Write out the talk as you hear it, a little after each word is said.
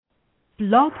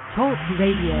Blog Talk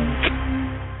Radio.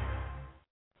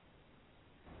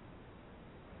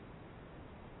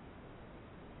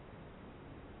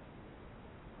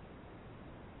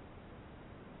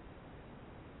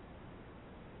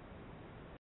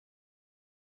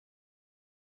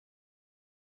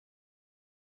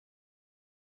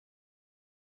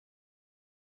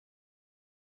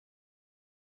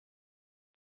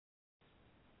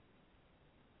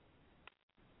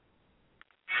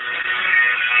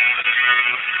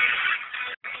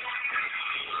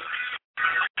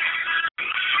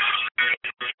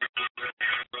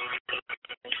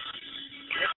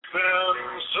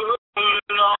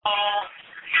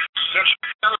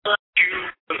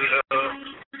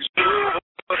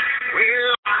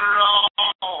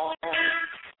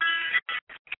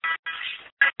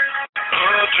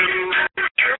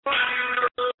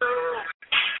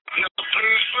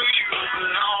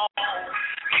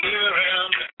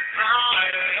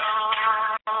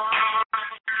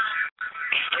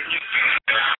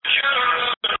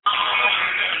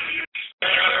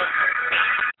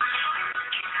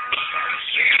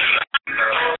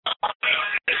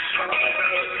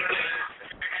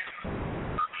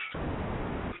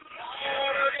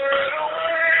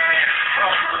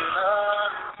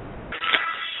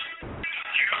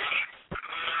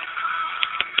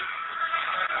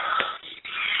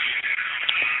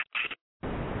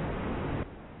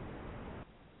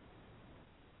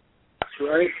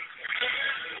 Right.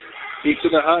 Pizza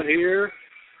the Hut here.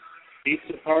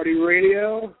 Pizza Party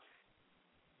Radio.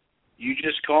 You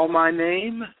just call my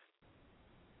name.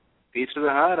 Pizza the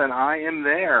Hut, and I am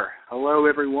there. Hello,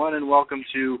 everyone, and welcome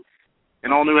to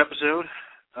an all-new episode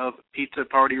of Pizza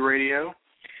Party Radio,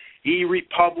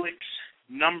 eRepublik's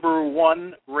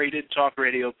 #1 rated talk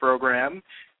radio program.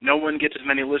 No one gets as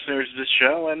many listeners as this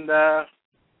show, and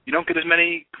you don't get as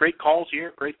many great calls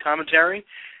here, great commentary,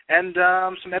 and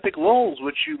some epic lulls,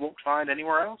 which you won't find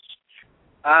anywhere else.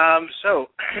 So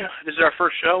this is our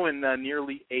first show in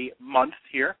nearly a month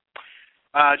here.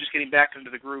 Just getting back into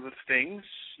the groove of things.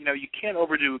 You know, you can't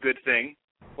overdo a good thing.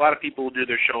 A lot of people do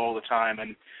their show all the time,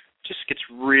 and it just gets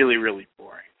really, really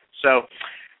boring. So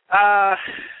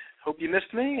hope you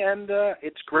missed me, and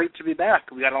it's great to be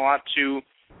back. We got a lot to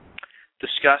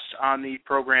discuss on the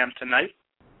program tonight.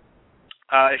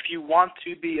 If you want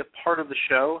to be a part of the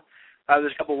show,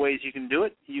 there's a couple ways you can do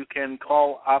it. You can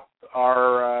call up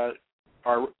our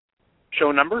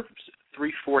show number,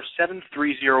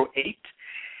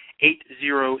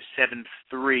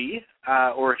 347-308-8073,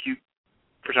 or if you,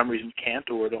 for some reason, can't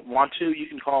or don't want to, you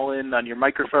can call in on your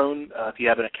microphone if you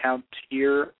have an account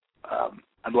here on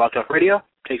Blog Talk Radio.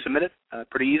 It takes a minute,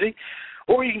 pretty easy.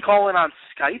 Or you can call in on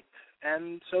Skype,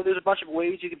 and so there's a bunch of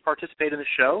ways you can participate in the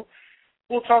show.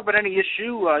 We'll talk about any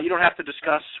issue. You don't have to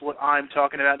discuss what I'm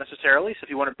talking about necessarily, so if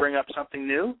you want to bring up something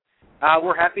new,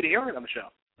 we're happy to hear it on the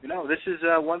show. You know, this is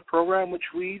one program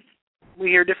which we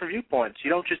hear different viewpoints. You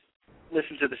don't just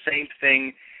listen to the same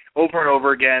thing over and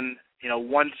over again, you know,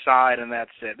 one side and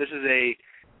that's it. This is a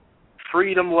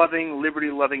freedom-loving,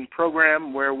 liberty-loving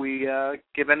program where we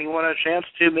give anyone a chance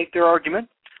to make their argument.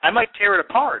 I might tear it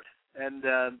apart and,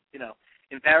 you know,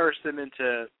 embarrass them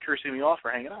into cursing me off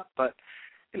for hanging up, but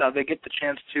you know, they get the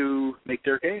chance to make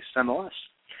their case nonetheless.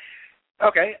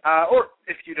 Okay, or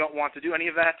if you don't want to do any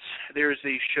of that, there's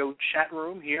a show chat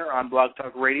room here on Blog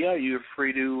Talk Radio. You're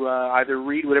free to either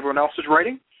read what everyone else is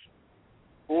writing,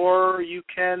 or you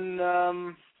can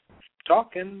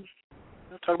talk and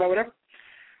talk about whatever.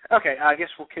 Okay, I guess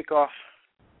we'll kick off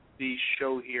the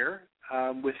show here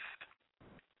with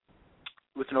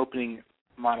an opening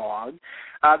monologue.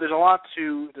 There's a lot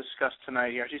to discuss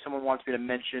tonight here. I see someone wants me to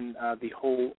mention the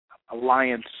whole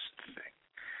alliance thing.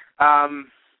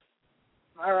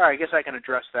 All right, I guess I can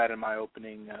address that in my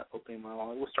opening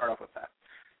monologue. We'll start off with that.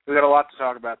 We've got a lot to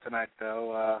talk about tonight,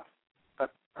 though.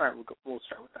 But all right, we'll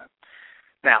start with that.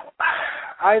 Now,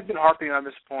 I've been harping on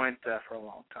this point for a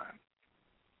long time.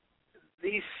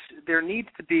 There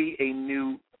needs to be a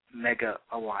new mega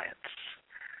alliance.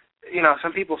 You know,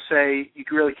 some people say you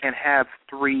really can't have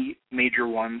three major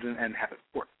ones and have it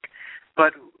work.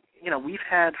 But, you know, we've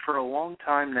had for a long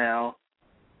time now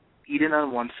Eden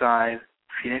on one side,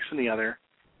 Phoenix on the other,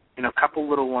 you know, a couple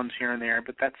little ones here and there,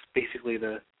 but that's basically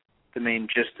the main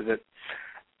gist of it.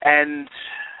 And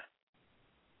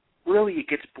really it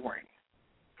gets boring.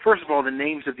 First of all, the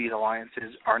names of these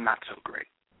alliances are not so great,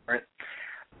 right?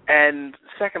 And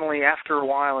secondly, after a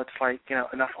while, it's like, you know,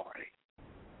 enough already.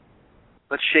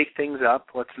 Let's shake things up.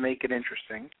 Let's make it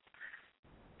interesting.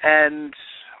 And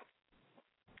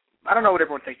I don't know what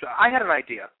everyone thinks, but I had an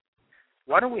idea.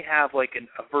 Why don't we have like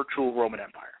a virtual Roman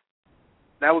Empire?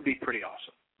 That would be pretty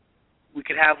awesome. we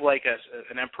could have like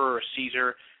an emperor or a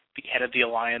Caesar be head of the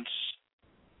alliance.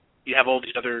 You have all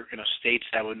these other states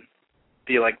that would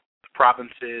be like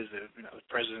provinces. The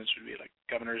presidents would be like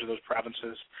governors of those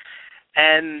provinces,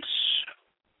 and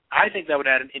I think that would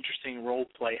add an interesting role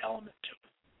play element to it.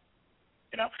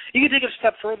 You can take it a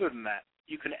step further than that.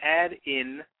 You can add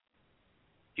in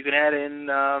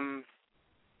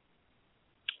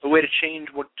a way to change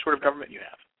what sort of government you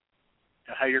have,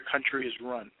 how your country is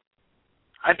run.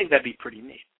 I think that'd be pretty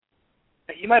neat.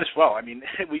 You might as well. I mean,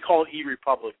 we call it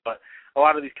eRepublik, but a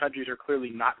lot of these countries are clearly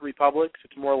not republics.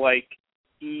 It's more like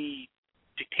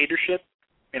e-dictatorship,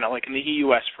 like in the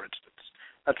EUS, for instance.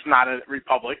 That's not a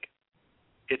republic.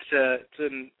 It's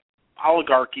an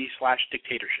oligarchy /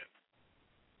 dictatorship.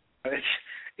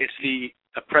 It's the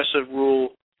oppressive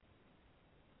rule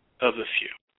of the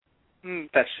few.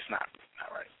 That's just not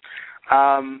right.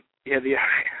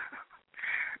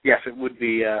 Yes, it would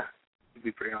be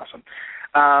pretty awesome.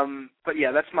 But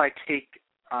yeah, that's my take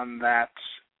on that.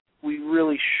 We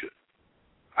really should.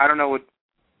 I don't know what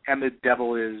Emma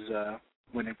Devil is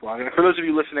winning blog. For those of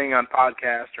you listening on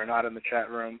podcast or not in the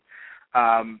chat room,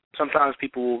 sometimes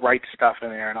people will write stuff in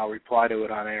there and I'll reply to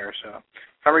it on air. So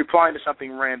if I'm replying to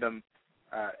something random,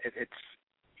 it's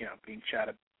being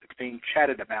chatted. It's being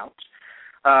chatted about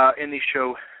in the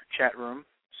show chat room.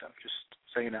 So just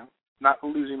so you know, not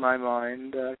losing my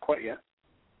mind quite yet.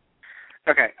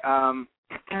 Okay.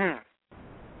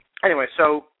 Anyway,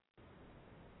 so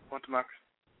want democracy?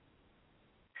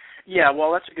 Yeah,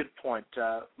 well, that's a good point.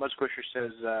 Mud Squisher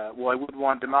says, well, I would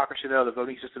want democracy, though. The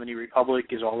voting system in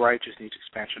eRepublik is all right, just needs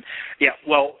expansion. Yeah,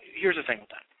 well, here's the thing with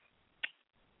that.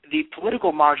 The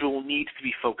political module needs to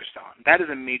be focused on. That is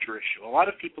a major issue. A lot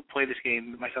of people play this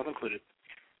game, myself included,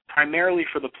 primarily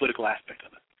for the political aspect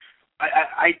of it.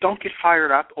 I don't get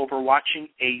fired up over watching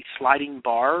a sliding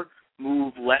bar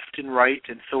move left and right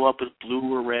and fill up with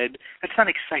blue or red. That's not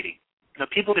exciting.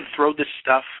 People can throw this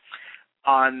stuff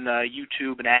on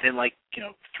YouTube and add in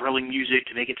thrilling music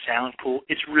to make it sound cool.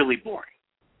 It's really boring.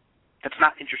 That's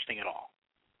not interesting at all.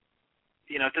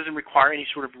 It doesn't require any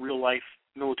sort of real life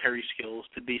military skills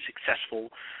to be successful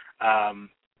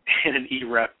in an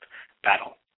eRep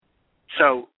battle.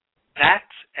 So that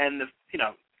and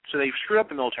so they've screwed up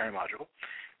the military module,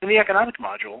 and the economic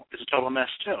module is a total mess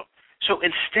too. So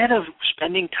instead of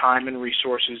spending time and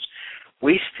resources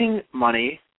wasting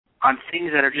money on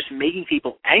things that are just making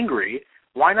people angry,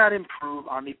 why not improve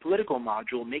on the political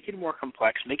module, make it more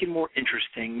complex, make it more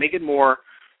interesting, make it more,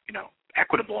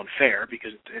 equitable and fair,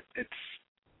 because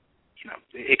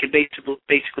it can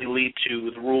basically lead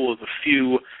to the rule of the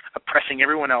few oppressing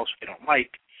everyone else they don't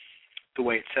like, the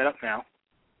way it's set up now.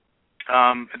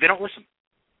 They don't listen.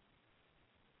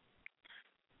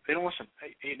 They don't listen.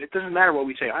 It doesn't matter what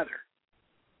we say either.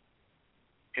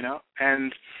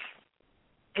 And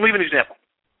I'll give an example.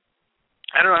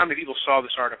 I don't know how many people saw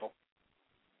this article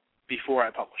before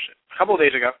I published it. A couple of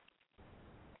days ago,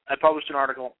 I published an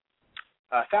article,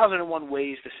 1,001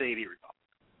 Ways to Save eRepublik.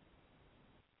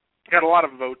 Got a lot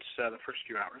of votes the first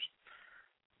few hours.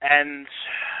 And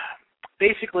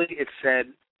basically it said,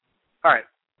 all right,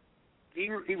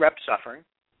 eRep's suffering.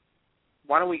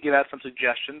 Why don't we give out some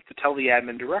suggestions to tell the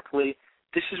admin directly,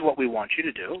 this is what we want you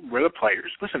to do. We're the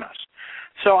players. Listen to us.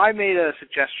 So I made a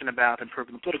suggestion about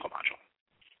improving the political module.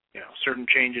 Certain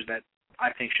changes that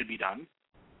I think should be done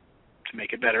to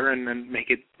make it better and then make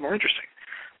it more interesting.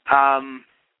 And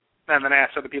then I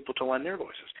asked other people to lend their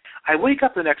voices. I wake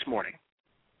up the next morning.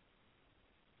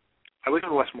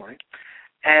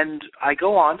 And I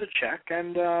go on to check,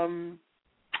 and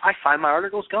I find my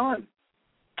article's gone.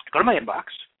 I go to my inbox.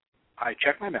 I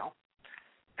check my mail.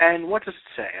 And what does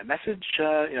it say? A message,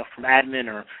 from admin,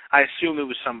 or I assume it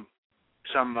was some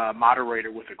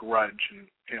moderator with a grudge. And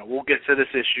we'll get to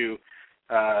this issue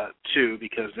too,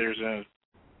 because there's a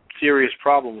serious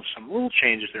problem with some rule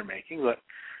changes they're making. But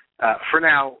for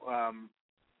now,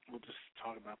 we'll just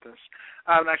talk about this.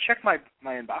 And I checked my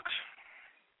inbox,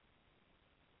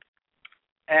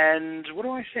 and what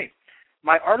do I see?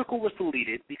 My article was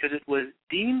deleted because it was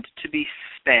deemed to be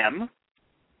spam.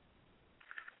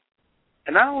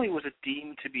 And not only was it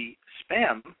deemed to be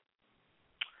spam,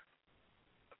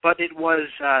 but it was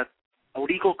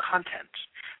illegal content.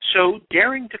 So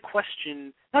daring to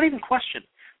question, not even question,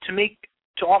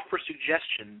 to offer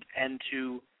suggestions and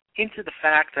to hint at the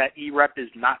fact that eRep is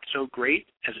not so great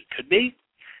as it could be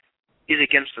is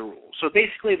against the rules. So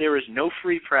basically there is no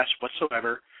free press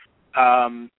whatsoever.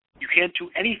 You can't do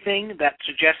anything that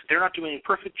suggests they're not doing a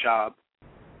perfect job.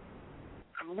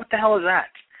 I mean, what the hell is that?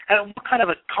 And what kind of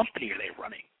a company are they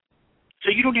running? So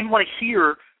you don't even want to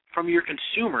hear from your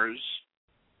consumers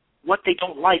what they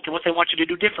don't like and what they want you to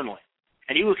do differently.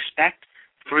 and you expect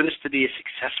for this to be a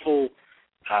successful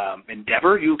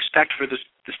endeavor, you expect for this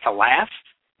to last,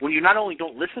 when you not only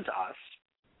don't listen to us,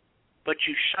 but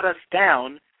you shut us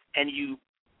down and you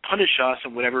punish us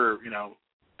in whatever,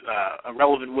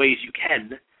 irrelevant ways you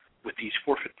can with these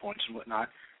forfeit points and whatnot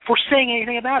for saying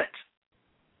anything about it.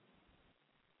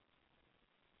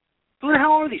 Who the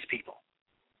hell are these people?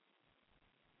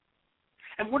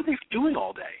 And what are they doing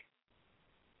all day?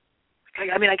 I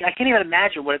can't even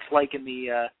imagine what it's like in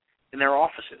their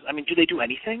offices. Do they do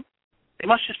anything? They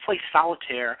must just play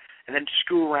solitaire and then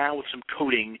screw around with some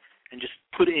coding and just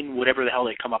put in whatever the hell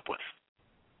they come up with.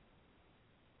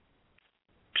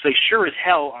 So they sure as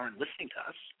hell aren't listening to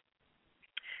us.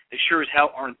 They sure as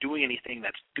hell aren't doing anything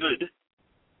that's good,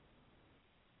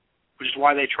 which is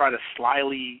why they try to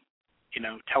slyly,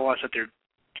 tell us that they're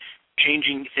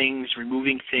changing things,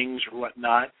 removing things, or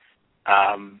whatnot,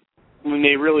 when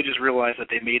they really just realize that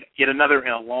they made yet another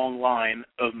in a long line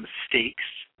of mistakes.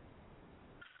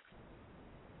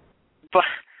 But,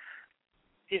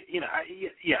 the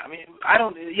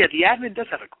admin does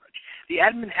have a grudge. The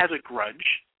admin has a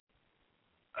grudge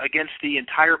against the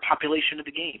entire population of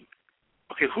the game.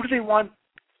 Okay, who do they want?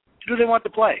 Who do they want to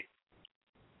play?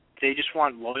 They just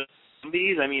want loyal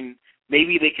zombies.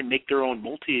 Maybe they can make their own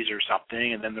multis or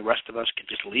something, and then the rest of us can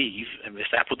just leave. Is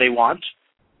that what they want?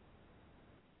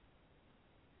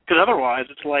 Because otherwise,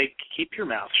 it's like, keep your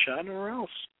mouth shut or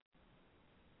else.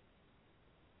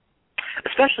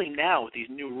 Especially now with these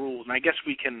new rules, and I guess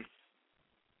we can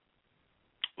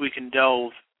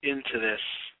delve into this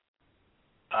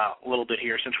a little bit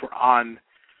here since we're on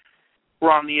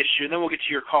the issue, and then we'll get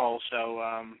to your call. So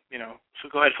so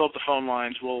go ahead, fill up the phone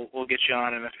lines. We'll get you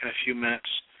on in a few minutes.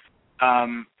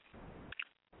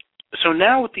 So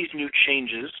now with these new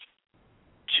changes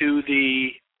to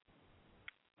the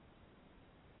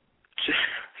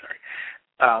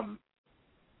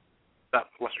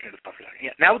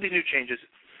now with these new changes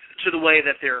to the way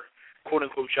that their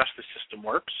quote-unquote justice system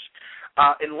works,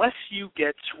 unless you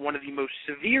get one of the most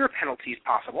severe penalties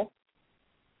possible,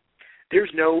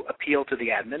 there's no appeal to the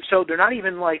admin. So they're not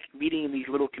even meeting in these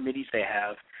little committees they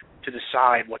have to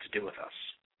decide what to do with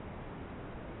us.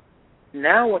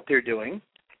 Now what they're doing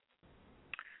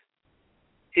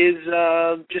is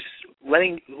just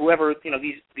letting whoever,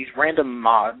 these random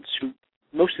mods, who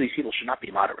most of these people should not be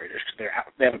moderators because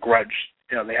they have a grudge,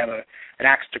 they have an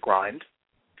axe to grind.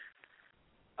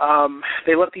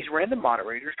 They let these random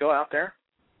moderators go out there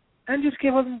and just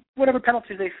give them whatever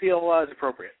penalties they feel is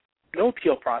appropriate. No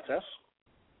appeal process.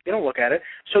 They don't look at it.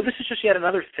 So this is just yet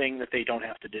another thing that they don't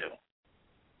have to do.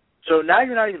 So now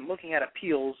you're not even looking at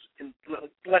appeals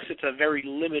unless it's a very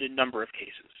limited number of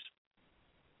cases.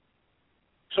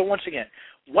 So once again,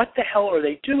 what the hell are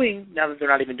they doing now that they're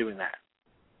not even doing that?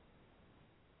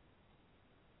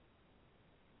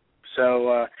 So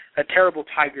a terrible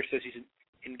tiger says he's an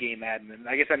in-game admin.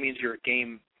 I guess that means you're a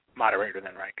game moderator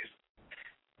then, right? Because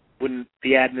wouldn't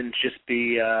the admins just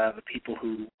be the people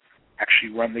who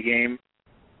actually run the game?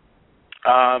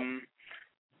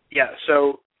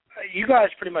 So you guys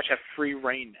pretty much have free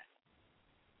reign.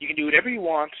 You can do whatever you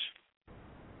want,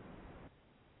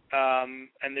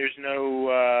 and there's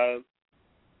no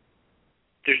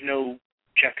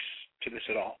checks to this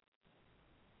at all.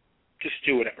 Just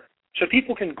do whatever. So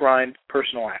people can grind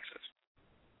personal axes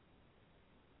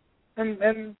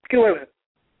and get away with it.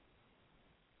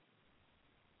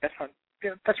 That's fun.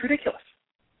 That's ridiculous.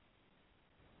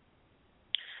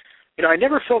 I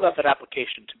never filled out that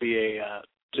application to be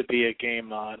a game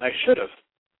mod. I should have,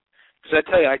 because I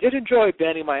tell you, I did enjoy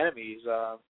banning my enemies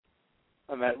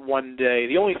on that one day.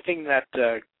 The only thing that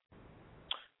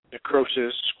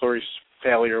Necrosis, Glorious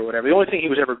Failure, or whatever, the only thing he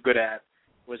was ever good at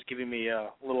was giving me a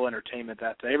little entertainment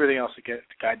that day. Everything else the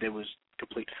guy did was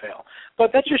complete fail.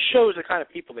 But that just shows the kind of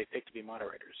people they pick to be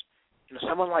moderators.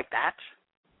 Someone like that,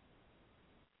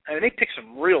 they pick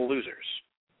some real losers.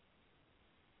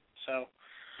 So,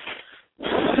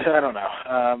 I don't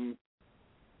know.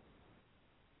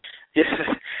 Yes.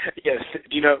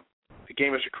 Do you know the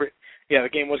game was the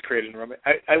game was created in Rome.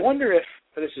 I wonder if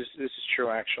this is true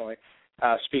actually.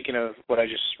 Speaking of what I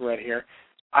just read here,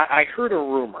 I heard a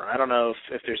rumor. I don't know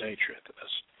if there's any truth to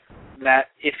this.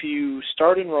 That if you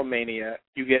start in Romania,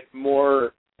 you get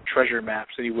more treasure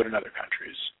maps than you would in other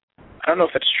countries. I don't know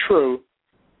if that's true,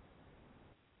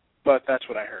 but that's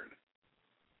what I heard.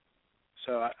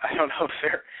 So I don't know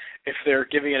if they're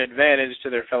giving an advantage to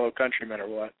their fellow countrymen or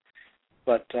what.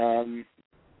 But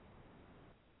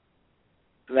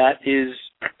that is,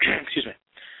 excuse me,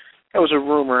 that was a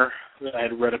rumor that I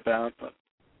had read about. But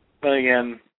then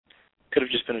again, could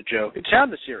have just been a joke. It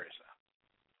sounded serious,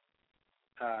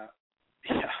 though.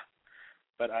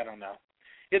 but I don't know.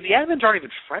 Yeah, the admins aren't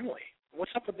even friendly.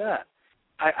 What's up with that?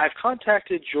 I've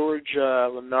contacted George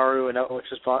Lenaru and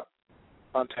Alexis Fonte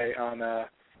on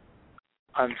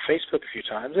Facebook a few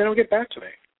times. They don't get back to me.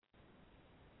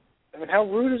 I mean, how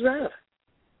rude is that?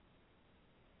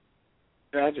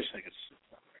 I just think it's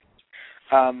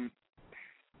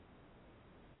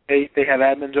they have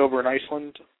admins over in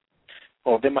Iceland.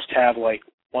 Well, they must have like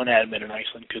one admin in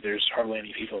Iceland because there's hardly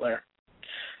any people there.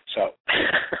 So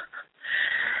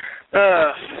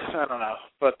I don't know,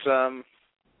 but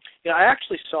I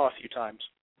actually saw a few times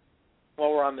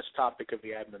while we're on this topic of the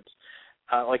admins,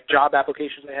 like job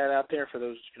applications they had out there for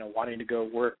those wanting to go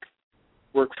work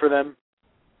for them,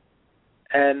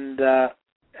 and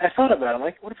I thought about it. I'm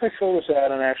like, what if I fill this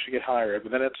out and actually get hired?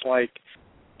 But then it's like,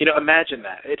 imagine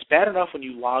that. It's bad enough when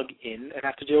you log in and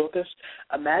have to deal with this.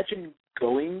 Imagine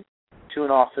going to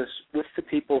an office with the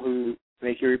people who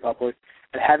make eRepublik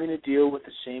and having to deal with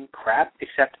the same crap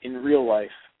except in real life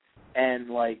and,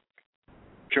 like,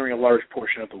 during a large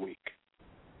portion of the week.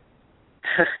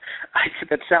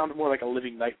 That sounds more like a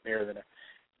living nightmare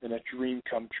than a dream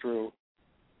come true.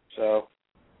 So,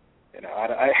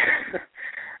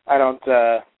 I don't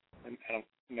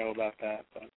know about that,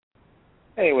 but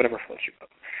hey, whatever floats your boat.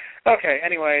 Okay,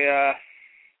 anyway, I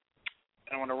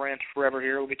don't want to rant forever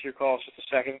here. We'll get to your calls in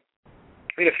just a second.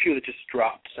 We had a few that just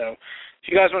dropped, so if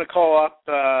you guys want to call up,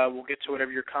 we'll get to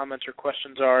whatever your comments or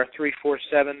questions are.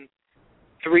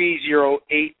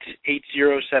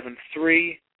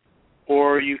 347-308-8073,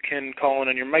 or you can call in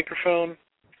on your microphone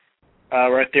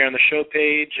right there on the show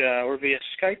page, or via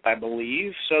Skype, I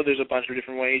believe. So there's a bunch of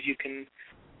different ways you can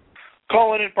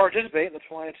call in and participate. That's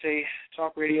why it's a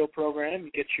talk radio program.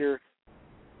 You get your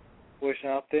voice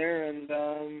out there, and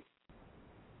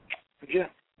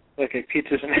okay,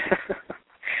 pizza's an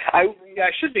I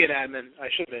should be an admin. I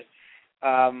should be.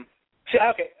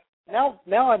 Okay. Now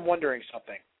I'm wondering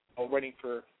something.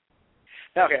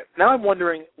 Now I'm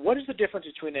wondering, what is the difference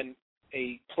between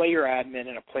a player admin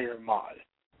and a player mod?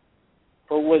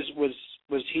 Or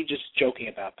was he just joking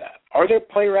about that? Are there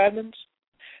player admins?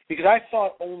 Because I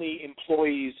thought only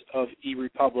employees of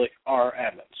eRepublik are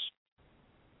admins.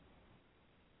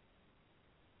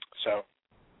 So,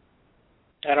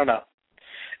 I don't know.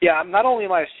 Yeah, not only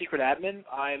am I a secret admin,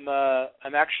 I'm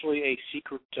actually a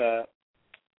secret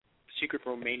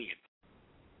Romanian.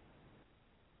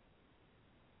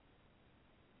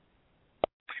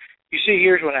 You see,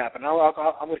 here's what happened. I'm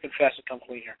going to confess and come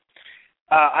clean here.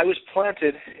 I was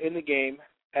planted in the game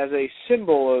as a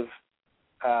symbol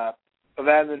of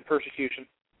admin persecution,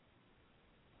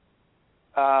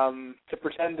 to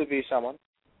pretend to be someone,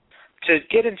 to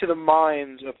get into the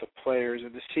minds of the players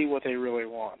and to see what they really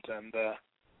want. And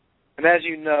as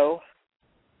you know,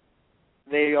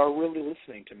 they are really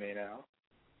listening to me now.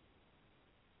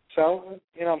 So,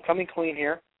 I'm coming clean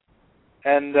here.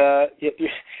 And, no, you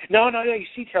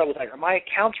see, Terrible Tiger, my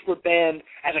accounts were banned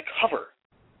as a cover.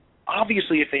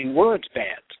 Obviously, if they weren't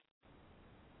banned,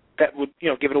 that would,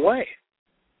 give it away.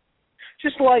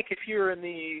 Just like if you're in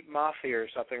the mafia or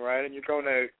something, right, and you're going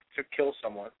to kill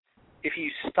someone, if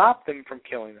you stop them from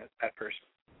killing that person,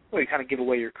 well, you kind of give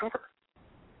away your cover.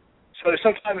 So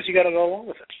sometimes you got to go along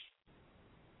with it.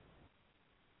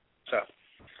 So,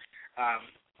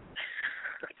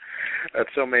 that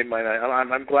still made my night.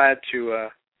 I'm glad to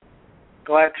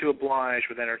oblige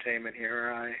with entertainment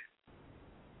here. I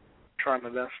try my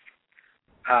best.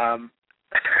 I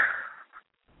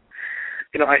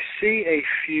see a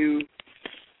few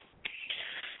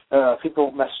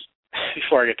people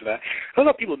before I get to that. I don't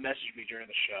know if people message me during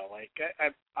the show. Like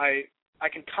I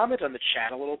can comment on the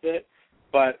chat a little bit,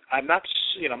 but I'm not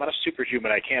a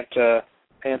superhuman. I can't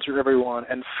answer everyone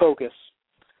and focus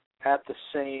at the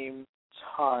same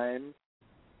time.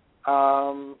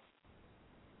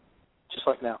 Just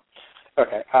like now.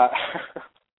 Okay.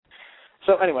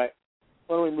 So anyway,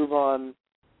 why don't we move on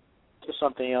to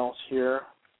something else here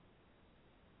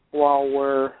while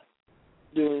we're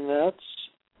doing that.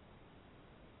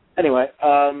 Anyway,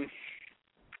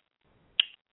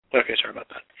 okay, sorry about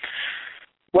that.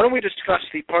 Why don't we discuss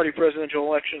the party presidential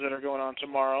elections that are going on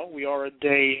tomorrow? We are a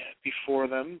day before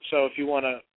them, so if you want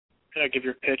to give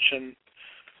your pitch and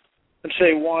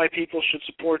say why people should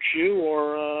support you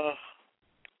or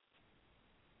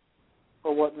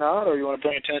whatnot, or you want to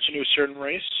bring attention to a certain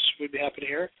race, we'd be happy to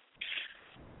hear it.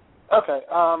 Okay.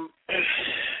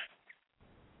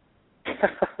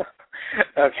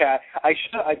 Okay. I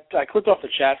clicked off the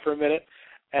chat for a minute,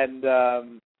 and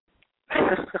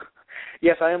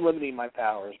yes, I am limiting my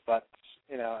powers, but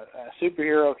a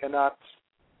superhero cannot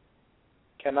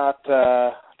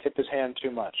tip his hand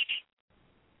too much.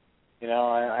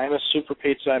 I'm a super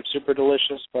pizza. I'm super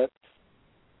delicious, but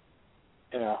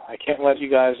I can't let you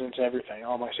guys into everything,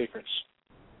 all my secrets.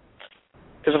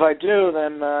 Because if I do,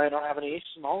 then I don't have any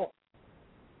aces in the hole.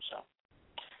 So,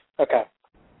 okay.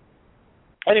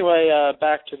 Anyway,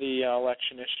 back to the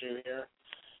election issue here.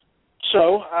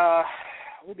 So,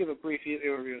 we'll give a brief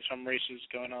overview of some races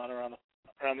going on around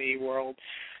the e-world.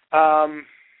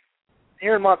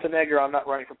 Here in Montenegro, I'm not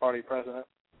running for party president.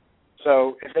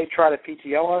 So if they try to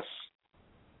PTO us,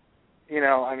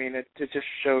 it just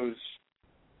shows.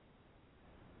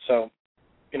 So,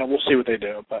 we'll see what they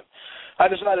do. But I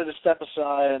decided to step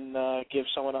aside and give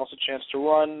someone else a chance to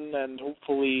run and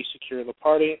hopefully secure the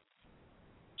party.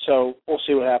 So we'll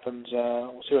see what happens.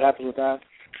 We'll see what happens with that.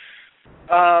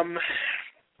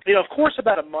 Of course,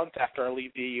 about a month after I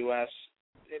leave the U.S.,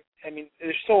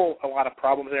 there's still a lot of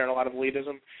problems there and a lot of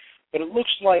elitism, but it looks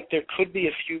like there could be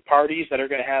a few parties that are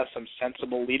going to have some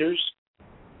sensible leaders.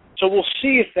 So we'll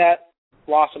see if that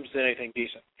blossoms into anything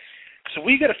decent. So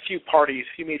we got a few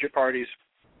major parties,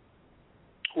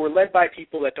 who are led by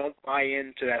people that don't buy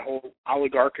into that whole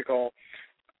oligarchical,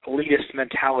 elitist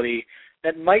mentality.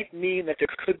 That might mean that there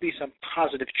could be some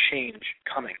positive change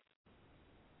coming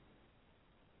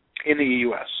in the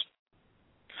U.S.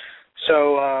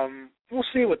 So we'll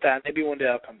see with that. Maybe one day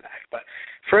I'll come back. But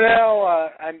for now,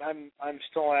 I'm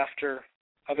still after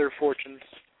other fortunes.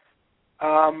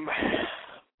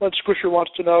 But Squisher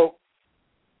wants to know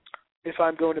if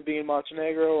I'm going to be in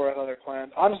Montenegro or another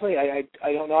clan. Honestly, I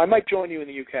don't know. I might join you in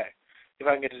the UK if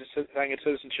I can get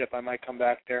citizenship. I might come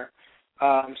back there.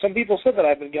 Some people said that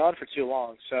I've been gone for too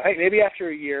long. So, hey, maybe after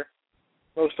a year,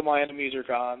 most of my enemies are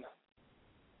gone.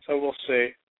 So we'll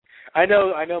see. I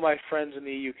know my friends in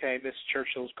the UK miss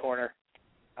Churchill's Corner.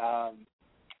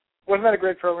 Wasn't that a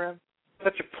great program?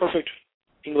 Such a perfect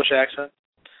English accent.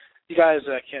 You guys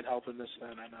can't help in this,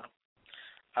 then, I know.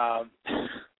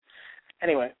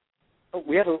 Anyway,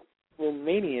 we have a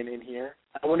Romanian in here.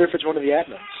 I wonder if it's one of the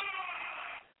admins.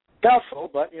 Doubtful,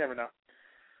 but you never know.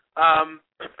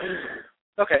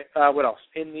 Okay, what else?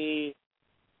 In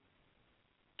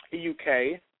the UK,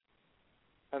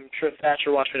 I'm sure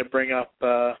Thatcher wants me to bring up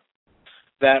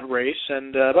that race.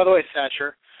 And by the way,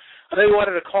 Thatcher, I know we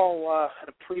wanted to call at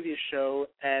a previous show,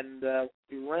 and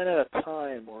we ran out of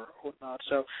time or whatnot.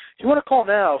 So if you want to call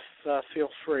now, feel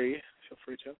free. Feel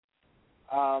free to.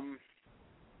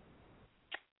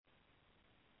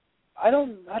 I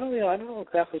don't know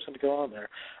exactly what's going to go on there.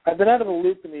 I've been out of the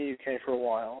loop in the UK for a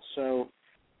while, so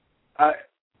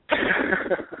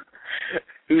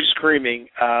who's screaming?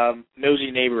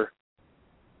 Nosy neighbor.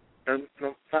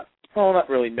 Not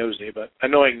really nosy, but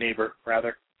annoying neighbor,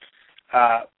 rather.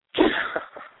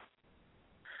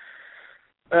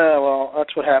 Well,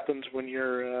 that's what happens when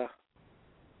you're in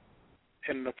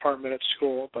an apartment at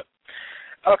school. But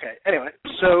okay, anyway,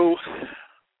 so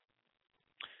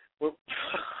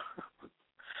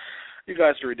you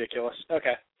guys are ridiculous.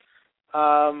 Okay.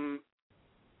 Of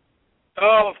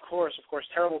course.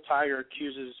 Terrible Tiger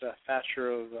accuses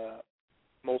Thatcher of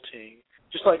multiing,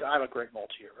 just like I'm a great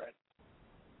multier, right?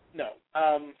 No.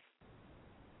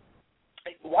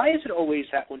 Why is it always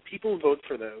that when people vote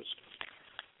for those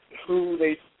who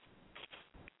they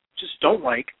just don't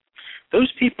like,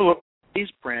 those people are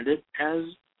always branded as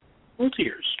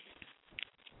multiers?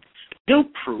 No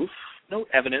proof, no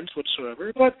evidence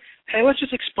whatsoever, but hey, let's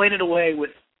just explain it away with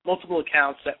multiple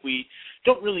accounts that we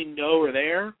don't really know are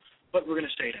there, but we're going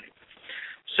to say it anyway.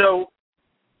 So,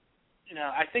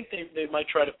 I think they might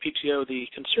try to PTO the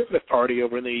Conservative Party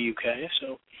over in the UK,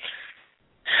 so,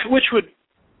 which would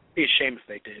be a shame if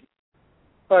they did.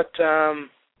 But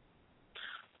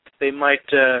they might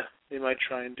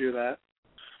try and do that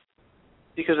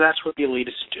because that's what the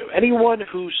elitists do. Anyone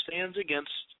who stands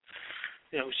against,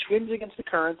 who swims against the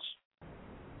currents,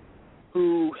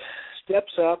 who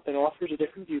steps up and offers a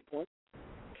different viewpoint,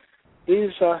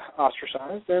 is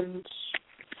ostracized and,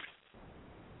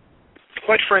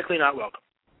 quite frankly, not welcome.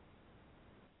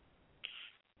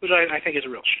 Which I think is a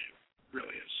real shame. It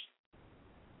really is.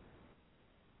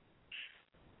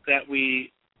 That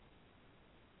we,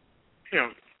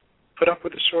 put up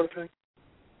with this sort of thing.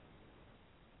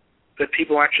 That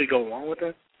people actually go along with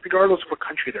it, regardless of what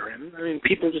country they're in. I mean,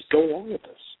 people just go along with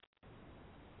this.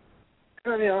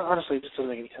 Honestly, it just doesn't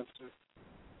make any sense to me.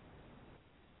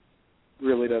 It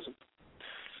really doesn't.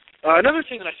 Another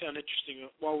thing that I found interesting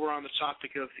while we're on the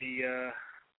topic of the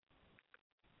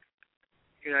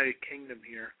United Kingdom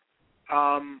here,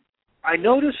 I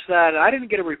noticed that I didn't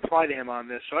get a reply to him on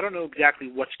this, so I don't know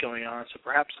exactly what's going on, so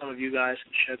perhaps some of you guys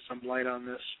can shed some light on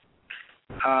this.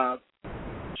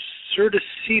 Sir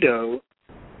DeCito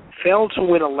failed to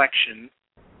win election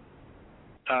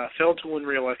failed to win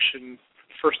re-election,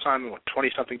 first time in,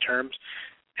 20-something terms.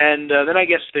 And then I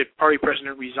guess the party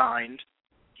president resigned.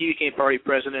 He became party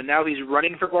president, and now he's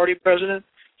running for party president.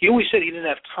 He always said he didn't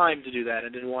have time to do that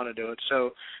and didn't want to do it.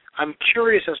 So I'm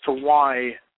curious as to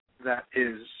why that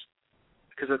is,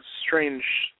 because it's strange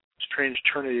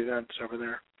turn of events over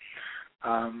there.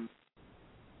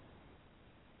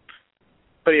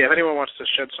 But yeah, if anyone wants to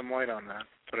shed some light on that,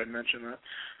 thought I'd mention that.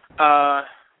 By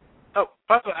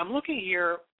the way, I'm looking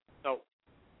here. Oh,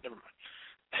 never mind.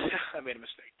 I made a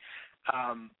mistake.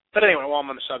 But anyway, while I'm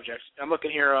on the subject, I'm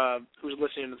looking here who's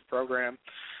listening to the program.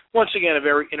 Once again, a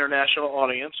very international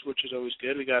audience, which is always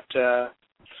good. We got a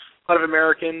lot of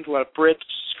Americans, a lot of Brits,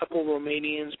 a couple of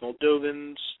Romanians,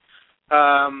 Moldovans,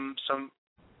 some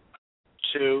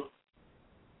two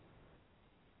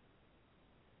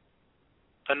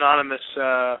anonymous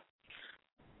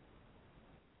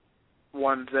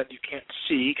ones that you can't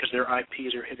see because their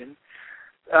IPs are hidden.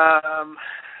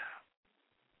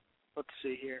 Let's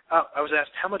see here. Oh, I was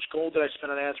asked, how much gold did I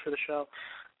spend on ads for the show?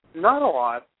 Not a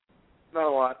lot.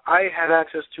 I had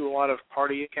access to a lot of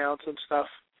party accounts and stuff.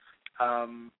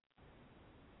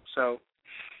 So,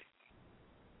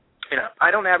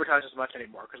 I don't advertise as much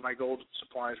anymore because my gold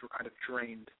supplies were kind of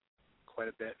drained quite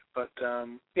a bit. But,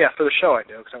 yeah, for the show I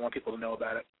do because I want people to know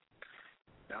about it.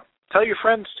 Tell your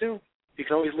friends, too. You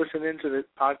can always listen into the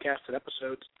podcasted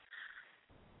episodes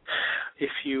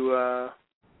if you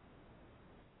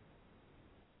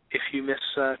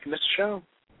miss a show.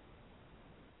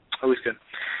 Always good.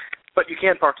 But you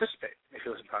can't participate if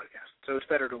you listen to podcasts, so it's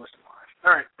better to listen live.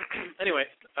 All right. Anyway,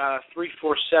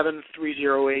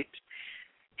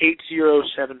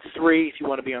 347-308-8073 if you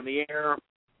want to be on the air.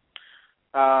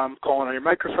 Calling on your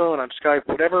microphone, on Skype,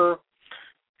 whatever.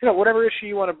 Whatever issue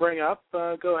you want to bring up,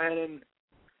 go ahead and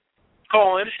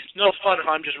call in. It's no fun if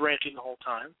I'm just ranting the whole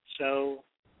time. So,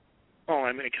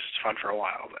 I guess it's fun for a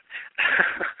while, but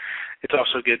it's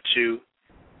also good to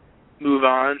move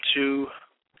on to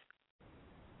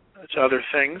other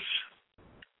things.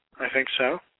 I think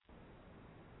so.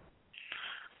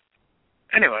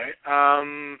 Anyway,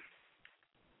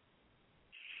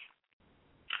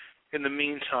 in the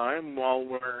meantime, while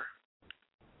we're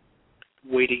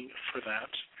waiting for that,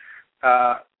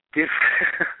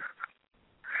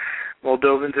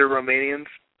 Moldovans or Romanians?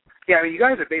 Yeah, I mean, you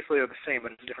guys are basically the same,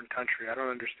 but it's a different country. I don't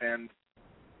understand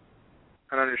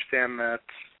that.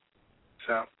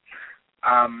 So,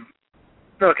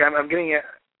 look, I'm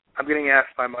getting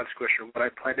asked by Mud Squisher what I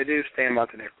plan to do. Stay in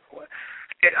Montenegro.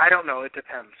 I don't know. It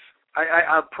depends.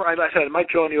 I said I might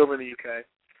join you over in the UK.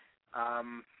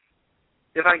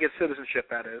 If I get citizenship,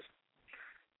 that is,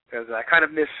 because I kind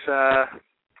of miss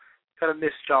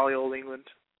jolly old England.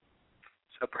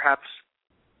 So perhaps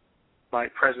my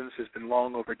presence has been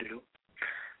long overdue.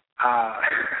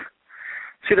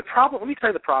 See, the problem, let me tell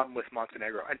you the problem with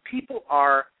Montenegro, and people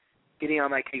are getting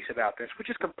on my case about this, which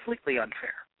is completely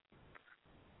unfair.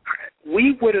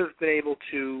 We would have been able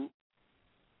to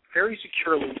very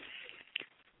securely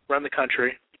run the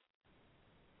country.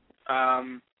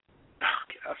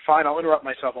 Fine, I'll interrupt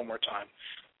myself one more time.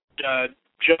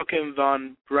 Joachim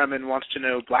von Bremen wants to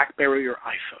know BlackBerry or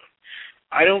iPhone.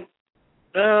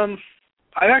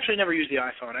 I've actually never used the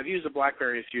iPhone. I've used the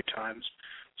BlackBerry a few times.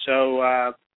 So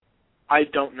I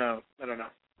don't know.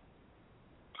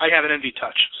 I have an NV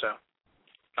Touch, so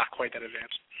not quite that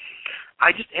advanced.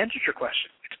 I just answered your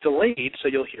question. It's delayed, so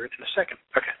you'll hear it in a second.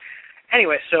 Okay.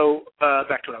 Anyway, so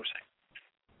back to what I was saying.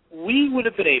 We would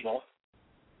have been able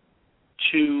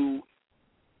to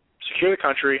secure the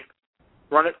country,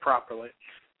 run it properly.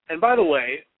 And by the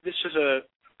way, this is a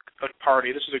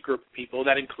party, this is a group of people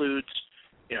that includes,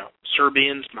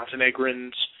 Serbians,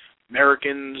 Montenegrins,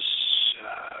 Americans,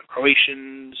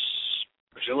 Croatians,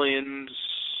 Brazilians,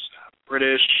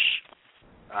 British,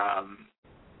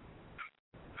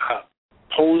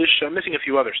 Polish. I'm missing a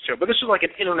few others too, but this is like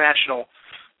an international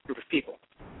group of people.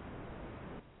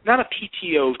 Not a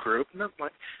PTO group.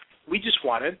 We just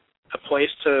wanted a place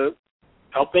to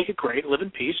help make it great, live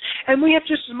in peace, and we have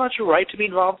just as much a right to be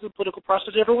involved in the political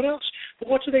process as everyone else. But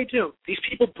what do? These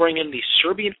people bring in the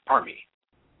Serbian army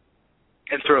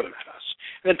and throw them at us.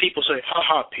 And then people say,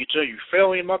 ha, pizza, you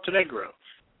failing in Montenegro.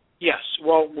 Yes,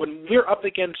 well, when we're up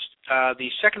against the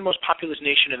second most populous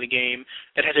nation in the game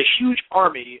that has a huge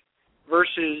army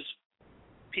versus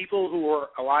people who are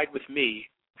allied with me,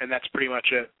 and that's pretty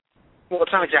much it, well,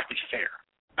 it's not exactly fair.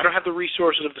 I don't have the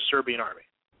resources of the Serbian army.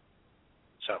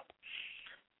 So,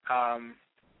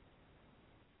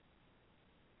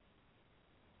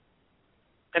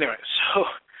 anyway, so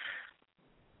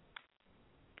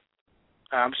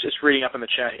I'm just reading up in the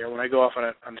chat here. When I go off on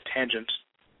a tangent,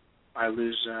 I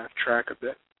lose track a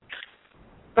bit.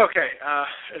 Okay,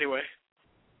 anyway.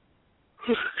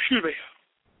 Excuse me.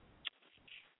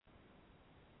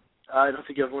 I don't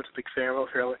think everyone's a big fan of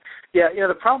it, fairly. Yeah,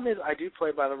 the problem is I do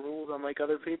play by the rules unlike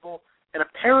other people, and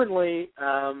apparently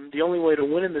the only way to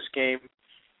win in this game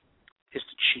is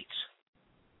to cheat.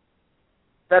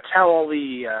 That's how all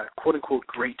the quote-unquote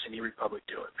greats in eRepublik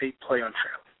do it. They play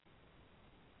unfairly.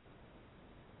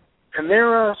 And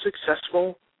they're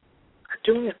successful at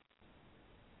doing it.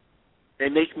 They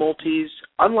make multis.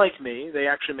 Unlike me, they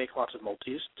actually make lots of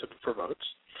multis for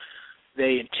votes.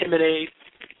 They intimidate.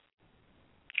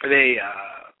 They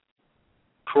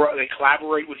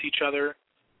collaborate with each other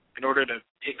in order to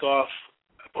pick off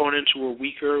opponents who are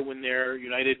weaker when they're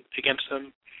united against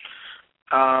them.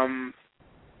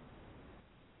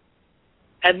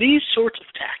 And these sorts of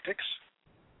tactics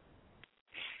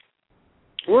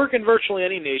work in virtually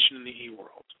any nation in the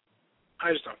e-world.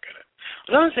 I just don't get it.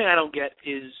 Another thing I don't get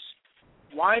is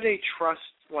why they trust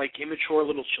immature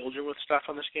little children with stuff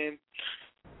on this game.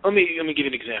 Let me give you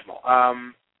an example.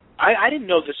 I didn't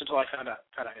know this until I found out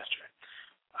yesterday.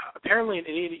 Apparently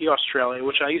in Australia,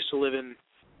 which I used to live in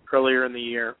earlier in the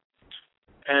year,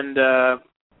 and I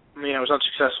was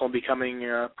unsuccessful in becoming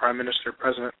prime minister,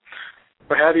 president,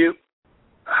 what have you.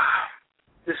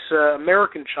 This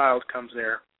American child comes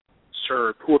there,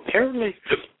 Serb, who apparently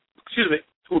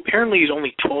is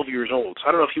only 12 years old. So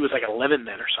I don't know if he was 11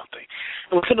 then or something.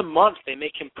 And within a month, they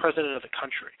make him president of the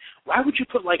country. Why would you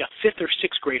put a 5th or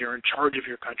 6th grader in charge of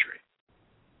your country?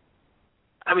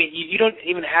 I mean, you don't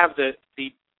even have the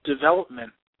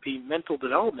development, the mental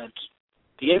development,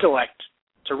 the intellect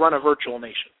to run a virtual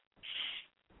nation.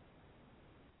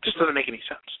 Just doesn't make any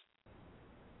sense.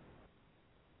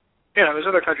 There's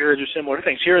other countries that do similar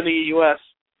things. Here in the U.S.,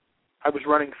 I was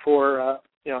running for,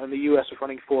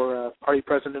 party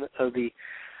president of the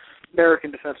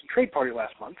American Defense and Trade Party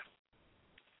last month.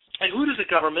 And who does the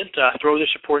government throw their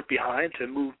support behind to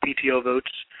move PTO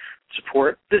votes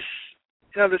support? This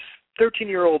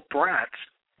 13-year-old brat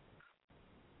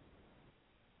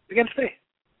against me.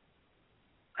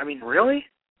 I mean, really?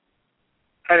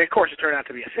 And of course, it turned out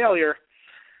to be a failure.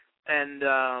 And,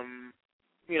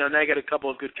 now I get a couple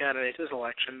of good candidates this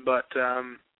election, but, I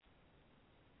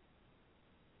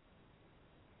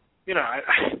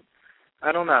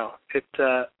don't know. It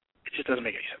just doesn't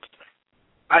make any sense to me.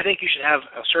 I think you should have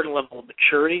a certain level of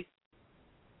maturity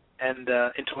and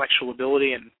intellectual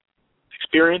ability and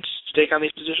experience to take on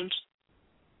these positions.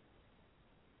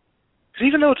 Because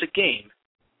even though it's a game,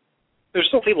 there's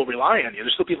still people relying on you.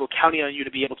 There's still people counting on you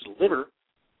to be able to deliver,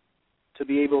 to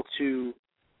be able to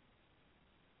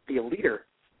be a leader.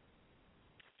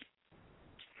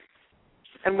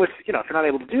 And if you're not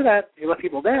able to do that, you let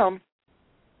people down,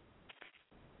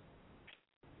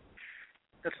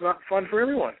 that's not fun for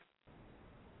everyone.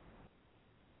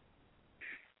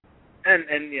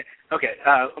 And yeah, okay,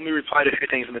 let me reply to a few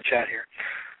things in the chat here.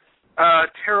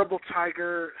 Terrible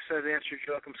Tiger says, answered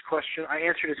Joachim's question. I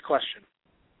answered his question.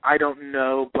 I don't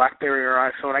know BlackBerry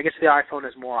or iPhone. I guess the iPhone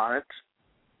has more on it,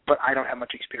 but I don't have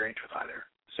much experience with either.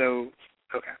 So,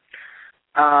 okay.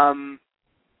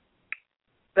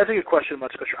 That's a good question,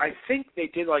 much better. I think they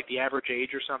did the average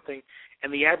age or something,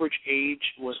 and the average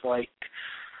age was what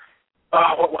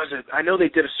was it? I know they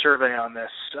did a survey on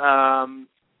this, or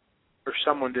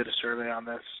someone did a survey on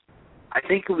this. I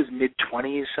think it was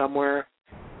mid-20s somewhere.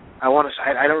 I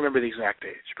don't remember the exact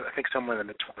age, but I think somewhere in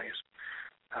the mid-20s.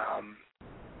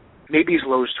 Maybe as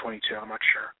low as 22. I'm not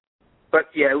sure, but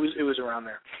yeah, it was around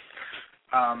there.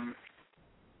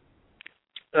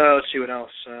 Let's see what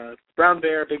else.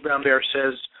 Big Brown Bear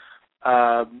says,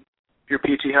 your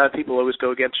PT Hut, people always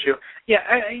go against you. Yeah,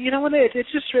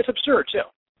 it's absurd too.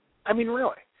 I mean,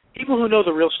 really. People who know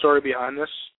the real story behind this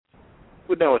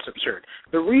would know it's absurd.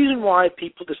 The reason why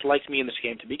people disliked me in this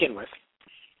game to begin with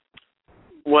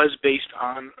was based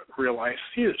on real-life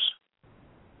views.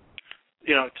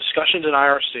 Discussions in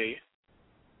IRC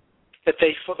that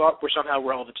they thought were somehow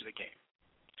relevant to the game.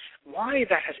 Why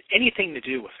that has anything to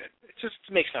do with it, it just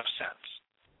makes no sense.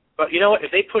 But you know what?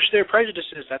 If they push their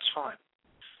prejudices, that's fine.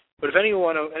 But if any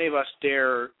of us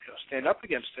dare stand up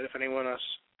against it, if any of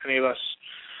us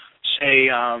say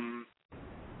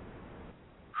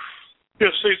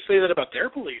say that about their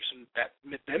beliefs and that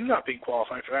them not being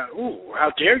qualified for that, ooh,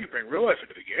 how dare you bring real life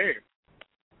into the game?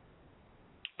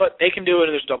 But they can do it,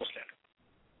 and there's double standard.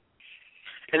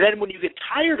 And then when you get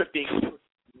tired of being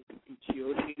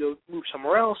PTO'd and you go move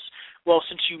somewhere else, well,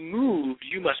 since you moved,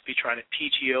 you must be trying to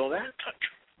PTO that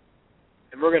country.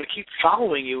 And we're going to keep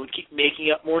following you and keep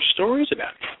making up more stories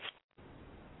about you.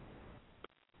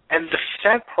 And the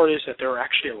sad part is that there are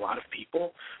actually a lot of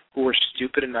people who are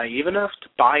stupid and naive enough to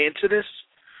buy into this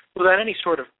without any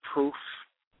sort of proof,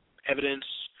 evidence,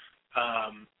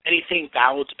 anything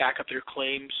valid to back up their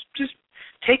claims. Just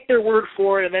take their word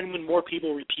for it, and then when more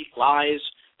people repeat lies,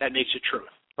 that makes it truth,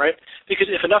 right? Because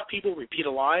if enough people repeat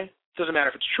a lie, it doesn't matter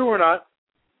if it's true or not,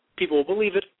 people will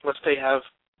believe it unless they have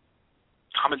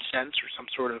common sense or some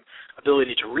sort of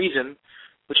ability to reason,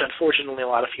 which unfortunately a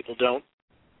lot of people don't,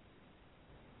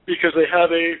 because they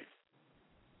have a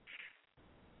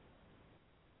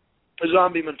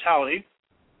zombie mentality.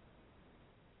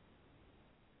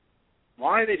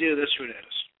 Why they do this, who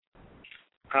knows?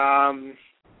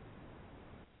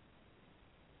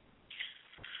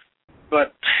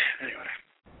 But anyway.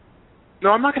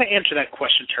 No, I'm not going to answer that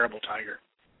question, Terrible Tiger.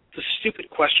 It's a stupid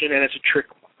question, and it's a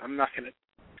trick one. I'm not going to...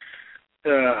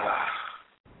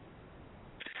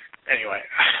 Anyway.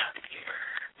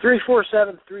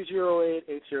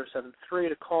 347-308-8073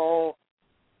 to call,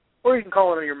 or you can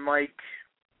call it on your mic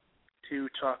to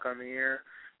talk on the air.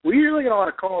 We usually get a lot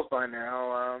of calls by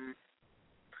now. A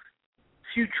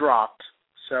few dropped,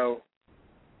 so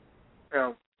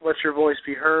let your voice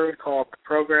be heard, call up the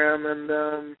program,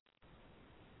 and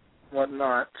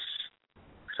whatnot.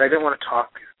 Because I didn't want to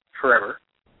talk forever.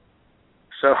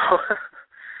 So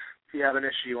if you have an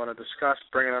issue you want to discuss,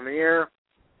 bring it on the air,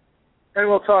 and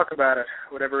we'll talk about it,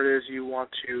 whatever it is you want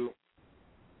to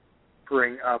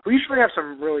bring up. We usually have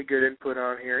some really good input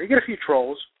on here. You get a few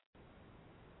trolls.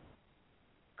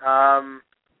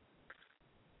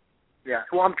 Yeah,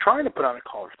 well, I'm trying to put on a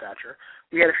caller Thatcher.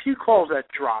 We had a few calls that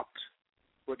dropped,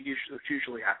 which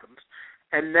usually happens,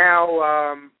 and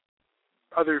now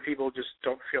other people just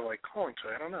don't feel like calling, so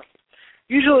I don't know.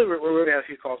 Usually we're going to have a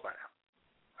few calls by now.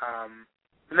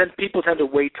 And then people tend to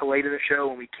wait till late in the show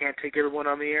when we can't take everyone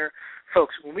on the air.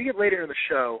 Folks, when we get later in the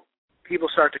show, people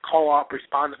start to call up,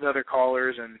 respond to other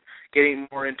callers, and getting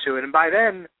more into it. And by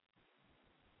then,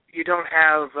 you don't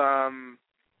have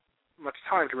much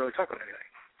time to really talk about anything.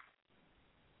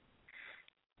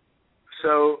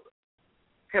 So,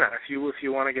 if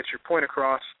you want to get your point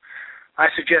across, I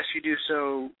suggest you do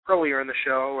so earlier in the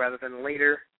show rather than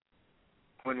later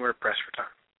when we're pressed for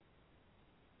time.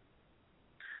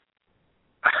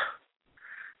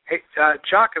 Hey,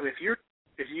 Jacob, if you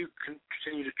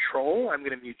continue to troll, I'm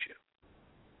going to mute you.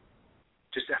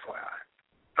 Just FYI.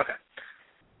 Okay.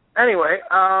 Anyway,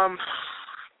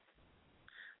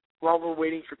 while we're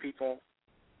waiting for people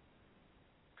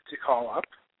to call up,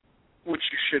 which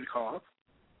you should call up,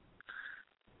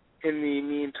 in the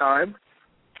meantime,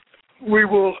 we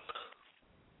will.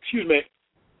 Excuse me.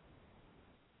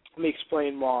 Let me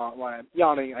explain why I'm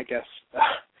yawning, I guess.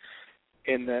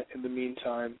 In the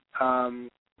meantime,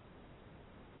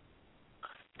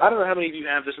 I don't know how many of you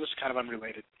have this. This is kind of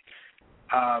unrelated.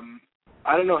 I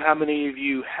don't know how many of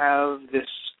you have this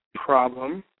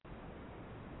problem,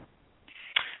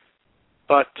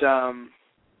 but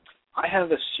I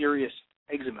have a serious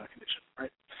eczema condition,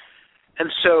 right?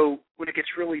 And so when it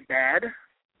gets really bad,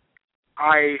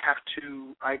 I have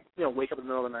to wake up in the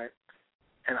middle of the night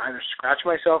and either scratch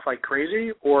myself like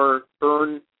crazy or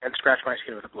burn and scratch my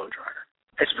skin with a blow dryer.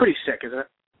 It's pretty sick, isn't it?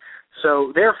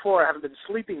 So therefore, I haven't been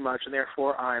sleeping much, and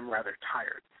therefore I'm rather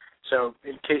tired. So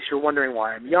in case you're wondering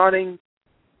why I'm yawning,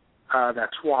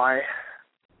 that's why.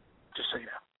 Just so you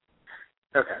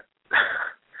know. Okay.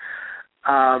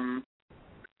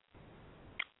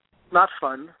 Not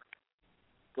fun.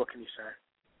 What can you say?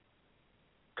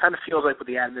 Kind of feels like what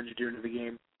the admins are doing to the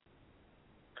game.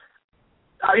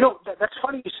 That's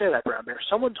funny you say that, Brown Bear.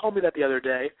 Someone told me that the other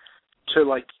day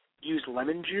to use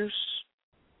lemon juice.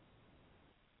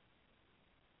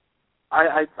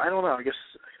 I don't know. I guess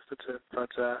that's it. But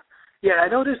yeah, I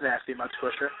know it is nasty, Mud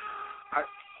Squisher.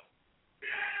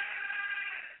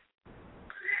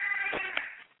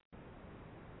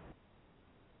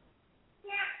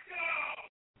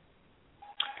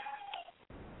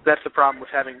 That's the problem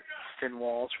with having thin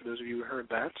walls, for those of you who heard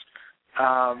that.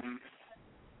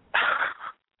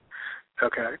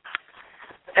 Okay.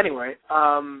 Anyway,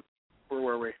 where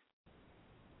were we?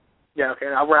 Yeah, okay,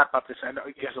 I'll wrap up this. I know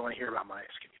you guys don't want to hear about my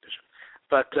skin condition.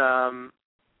 But,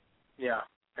 yeah.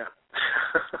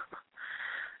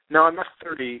 No, I'm not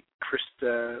 30. Chris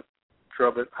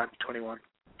drove it. I'm 21.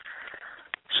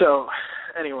 So,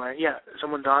 anyway, yeah,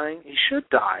 someone dying? He should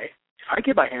die. If I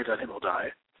get my hands on him, he'll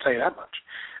die. I'll tell you that much.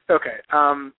 Okay.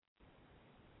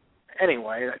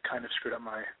 Anyway, that kind of screwed up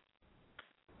my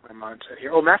mindset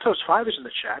here. Oh, Matos5 is in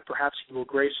the chat. Perhaps he will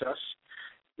grace us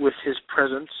with his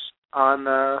presence on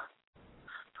the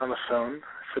phone.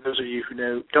 For those of you who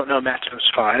don't know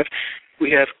Matos5,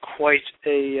 we have quite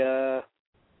a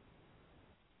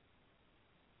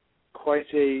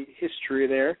history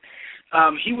there.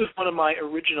 He was one of my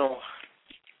original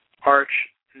arch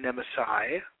nemesis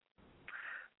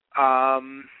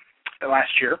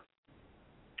last year.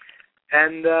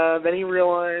 And then he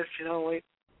realized, wait,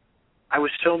 I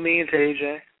was so mean to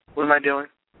AJ. What am I doing?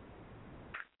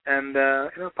 And,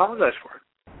 apologize for it,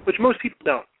 which most people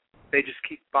don't. They just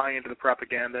keep buying into the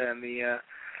propaganda and the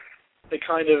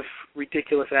kind of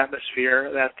ridiculous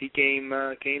atmosphere that the game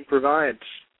provides.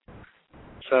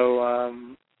 So,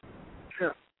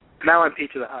 now I'm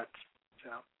Pizza the Hut. So,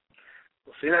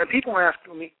 we'll see. And people ask,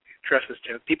 let me stress this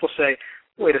too, people say,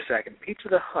 wait a second, Pizza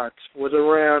the Hut was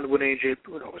around when AJ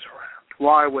Bruno was around.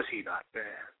 Why was he not banned?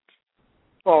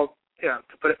 Well,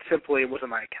 to put it simply, it wasn't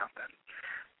my account then.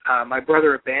 My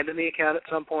brother abandoned the account at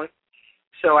some point,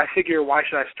 so I figure, why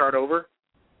should I start over?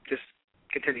 Just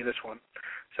continue this one.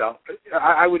 So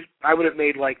I would have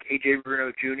made like AJ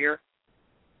Bruno Jr.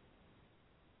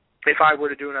 if I were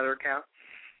to do another account,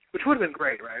 which would have been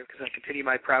great, right? Because I continue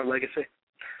my proud legacy.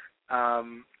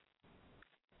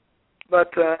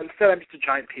 But instead, I'm just a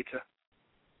giant pizza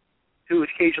who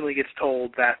occasionally gets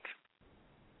told that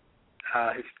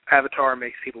his avatar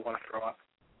makes people want to throw up.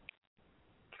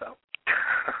 So,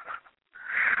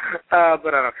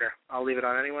 but I don't care. I'll leave it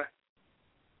on anyway.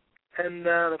 And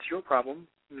that's your problem,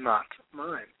 not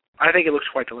mine. I think it looks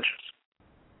quite delicious.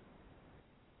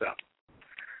 So,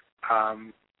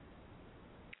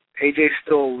 AJ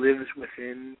still lives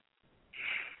within.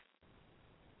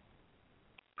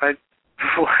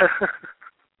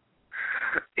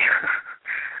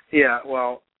 Yeah,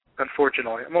 well,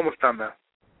 unfortunately. I'm almost done, though.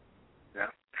 Yeah.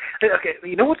 Okay,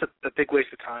 you know what's a big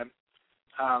waste of time?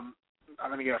 I'm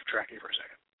going to get off track here for a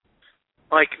second.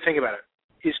 Like, think about it.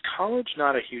 Is college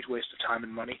not a huge waste of time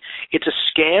and money? It's a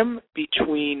scam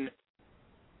between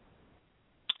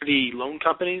the loan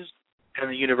companies and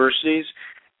the universities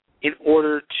in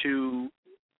order to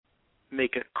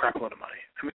make a crap load of money.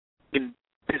 I mean, in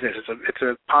business, it's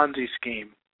a Ponzi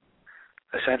scheme,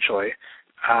 essentially.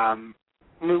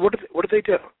 What do they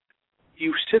do?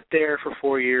 You sit there for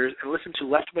 4 years and listen to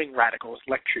left-wing radicals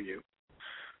lecture you.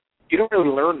 You don't really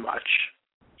learn much.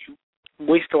 You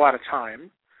waste a lot of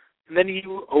time, and then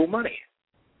you owe money.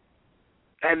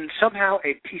 And somehow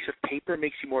a piece of paper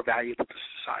makes you more valuable to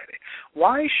society.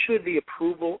 Why should the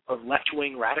approval of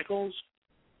left-wing radicals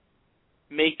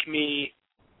make me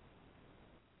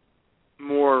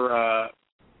more,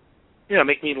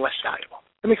 make me less valuable?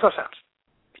 That makes no sense.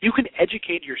 You can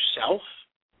educate yourself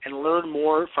and learn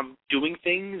more from doing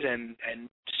things and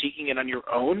seeking it on your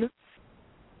own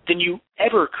than you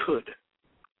ever could,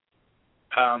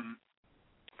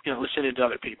 listening to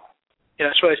other people.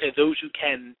 That's why I say those who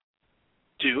can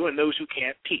do and those who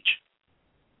can't teach.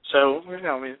 So, it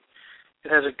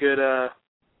has a good,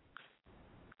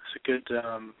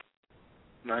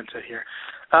 mindset here.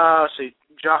 Let's see,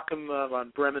 Joachim von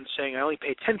Bremen saying, I only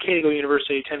pay $10K to go to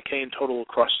university, $10K in total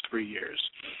across 3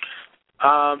 years.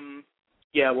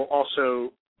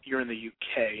 Also, you're in the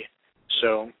UK,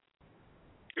 so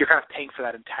you're kind of paying for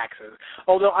that in taxes.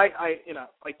 Although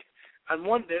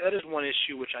that is one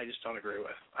issue which I just don't agree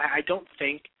with. I don't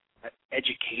think that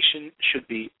education should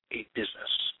be a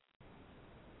business.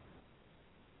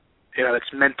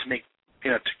 It's meant to make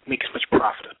as much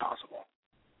profit as possible.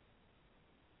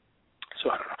 So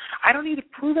I don't know. I don't need to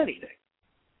prove anything.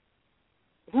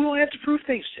 Who do I have to prove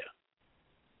things to?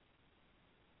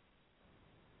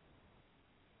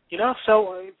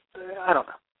 So I don't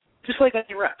know. Just like on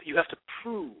your rep, you have to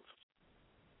prove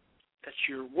that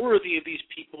you're worthy of these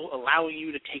people allowing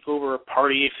you to take over a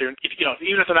party. Even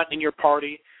if they're not in your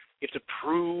party, you have to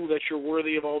prove that you're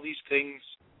worthy of all these things.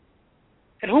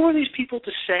 And who are these people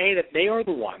to say that they are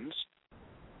the ones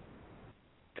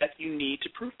that you need to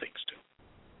prove things to?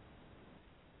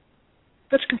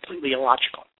 That's completely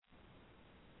illogical.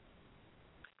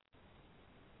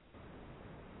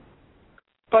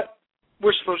 But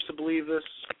we're supposed to believe this,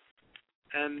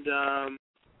 and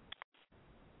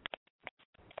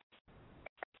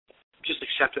just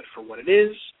accept it for what it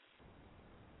is,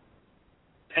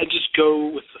 and just go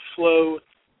with the flow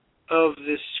of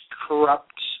this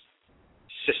corrupt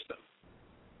system.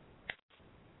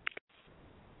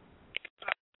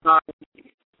 And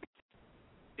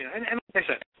like I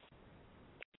said,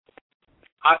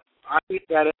 I make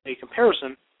that as a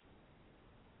comparison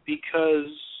because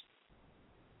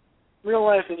real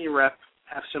life and eRep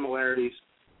have similarities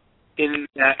in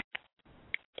that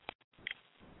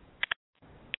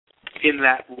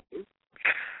way,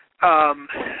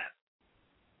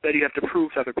 that you have to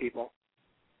prove to other people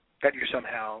that you're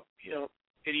somehow,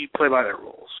 and you play by their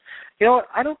rules. You know what?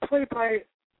 I don't play by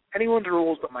anyone's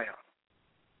rules but my own.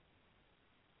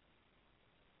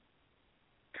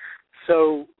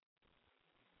 So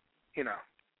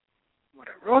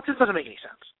whatever. Well, it just doesn't make any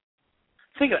sense.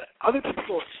 Think of it. Other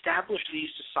people establish these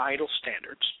societal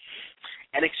standards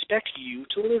and expect you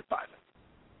to live by them.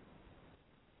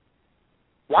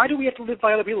 Why do we have to live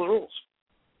by other people's rules?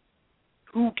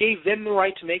 Who gave them the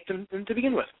right to make them to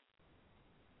begin with?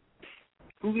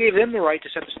 Who gave them the right to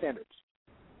set the standards?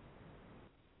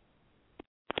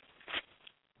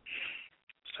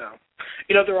 So,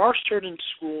 there are certain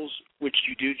schools which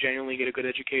you do genuinely get a good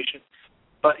education.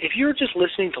 But if you're just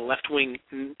listening to left-wing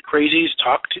crazies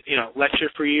lecture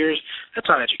for years, that's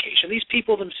not education. These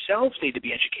people themselves need to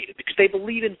be educated because they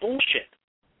believe in bullshit.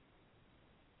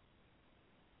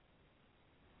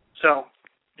 So,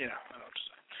 I don't know what to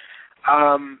say.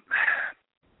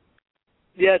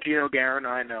 Yeah, Gino Garin,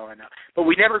 I know. But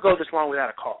we never go this long without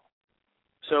a call.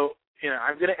 So,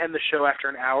 I'm going to end the show after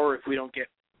an hour if we don't get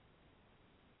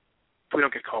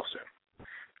calls soon.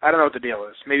 I don't know what the deal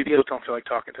is. Maybe people don't feel like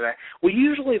talking today.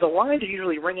 The lines are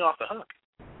usually ringing off the hook.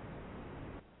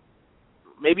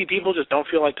 Maybe people just don't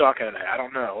feel like talking today. I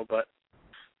don't know, but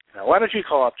why don't you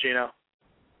call up, Gino?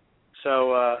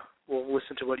 So we'll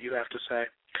listen to what you have to say.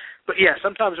 But yeah,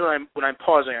 sometimes when I'm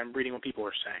pausing, I'm reading what people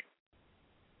are saying.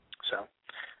 So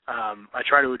I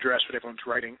try to address what everyone's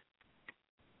writing.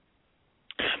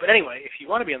 But anyway, if you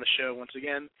want to be on the show, once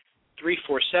again,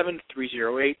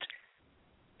 347-308-8073.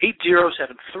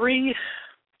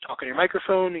 Talk on your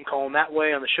microphone. You can call them that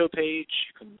way on the show page.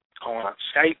 You can call them on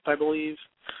Skype, I believe.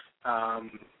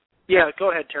 Yeah,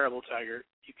 go ahead, Terrible Tiger.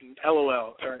 You can LOL.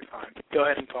 All right, fine. Go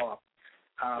ahead and call up.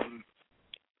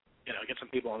 Get some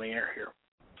people on the air here.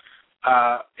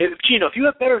 Gino, if you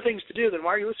have better things to do, then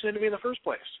why are you listening to me in the first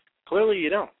place? Clearly you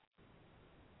don't.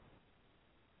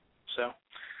 So,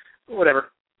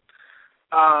 whatever.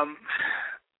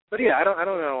 But yeah, I don't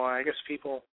know why. I guess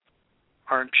people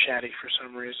aren't chatty for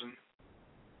some reason,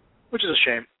 which is a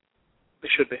shame. They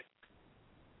should be.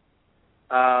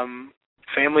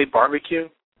 Family barbecue?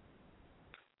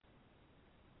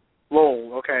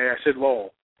 LOL. Okay, I said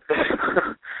LOL.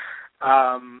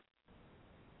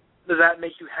 Does that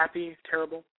make you happy,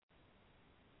 Terrible?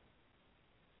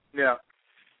 Yeah.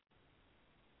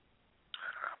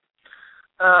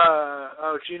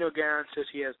 Gino Garin says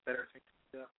he has better things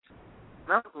to do.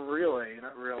 Not really.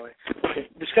 Okay,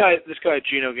 this guy,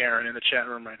 Gino Garin, in the chat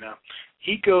room right now,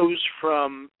 he goes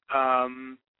from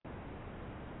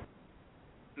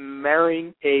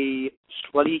marrying a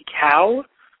slutty cow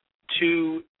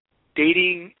to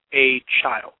dating a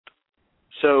child.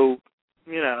 So,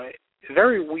 a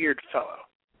very weird fellow.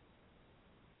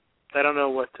 I don't know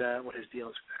what his deal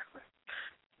is exactly.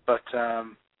 But,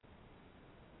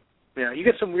 you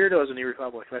get some weirdos in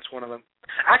eRepublik. That's one of them.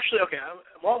 Actually, okay,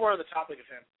 while we're on the topic of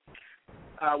him,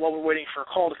 while we're waiting for a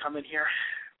call to come in here,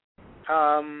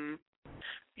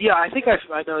 yeah, I think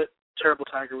I know that Terrible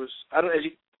Tiger was, is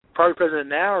he probably president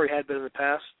now or he had been in the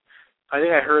past? I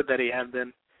think I heard that he had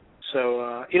been.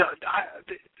 So,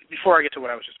 before I get to what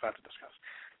I was just about to discuss,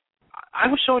 I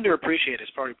was so underappreciated as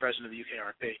party president of the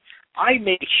UKRP. I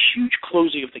made a huge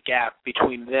closing of the gap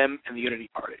between them and the Unity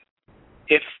Party.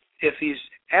 If these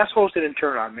assholes didn't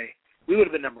turn on me, we would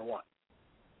have been number one.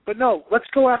 But no, let's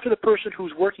go after the person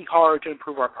who's working hard to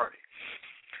improve our party.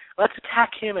 Let's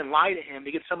attack him and lie to him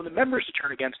to get some of the members to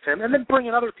turn against him, and then bring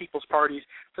in other people's parties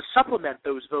to supplement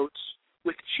those votes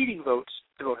with cheating votes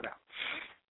to vote him out.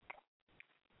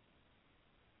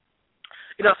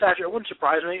 Thatcher, it wouldn't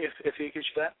surprise me if he accused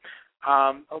you of that.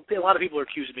 A lot of people are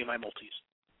accusing me of my multis.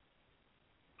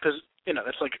 Because,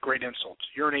 that's like a great insult.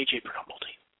 You're an AJ Brown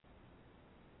multi.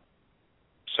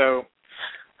 So,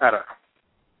 I don't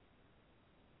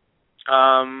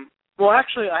know. Well,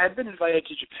 actually, I had been invited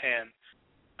to Japan,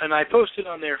 and I posted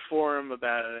on their forum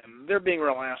about it, and they're being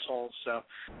real assholes, so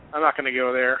I'm not going to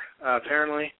go there,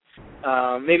 apparently.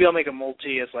 Maybe I'll make a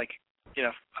multi as,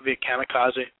 I'll be a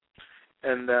kamikaze,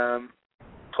 and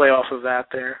play off of that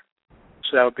there.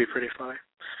 So that would be pretty funny.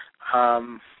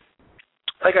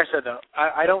 Like I said, though,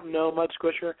 I don't know Mud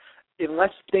Squisher.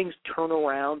 Unless things turn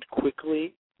around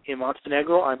quickly in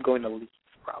Montenegro, I'm going to leave,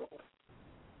 probably.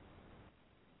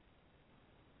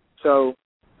 So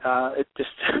it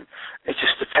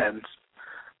just depends.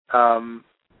 All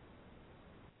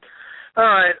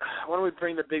right, why don't we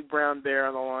bring the big brown bear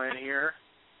on the line here?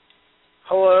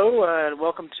 Hello, and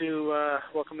welcome to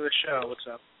the show. What's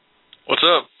up? What's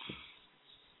up?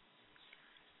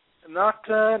 Not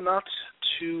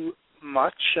too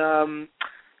much.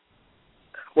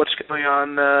 What's going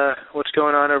on? What's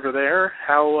going on over there?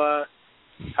 How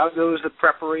goes the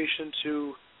preparation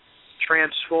to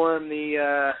transform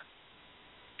the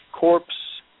corpse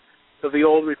of the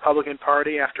old Republican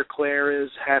Party after Claire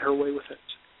has had her way with it?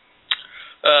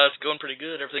 It's going pretty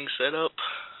good. Everything's set up,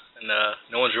 and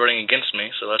no one's running against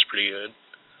me, so that's pretty good.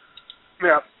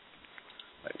 Yeah.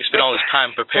 We spent all this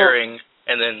time preparing,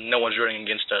 and then no one's running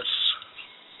against us.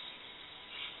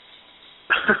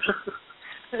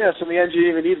 Yeah, so in the end, you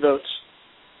didn't even need votes.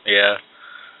 Yeah.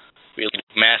 We had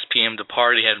mass PM to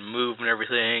party, had to move and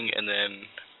everything, and then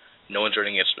no one's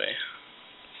running against me.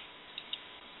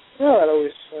 Well, that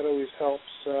always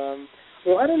helps.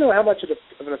 Well, I don't know how much of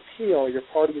an appeal your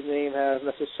party's name has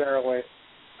necessarily. It's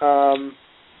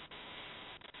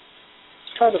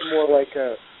kind of more like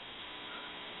a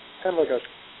I don't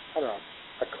know,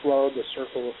 a club, a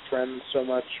circle of friends so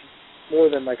much, more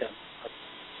than like a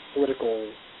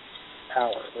political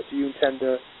power. But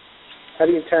how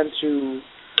do you intend to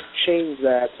change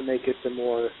that to make it a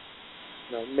more,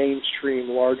 mainstream,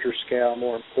 larger scale,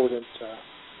 more important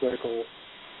political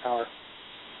power?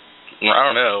 Well, I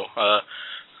don't know.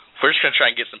 We're just going to try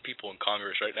and get some people in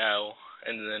Congress right now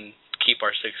and then keep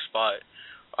our sixth spot.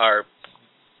 Our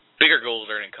bigger goals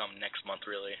are going to come next month,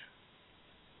 really.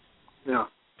 Yeah.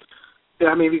 Yeah,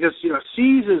 I mean, because,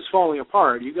 C's is falling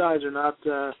apart. You guys are not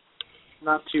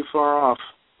too far off.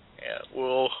 Yeah,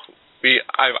 well,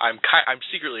 I'm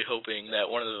secretly hoping that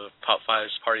one of the top 5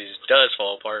 parties does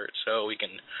fall apart so we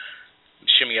can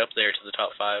shimmy up there to the top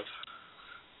 5.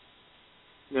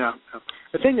 Yeah.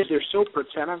 The thing is, they're so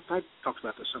I've talked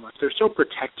about this so much. They're so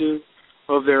protective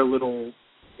of their little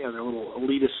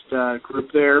elitist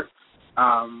group there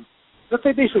that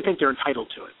they basically think they're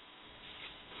entitled to it.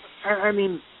 I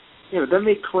mean, then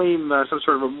they claim some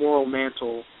sort of a moral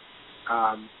mantle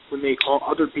when they call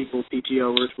other people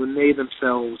PTOers when they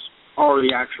themselves are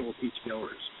the actual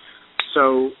PTOers.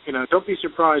 So, don't be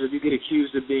surprised if you get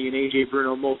accused of being an AJ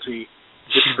Bruno multi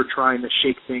just for trying to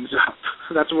shake things up.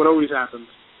 That's what always happens.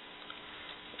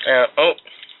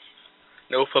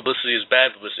 No publicity is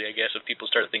bad publicity, I guess, if people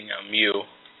start thinking I'm Mew.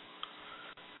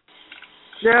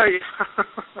 Yeah.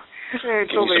 Give me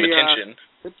some attention.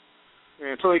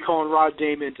 Until they call on Rod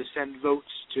Damon to send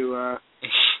votes to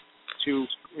to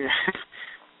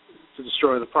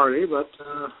destroy the party, but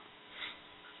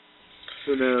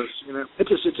who knows?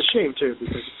 It's a shame too,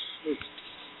 because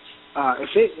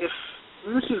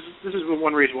this is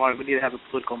one reason why we need to have a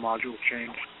political module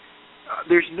change.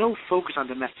 There's no focus on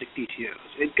domestic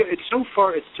PTOs. It's so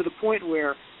far. It's to the point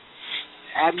where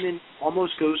admin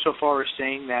almost goes so far as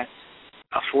saying that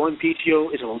a foreign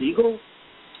PTO is illegal,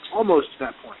 almost to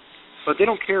that point. But they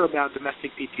don't care about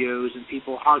domestic PTOs and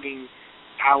people hogging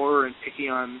power and picking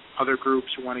on other groups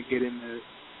who want to get in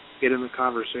the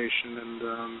conversation,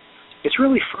 and it's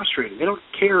really frustrating. They don't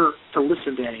care to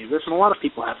listen to any of this, and a lot of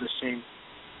people have the same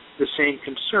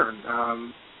concern.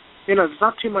 It's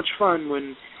not too much fun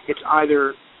when it's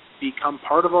either become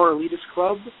part of our elitist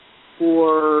club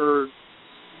or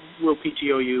we'll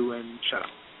PTO you and shut up.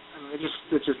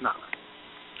 It's just not right.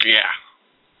 Yeah.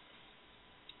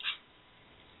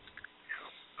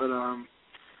 But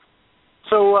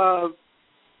so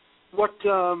what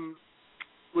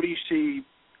do you see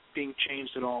being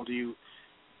changed at all? Are you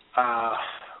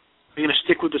going to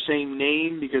stick with the same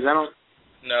name? Because I don't.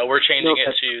 No, we're changing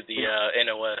it to the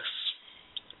NOS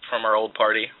from our old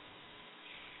party.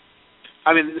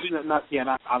 I mean, this is not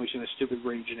obviously the stupid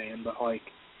range name, but like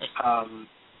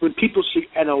when people see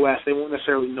NOS, they won't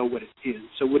necessarily know what it is.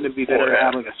 So wouldn't it be better to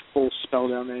have like a full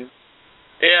spelled out name?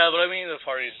 Yeah, but I mean the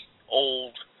party's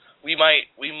old. We might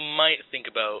think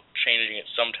about changing it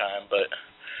sometime, but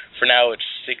for now it's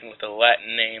sticking with the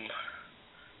Latin name.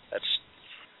 That's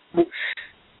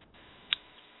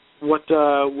what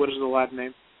is the Latin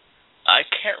name? I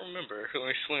can't remember. Let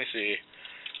me see.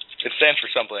 It stands for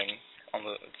something.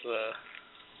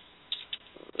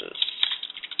 It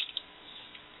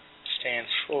stands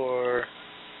for.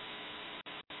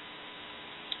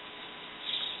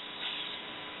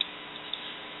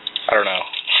 I don't know.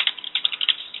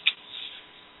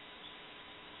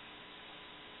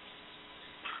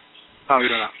 Oh, you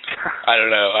don't know. I don't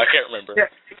know. I can't remember. Yeah.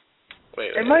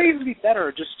 Wait. It might even be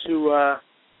better just to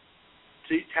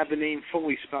have the name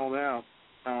fully spelled out.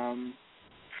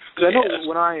 Because I know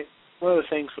one of the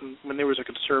things when there was a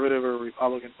conservative or a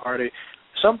Republican party,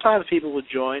 sometimes people would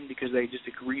join because they just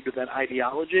agreed with that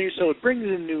ideology. So it brings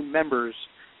in new members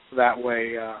that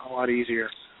way a lot easier.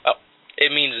 Oh,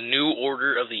 it means New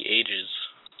Order of the Ages.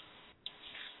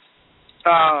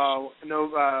 Oh, no,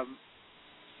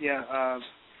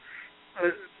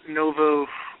 Novo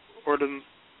Ordum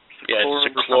Seclorum. Yeah,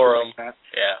 Seclorum. Like that.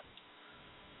 Yeah.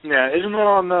 Yeah, isn't that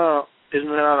on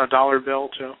a dollar bill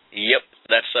too? Yep,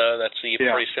 that's the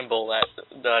party symbol, that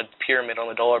the pyramid on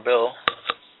the dollar bill.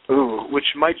 Ooh,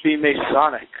 which might be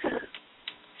Masonic.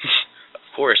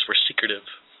 Of course, we're secretive.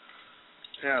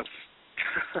 Yes.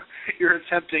 You're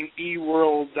attempting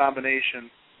e-world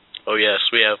domination. Oh, yes,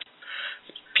 we have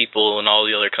people in all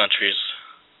the other countries.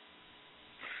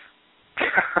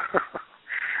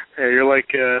 Yeah, you're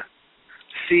like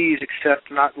C's,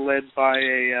 except not led by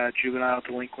a juvenile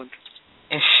delinquent.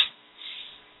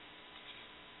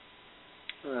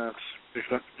 There's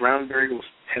that brown bear,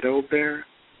 pedo bear.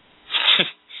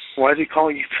 Why is he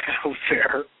calling you pedo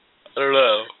bear? I don't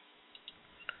know.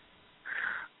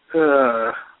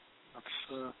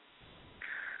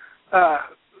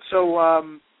 So,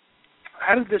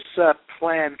 how did this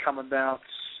plan come about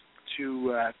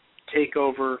to take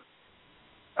over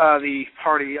the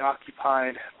party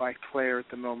occupied by Claire at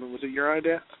the moment? Was it your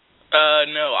idea?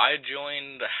 No, I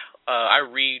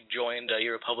rejoined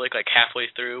eRepublik like halfway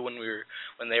through when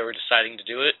they were deciding to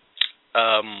do it.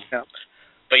 Yeah.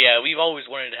 But yeah, we've always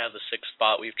wanted to have the sixth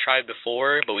spot. We've tried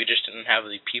before, but we just didn't have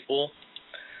the people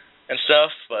and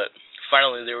stuff. But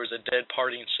finally, there was a dead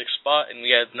party in sixth spot, and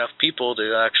we had enough people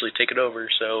to actually take it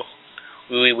over. So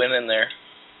we went in there.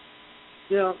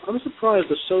 Yeah, I'm surprised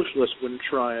the socialists wouldn't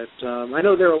try it. I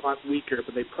know they're a lot weaker,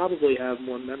 but they probably have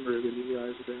more members than you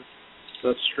guys do. So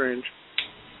that's strange.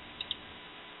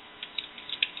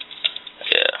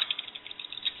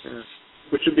 Yeah.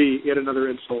 Which would be yet another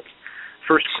insult.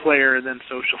 First Claire, and then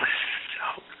socialist.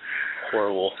 So.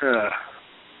 Horrible. Yeah.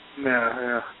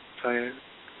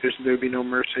 There'd be no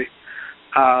mercy.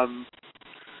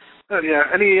 Yeah.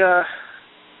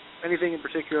 Anything in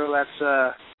particular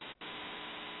that's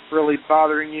really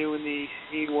bothering you in the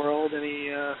e-world?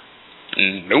 Any?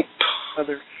 Nope.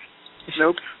 Other?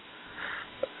 Nope.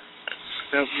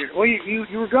 Nope. Well, you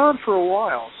were gone for a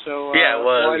while, so yeah, it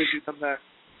was. Why did you come back?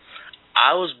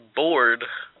 I was bored.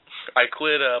 I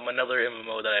quit another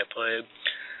MMO that I played,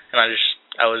 and I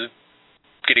was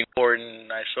getting bored,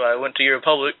 and so I went to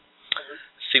eRepublik,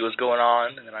 see what's going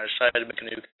on, and then I decided to make a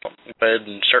new bed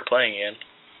and start playing again.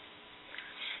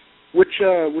 Which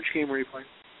game were you playing?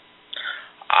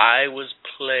 I was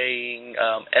playing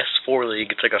S4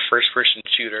 League. It's like a first-person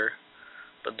shooter,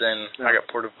 but then I got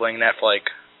bored of playing that for like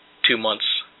 2 months.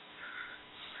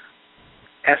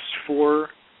 S4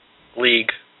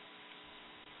 League.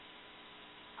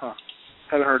 Huh.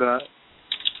 Haven't heard of that.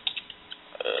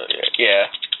 Yeah.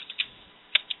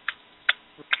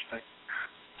 Interesting.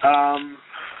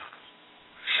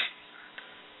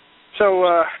 So,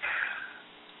 all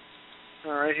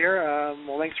right here.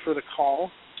 Well, thanks for the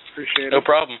call. Appreciate it. No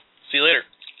problem. See you later.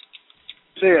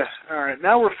 See ya. All right.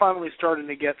 Now we're finally starting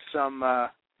to get some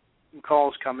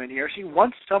calls come in here. See,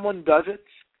 once someone does it,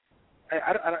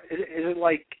 is it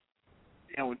like,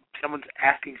 when someone's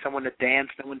asking someone to dance,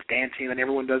 no one's dancing, and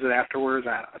everyone does it afterwards?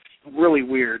 It's really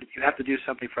weird. You have to do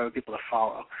something for other people to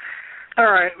follow.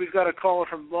 All right, we've got a caller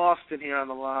from Boston here on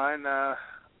the line.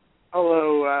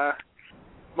 Hello.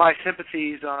 My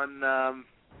sympathies on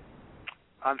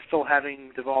still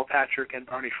having Deval Patrick and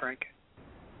Barney Frank.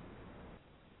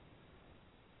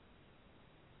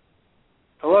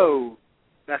 Hello,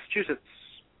 Massachusetts.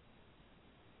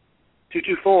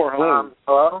 224. Hello.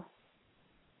 Hello.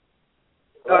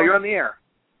 Oh, you're on the air.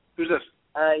 Who's this?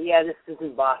 Yeah, this is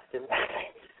Boston.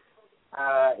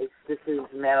 This is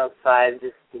Meadows 5,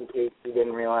 just in case you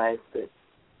didn't realize. But,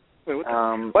 wait, what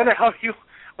the hell are you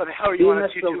on a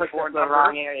 224 number? The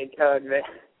wrong area code, but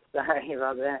sorry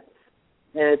about that.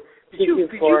 It's did you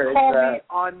call me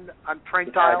on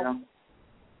prank dial?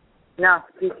 No,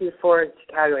 224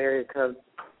 Chicago area code.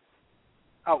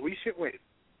 Oh, wait.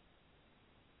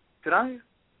 Did I?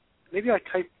 Maybe I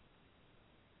typed.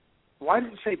 Why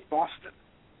did it say Boston?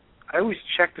 I always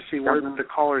check to see where the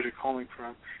callers are calling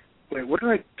from. Wait, what did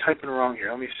I type in wrong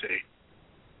here? Let me see.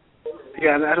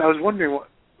 Yeah, I was wondering what.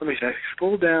 Let me see. I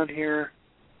scroll down here.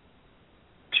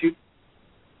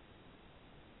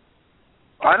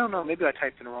 I don't know. Maybe I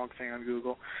typed in the wrong thing on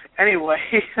Google.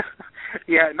 Anyway,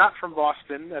 yeah, not from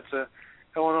Boston. That's a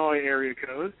Illinois area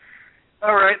code.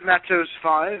 All right, Matos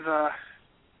 5.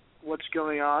 What's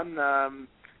going on?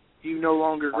 You no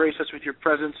longer grace us with your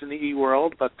presence in the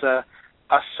e-world, but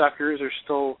us suckers are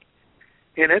still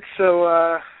in it.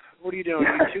 So what are you doing?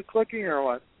 Are you 2-clicking or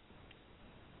what?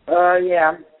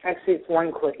 Yeah. Actually, it's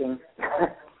 1-clicking.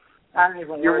 I don't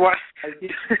even You're what?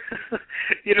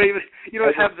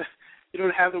 You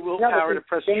don't have the willpower to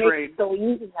press trade. It's so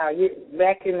easy now.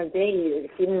 Back in the day,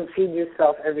 if you didn't feed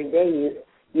yourself every day,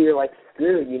 you're like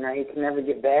screwed. You can never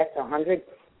get back to 100.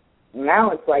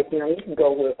 Now it's like, you can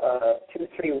go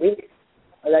 2-3 weeks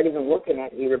without even looking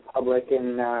at eRepublik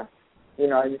and,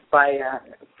 just buy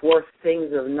 4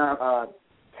 things of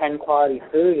 10 quality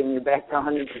food and you're back to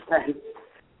 100%.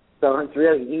 So it's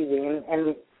really easy.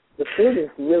 And the food is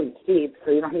really cheap,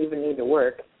 so you don't even need to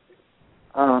work.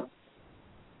 I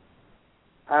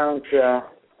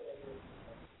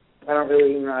don't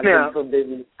really, I've been so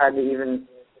busy, it's hard to even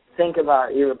think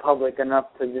about eRepublik enough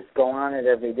to just go on it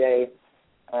every day.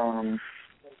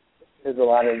 There's a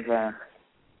lot of,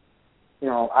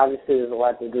 obviously there's a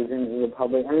lot that goes into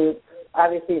eRepublik. I mean,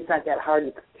 obviously it's not that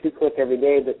hard to click every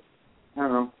day, but I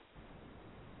don't know.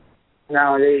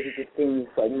 Nowadays it just seems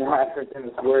like more effort than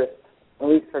it's worth, at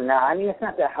least for now. I mean, it's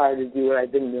not that hard to do what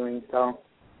I've been doing, so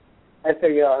I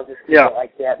figure I'll just keep it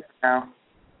like that for now.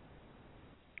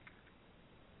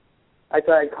 I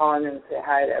thought I'd call in and say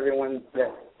hi to everyone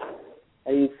that I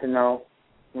used to know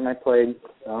when I played,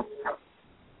 so.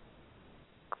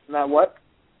 Not what?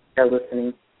 They're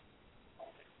listening.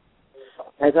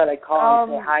 I thought I'd call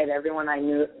and say hi to everyone I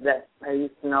knew that I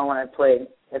used to know when I played,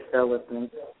 if they're listening.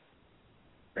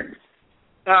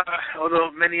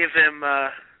 Although many of them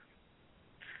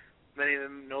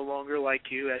no longer like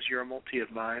you, as you're a multi of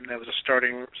mine. That was a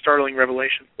startling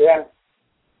revelation. Yeah.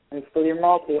 And still your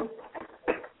multi.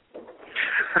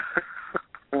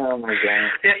 Oh, my God.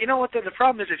 Yeah, you know what? The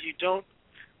problem is if you don't,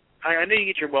 I know you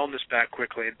get your wellness back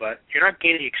quickly, but you're not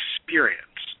gaining experience.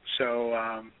 So,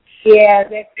 yeah,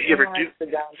 that's the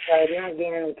downside. You're not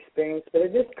gaining experience. But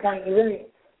at this point,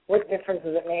 what difference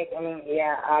does it make? I mean,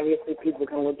 yeah, obviously people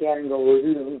can look at it and go, well,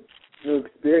 new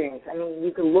experience. I mean,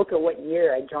 you can look at what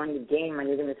year I joined the game, and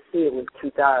you're going to see it was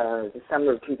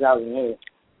December of 2008.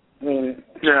 I mean,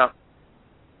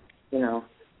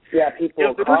 people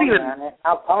will call me on it.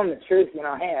 I'll tell them the truth, hey,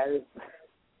 I was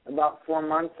about 4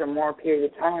 months or more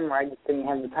period of time where I just didn't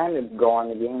have the time to go on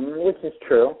the game, which is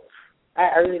true.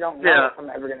 I really don't know if I'm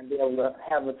ever going to be able to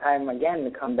have the time again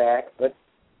to come back, but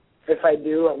if I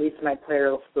do, at least my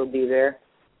player will still be there.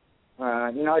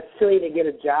 It's silly to get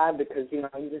a job because, you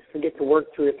just forget to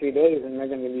work 2 or 3 days and they're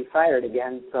going to be fired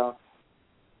again, so,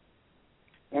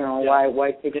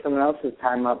 why take someone else's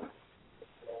time up?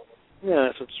 Yeah,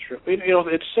 that's true.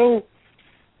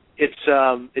 It's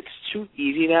too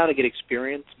easy now to get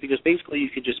experience because basically you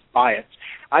can just buy it.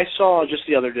 I saw just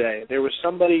the other day there was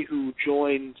somebody who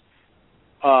joined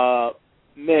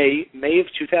May of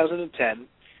 2010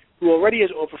 who already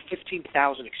has over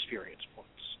 15,000 experience points.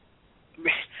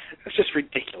 That's just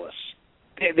ridiculous.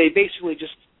 They basically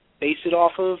just base it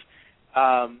off of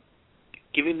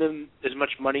giving them as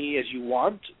much money as you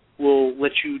want will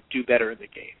let you do better in the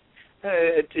game.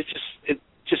 It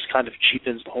just kind of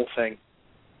cheapens the whole thing.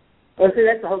 Well, see,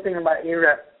 that's the whole thing about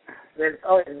eRep. It's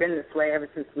always been this way ever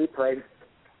since we played.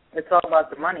 It's all about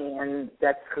the money, and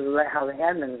that's because of how the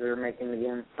admins are making the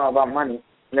game. It's all about money.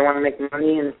 They want to make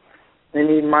money, and they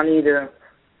need money to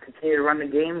continue to run the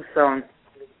game, so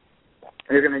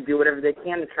they're going to do whatever they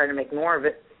can to try to make more of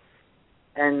it.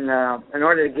 And in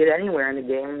order to get anywhere in the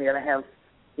game,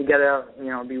 you gotta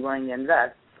be willing to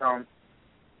invest. So I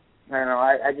don't know.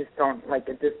 I just don't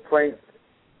at this point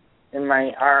in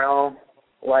my RL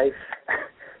life.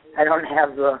 I don't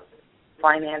have the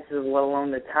finances, let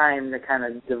alone the time to kind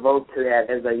of devote to that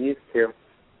as I used to.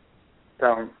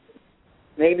 So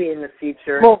maybe in the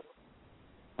future,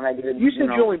 when I get a, you said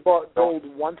you only bought gold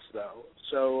once though,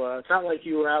 so it's not like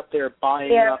you were out there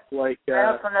buying up like. I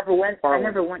also never went. I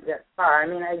never went that far. I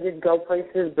mean, I did go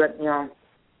places, but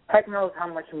heck knows how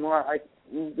much more.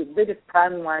 The biggest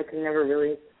problem why I could never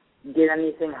really get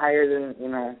anything higher than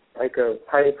like a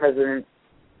party president,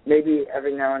 maybe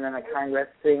every now and then a Congress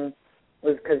thing,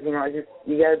 was because you got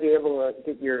to be able to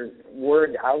get your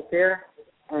word out there,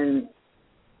 and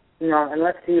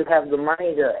unless you have the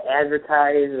money to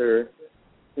advertise or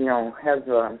have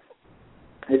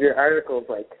your articles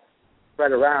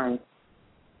spread around,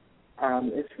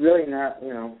 it's really not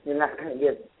you're not going to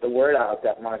get the word out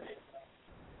that much.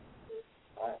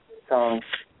 So.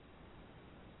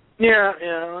 Yeah,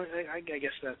 I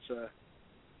guess that's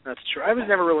true. I was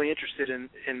never really interested in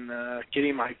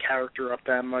getting my character up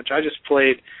that much. I just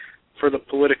played for the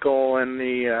political and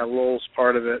the lols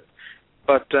part of it.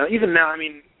 But even now, I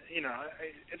mean,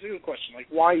 it's a good question.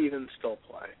 Why even still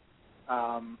play?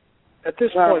 At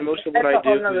this point, most of what I do is...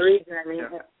 That's another reason. I mean,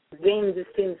 the game just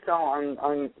seems so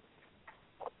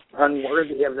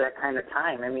unworthy of that kind of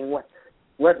time. I mean, what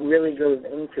really goes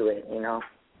into it,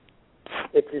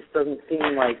 It just doesn't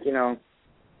seem like,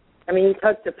 I mean, you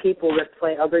talk to people that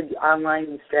play other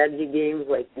online strategy games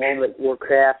like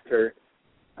Warcraft or,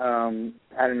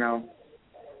 I don't know.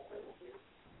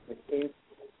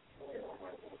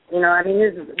 I mean,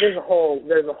 there's a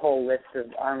whole list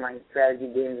of online strategy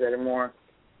games that are more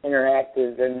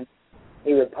interactive than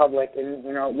eRepublik, and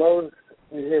loads.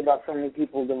 You hear about so many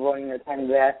people devoting their time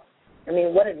to that. I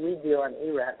mean, what did we do on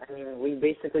eRep? I mean, we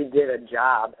basically did a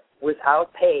job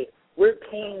without pay. We're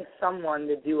paying someone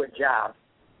to do a job.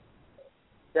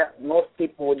 that most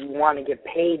people would want to get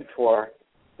paid for,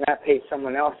 not pay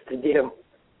someone else to do.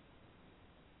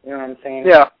 You know what I'm saying?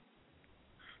 Yeah.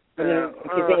 I mean,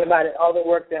 if you think about it, all the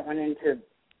work that went into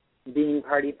being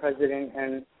party president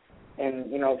and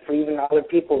you know, for even other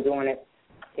people doing it,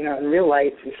 you know, in real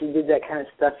life, if you did that kind of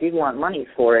stuff, you'd want money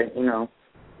for it, you know.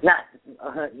 Not,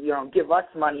 you know, give us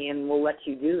money and we'll let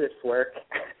you do this work.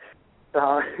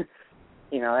 So,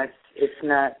 you know, it's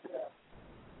not...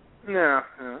 No.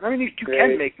 I mean, you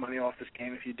can make money off this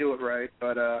game if you do it right,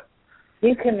 but...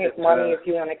 you can make money if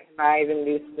you want to connive and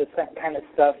do the kind of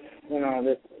stuff, you know,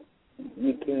 that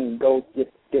you can go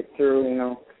get through, you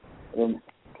know,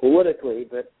 politically,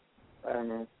 but I don't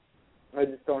know. I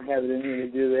just don't have it in me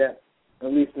to do that.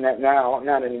 At least not now,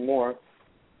 not anymore.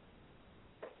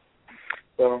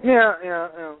 So. Yeah,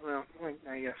 well,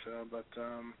 I guess so, but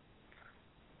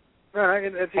no,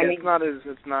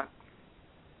 it's not.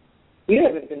 You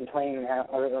haven't been playing now,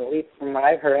 or at least from what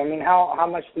I've heard. I mean, how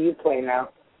much do you play now?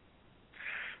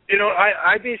 You know,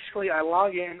 I basically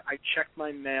log in, I check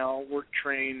my mail, work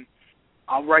train,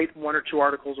 I'll write 1 or 2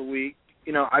 articles a week.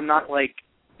 You know, I'm not like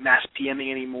mass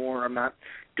PMing anymore. I'm not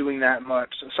doing that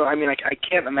much. So I mean, I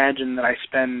can't imagine that I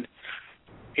spend,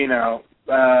 you know,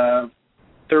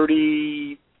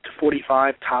 30 to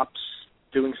 45 tops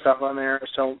doing stuff on there.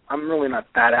 So I'm really not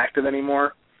that active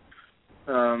anymore.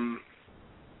 You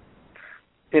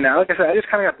know, like I said, I just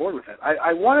kind of got bored with it.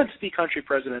 I wanted to be country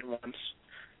president once,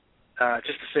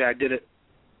 just to say I did it.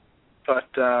 But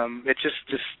it just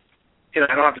you know,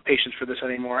 I don't have the patience for this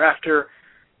anymore. After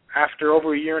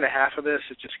over a year and a half of this,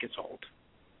 it just gets old.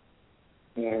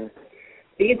 Yeah.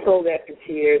 It gets old after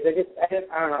 2 years. I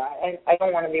don't know. I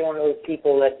don't want to be one of those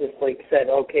people that just like said,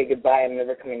 okay, goodbye, I'm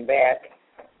never coming back,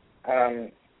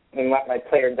 and let my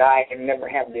player die and never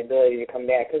have the ability to come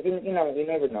back. Because, you know, you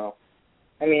never know.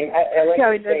 I mean, I like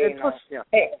to say,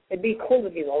 hey, it'd be cool to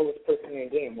be the oldest person in the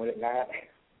game, would it not?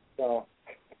 So,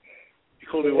 be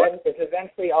cool to be what? If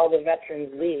eventually all the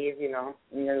veterans leave, you know,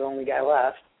 and you're the only guy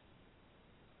left,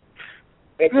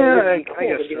 it would be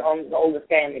cool to be the oldest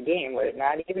guy in the game, would it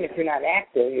not? Even if you're not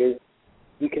active,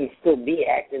 you can still be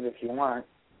active if you want.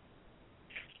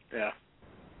 Yeah.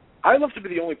 I'd love to be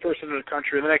the only person in the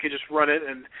country, and then I could just run it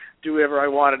and do whatever I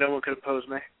want, and no one could oppose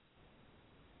me.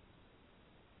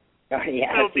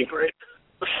 Yeah, that would be great.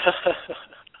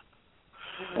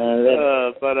 I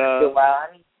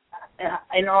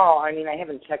mean, I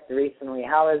haven't checked recently.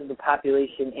 How is the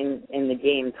population in the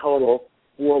game total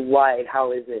worldwide?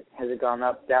 How is it? Has it gone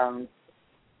up, down?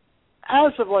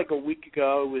 As of like a week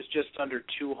ago, it was just under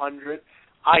 200.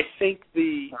 I think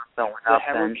the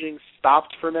hemorrhaging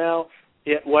stopped for now.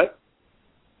 What?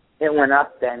 It went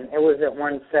up then. It was at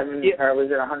 170, or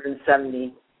was it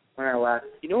 170 when I left?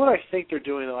 You know what I think they're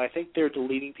doing, though? I think they're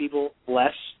deleting people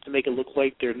less to make it look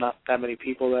like there are not that many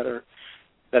people that are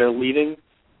leaving.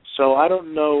 So I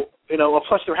don't know. You know,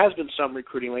 plus there has been some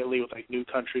recruiting lately with like new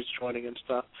countries joining and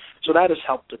stuff. So that has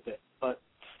helped a bit. But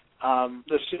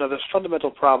the fundamental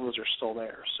problems are still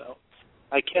there. So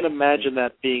I can't imagine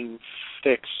that being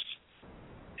fixed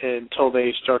until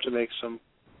they start to make some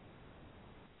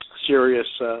serious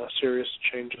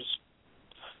changes.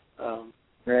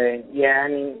 Right. Yeah, I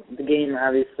mean, the game,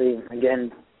 obviously,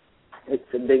 again,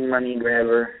 it's a big money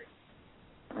grabber.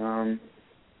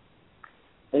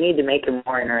 They need to make it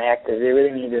more interactive. They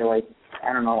really need to, like,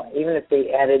 I don't know, even if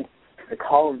they added the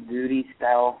Call of Duty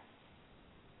style,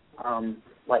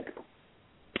 like,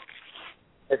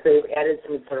 if they added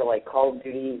some sort of, like, Call of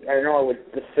Duty, I don't know,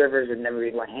 the servers would never be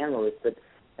able to handle it, but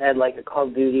add, like, a Call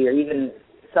of Duty or even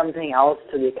something else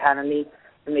to the economy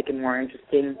to make it more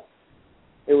interesting,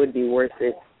 it would be worth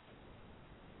it.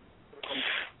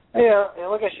 Yeah,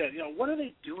 like I said, you know, what are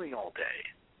they doing all day?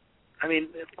 I mean,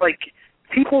 like,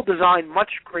 people design much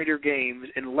greater games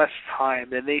in less time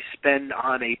than they spend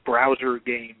on a browser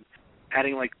game,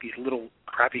 adding, like, these little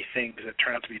crappy things that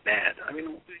turn out to be bad. I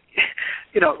mean,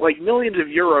 you know, like, millions of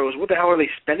euros, what the hell are they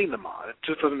spending them on? It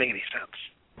just doesn't make any sense.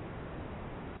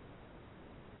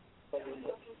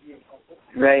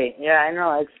 Right. Yeah, I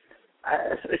know.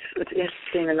 It's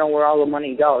interesting to know where all the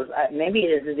money goes. Maybe it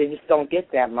is that they just don't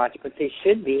get that much, but they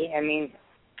should be. I mean,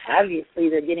 obviously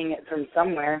they're getting it from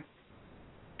somewhere,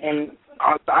 and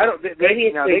I don't. Maybe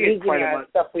they're using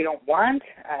stuff we don't want.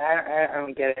 I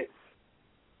don't get it.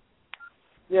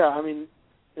 Yeah, I mean,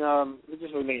 it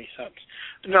doesn't really make any sense.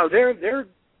 No, they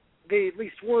at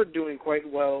least were doing quite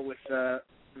well with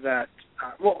that.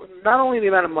 Well, not only the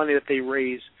amount of money that they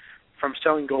raise from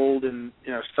selling gold and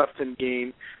stuff in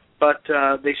game, but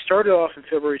they started off in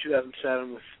February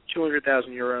 2007 with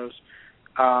 200,000 euros.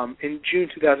 In June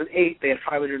 2008, they had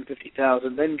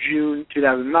 550,000. Then June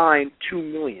 2009, 2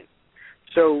 million.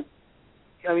 So,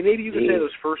 I mean, maybe you could say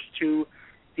those first two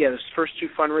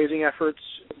fundraising efforts,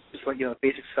 just like,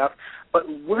 basic stuff. But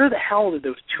where the hell did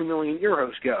those 2 million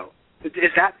euros go?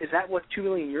 Is that what 2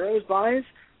 million euros buys?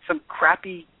 Some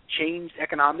crappy changed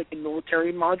economic and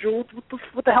military module?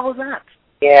 What the hell is that?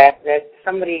 Yeah, that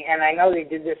somebody, and I know they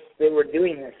did this. They were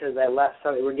doing this as I left,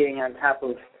 so they were getting on top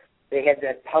of. They had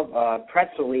that press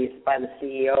release by the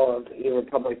CEO of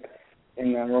eRepublik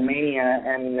in Romania,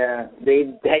 and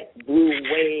that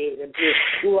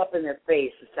blew up in their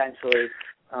face. Essentially,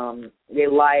 they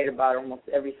lied about almost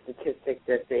every statistic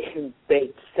that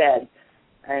they said,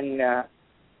 and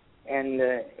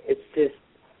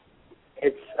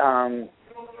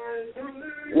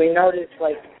we noticed,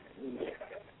 like,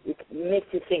 it makes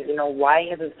you think, why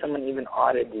hasn't someone even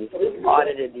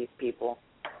audited these people?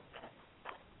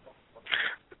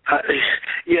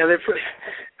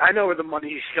 I know where the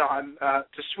money's gone,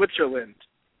 to Switzerland,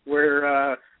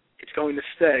 where it's going to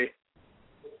stay.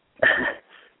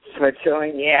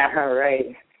 Switzerland, yeah,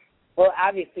 right. Well,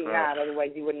 obviously not, otherwise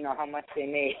you wouldn't know how much they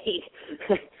made.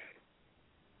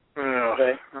 I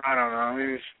don't know. I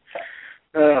mean,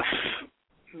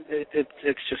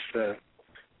 it's just a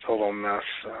total mess.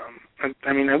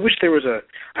 I wish there was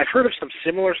I've heard of some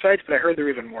similar sites, but I heard they're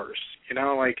even worse.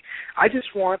 I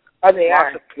just want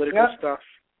lots of political stuff.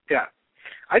 Yeah.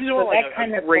 I just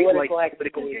want a great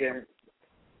political game.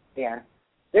 Yeah.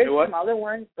 There's some other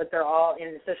ones, but they're all,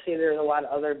 and especially there's a lot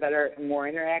of other better, more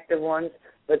interactive ones,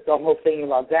 but the whole thing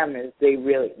about them is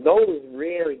those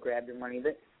really grab your money.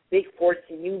 They force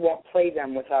you won't play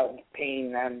them without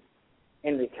paying them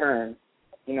in return,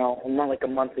 more like a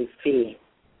monthly fee.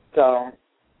 So,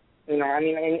 in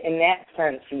that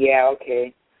sense, yeah,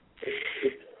 okay,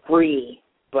 it's free,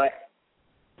 but,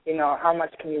 how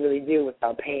much can you really do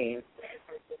without paying?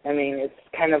 I mean, it's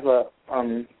kind of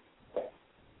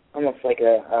almost like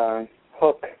a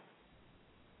hook.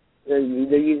 They're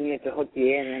using it to hook you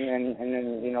in, and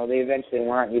then they eventually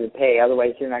want you to pay.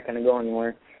 Otherwise, you're not going to go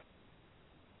anywhere.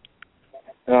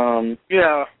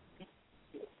 Yeah.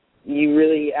 You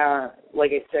really,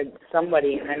 like I said,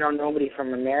 somebody, and I know nobody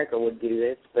from America would do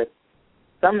this, but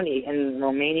somebody in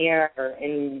Romania or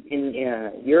in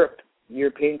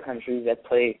European countries that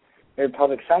play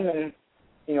eRepublik, someone,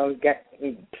 get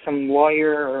some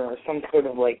lawyer or some sort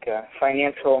of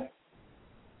financial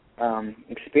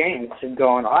experience should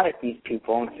go and audit these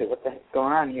people and say what the heck's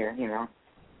going on here,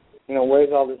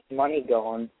 where's all this money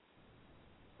going,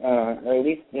 or at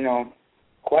least,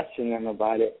 question them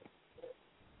about it.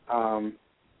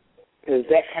 Because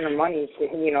that kind of money,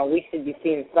 we should be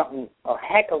seeing something a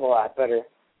heck of a lot better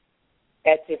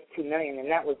at just $2 million,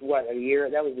 and that was a year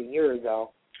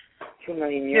ago. 2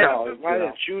 million euros. Yeah, right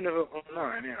in June of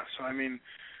 2009. Yeah. So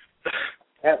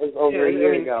that was over a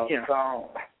year ago. Yeah. So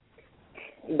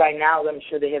by now, I'm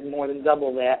sure they have more than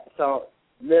double that. So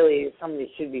really,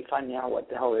 somebody should be finding out what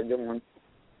the hell they're doing.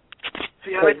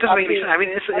 Yeah, it doesn't make any sense. I mean,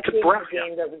 it's a brown.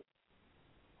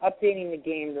 Updating the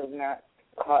game does not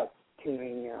cost $2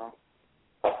 million.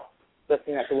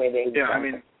 Especially not the way they. Yeah, I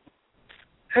mean,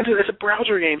 it's a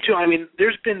browser game too. I mean,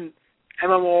 there's been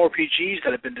MMORPGs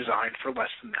that have been designed for less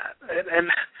than that, and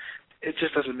it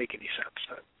just doesn't make any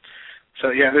sense. So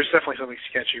yeah, there's definitely something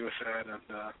sketchy with that,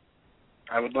 and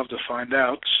I would love to find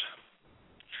out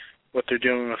what they're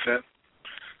doing with it.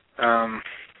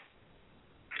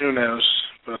 Who knows?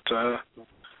 But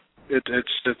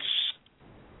it's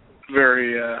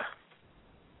very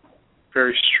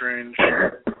very strange.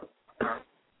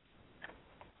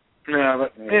 Yeah,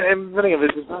 but again,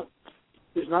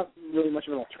 there's not really much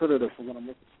of an alternative for what I'm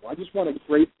looking for. I just want a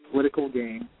great political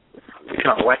game,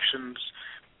 elections,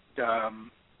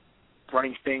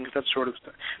 running things, that sort of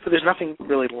stuff. But there's nothing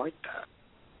really like that.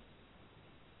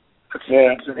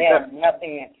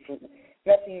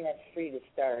 Nothing that's free to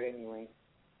start anyway.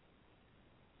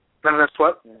 None of that's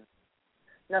what? Yeah.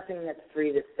 Nothing that's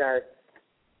free to start.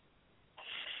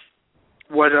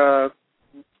 What? Do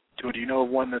you know of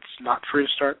one that's not free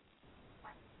to start?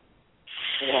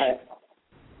 What?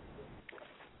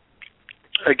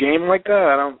 A game like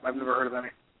that? I've never heard of any.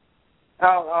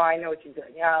 Oh, I know what you're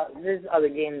doing. Yeah, there's other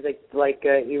games like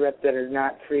eRep that are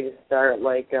not free to start,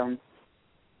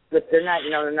 but they're not,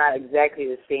 they're not exactly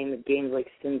the same. Games like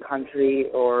Sim Country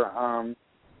or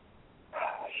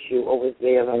what was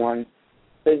the other one?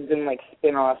 There's been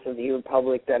spin-offs of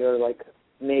eRepublik that are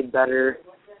made better.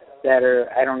 That are,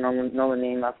 I don't know the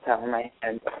name off the top of my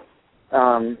head.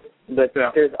 But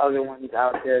there's other ones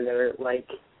out there that are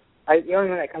the only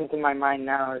one that comes to my mind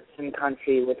now is Sim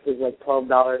Country, which was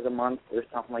 $12 a month or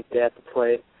something like that to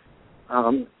play.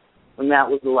 And that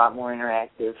was a lot more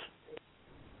interactive.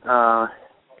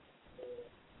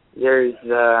 there's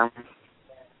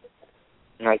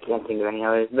I can't think of any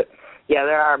others, but yeah,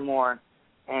 there are more.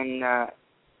 And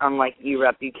unlike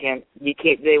eRep, you can't.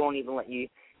 They won't even let you.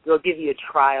 They'll give you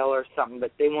a trial or something,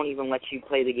 but they won't even let you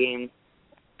play the game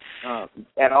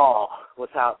at all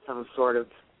without some sort of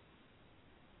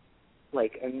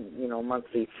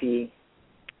monthly fee.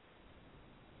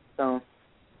 So,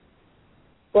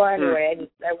 well, anyway,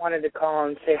 I wanted to call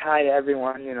and say hi to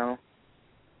everyone.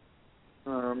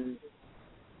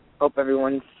 Hope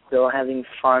everyone's still having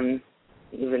fun,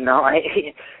 even though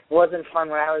it wasn't fun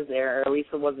when I was there, or at least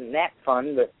it wasn't that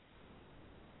fun. But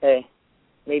hey,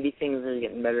 maybe things are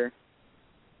getting better.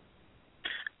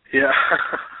 Yeah,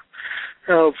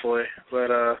 hopefully. But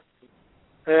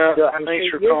yeah, so thanks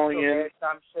for calling in. There, so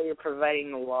I'm sure you're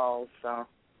providing the walls. So.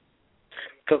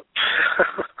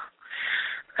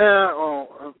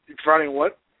 Providing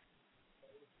what?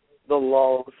 The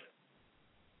lulls.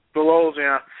 The lulls,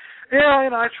 yeah. Yeah,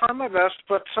 I try my best,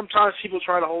 but sometimes people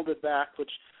try to hold it back, which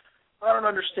I don't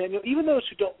understand. Even those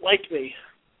who don't like me,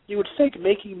 you would think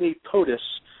making me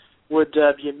POTUS would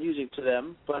be amusing to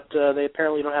them, but they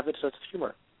apparently don't have a sense of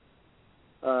humor.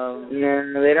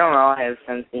 No, they don't all have a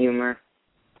sense of humor.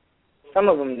 Some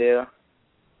of them do.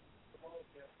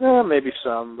 Maybe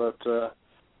some, but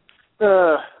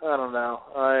I don't know.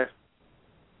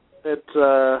 It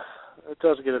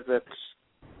does get a bit.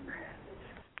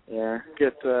 Yeah.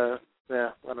 I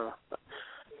don't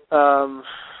know.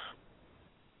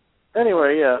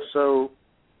 Anyway, yeah. So,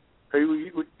 are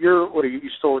you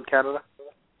still in Canada?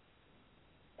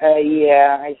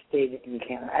 Yeah, I stayed in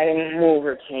Canada. I didn't move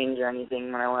or change or anything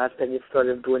when I left. I just sort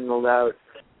of dwindled out.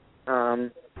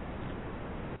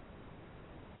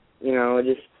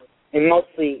 It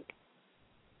mostly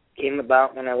came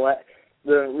about when I left.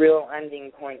 The real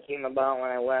ending point came about when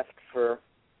I left for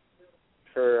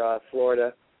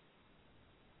Florida.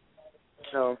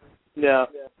 So yeah.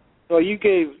 Well, you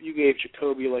gave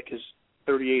Jacoby like his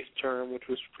 38th term, which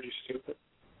was pretty stupid.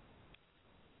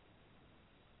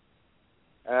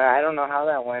 I don't know how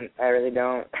that went. I really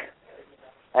don't.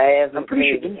 I'm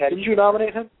pretty sure. Didn't you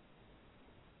nominate him?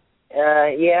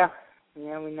 Yeah,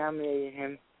 we nominated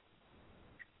him.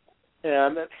 Yeah,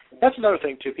 and that's another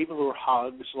thing too. People who are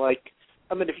hogs,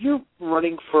 if you're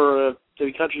running for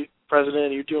the country president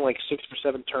and you're doing like 6 or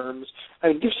 7 terms,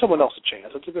 give someone else a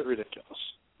chance. It's a bit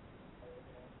ridiculous.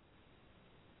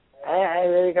 I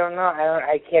really don't know.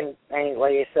 I can't.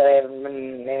 Like I said, I haven't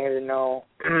been there to know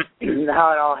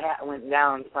how it all went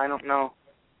down, so I don't know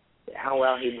how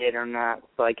well he did or not.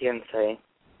 So I can't say.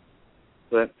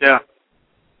 But yeah.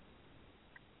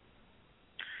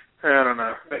 I don't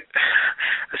know. I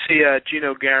see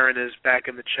Gino Garin is back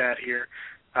in the chat here.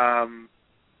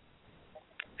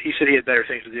 He said he had better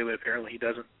things to do, but apparently he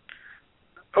doesn't.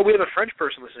 Oh, we have a French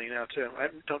person listening now, too. I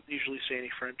don't usually see any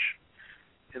French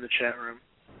in the chat room.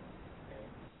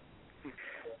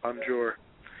 Bonjour.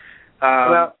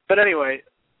 But anyway,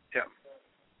 yeah.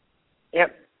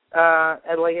 Yep.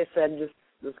 And like I said,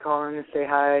 just calling to say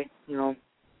hi,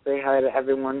 say hi to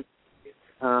everyone.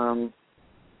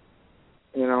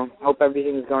 Hope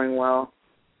everything's going well.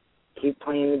 Keep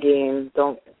playing the game.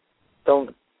 Don't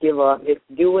give up.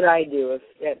 Do what I do.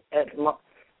 If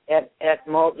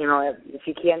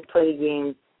you can't play the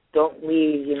game, don't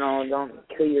leave. Don't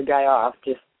kill your guy off.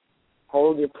 Just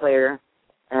hold your player,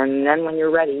 and then when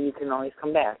you're ready, you can always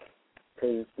come back.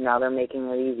 Because now they're making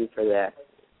it easy for that.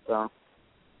 So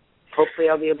hopefully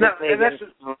I'll be able to play again.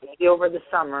 Maybe over the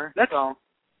summer. So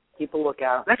keep a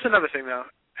lookout. That's another thing, though.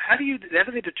 How do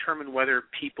they determine whether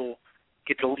people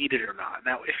get deleted or not?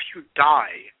 Now, if you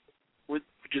die, do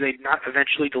they not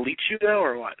eventually delete you, though,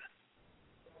 or what?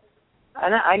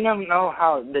 I don't know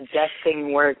how the death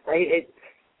thing works.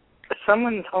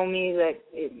 Someone told me that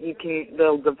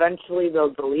they'll eventually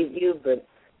delete you, but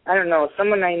I don't know.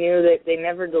 Someone I knew that they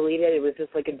never deleted. It was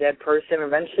just like a dead person.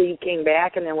 Eventually, he came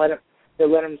back, and they let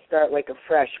him start like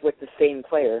afresh with the same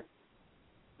player.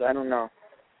 So I don't know.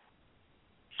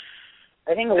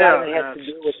 I think a lot of it has to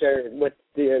do with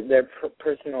their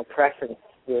personal preference,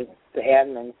 with the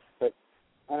admins, but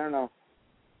I don't know.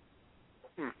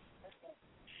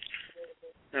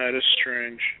 That is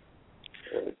strange.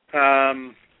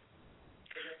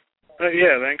 But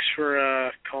yeah, thanks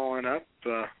for calling up.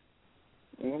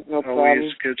 No problem.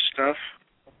 Always good stuff.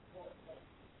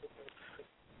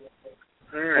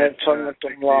 All right. Have fun with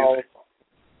some walls.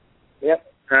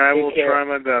 Yep. I will try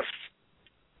my best.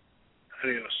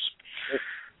 Adios.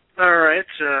 All right,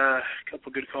 a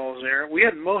couple good calls there. We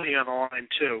had Mohi on the line,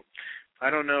 too. I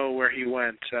don't know where he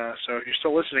went, so if you're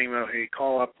still listening, Mohi,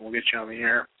 call up and we'll get you on the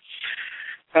air.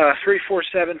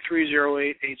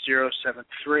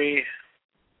 347-308-8073.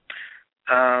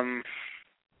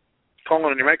 Call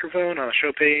on your microphone, on the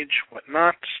show page,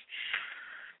 whatnot,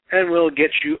 and we'll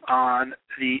get you on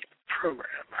the program.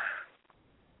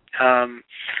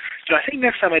 So I think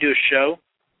next time I do a show,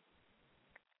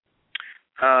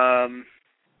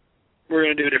 we're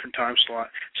going to do a different time slot.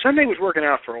 Sunday was working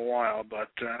out for a while, but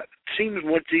it seems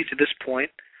once you get to this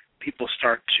point, people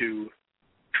start to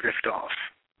drift off.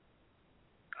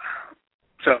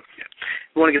 So, yeah,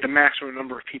 we want to get the maximum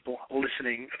number of people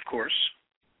listening, of course.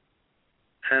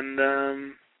 And,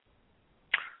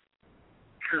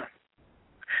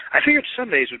 I figured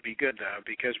Sundays would be good, though,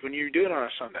 because when you do it on a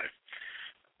Sunday,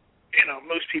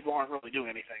 most people aren't really doing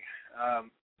anything.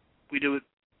 We do it,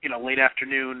 late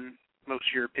afternoon.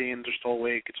 Most Europeans are still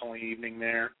awake. It's only evening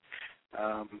there.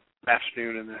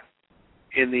 Afternoon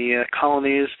in the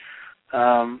colonies.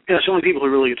 It's only people who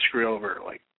really get screwed over,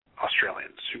 like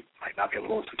Australians, who might not be able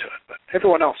to listen to it. But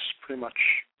everyone else, pretty much,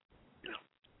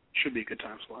 should be a good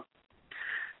time slot.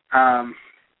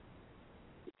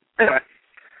 Anyway,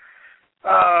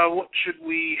 what should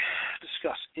we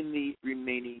discuss in the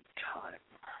remaining time?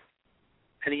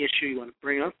 Any issue you want to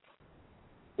bring up,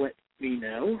 let me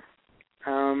know.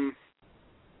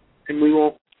 And we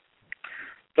will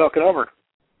talk it over.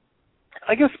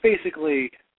 I guess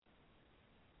basically,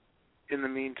 in the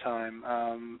meantime,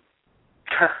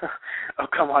 oh,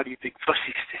 come on, you big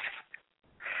pussy stick.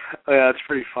 Oh, yeah, it's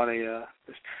pretty funny.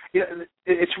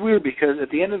 It's weird because at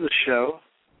the end of the show,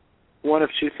 one of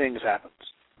two things happens.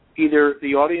 Either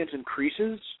the audience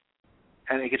increases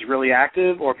and it gets really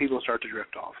active, or people start to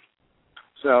drift off.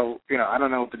 So, I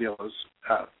don't know what the deal is.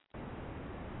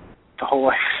 The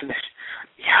whole explanation.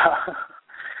 Yeah,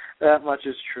 that much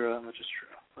is true.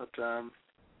 But,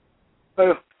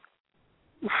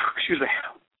 excuse me.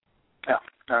 Yeah,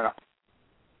 I don't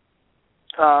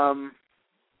know.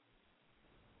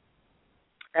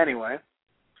 Anyway,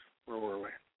 where were we?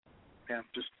 Yeah,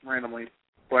 just randomly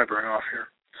blabbering off here.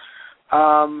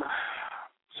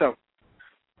 So,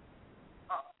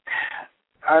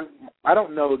 I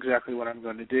don't know exactly what I'm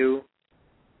going to do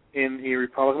in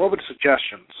eRepublik. I'm open to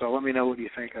suggestions, so let me know what you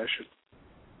think I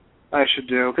should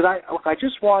do. Because I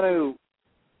just want to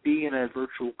be in a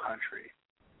virtual country,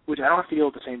 which I don't have to deal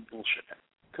with the same bullshit in.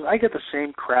 Because I get the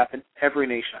same crap in every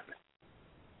nation I'm in.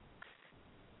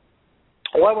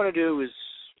 All I want to do is,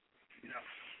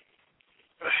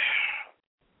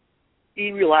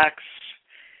 relax,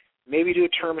 maybe do a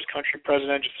term as country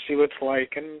president just to see what it's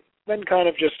like, and then kind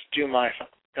of just do my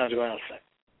own thing.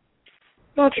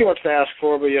 Not too much to ask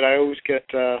for, but yet I always get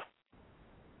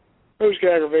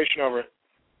aggravation over it.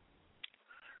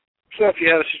 So if you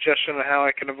have a suggestion on how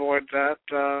I can avoid that,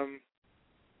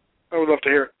 I would love to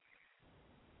hear it.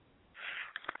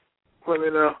 Let me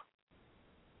know.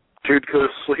 Dude, go to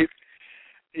sleep.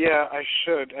 Yeah, I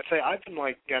should. I'd say I've been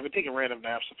taking random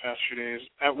naps the past few days.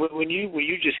 When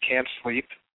you just can't sleep,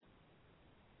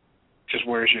 it just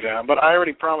wears you down. But I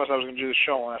already promised I was going to do the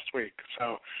show last week,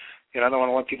 so I don't want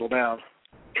to let people down.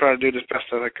 Try to do this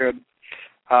best as I could.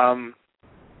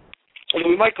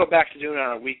 We might go back to doing it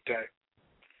on a weekday.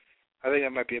 I think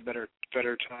that might be a better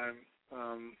time.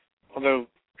 Although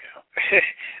it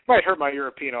might hurt my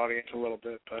European audience a little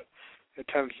bit, but it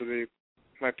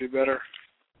might be better.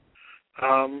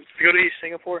 If you go to East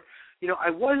Singapore, I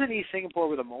was in East Singapore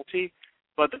with a multi,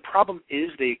 but the problem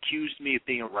is they accused me of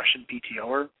being a Russian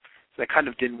PTOer, so that kind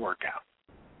of didn't work out,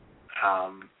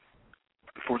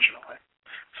 unfortunately.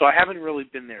 So I haven't really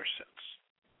been there since.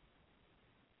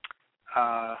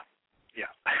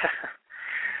 Yeah.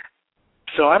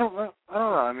 So I don't know.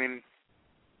 I mean,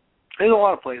 there's a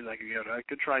lot of places I could go to. I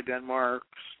could try Denmark,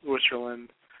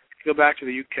 Switzerland. I could go back to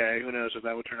the UK. Who knows if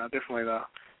that would turn out differently, though.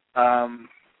 I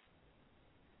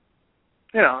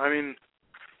mean,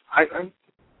 I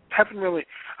haven't really.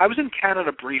 I was in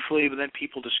Canada briefly, but then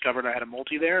people discovered I had a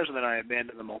multi there, so then I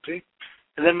abandoned the multi,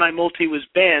 and then my multi was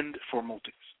banned for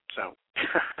multis. So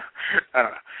I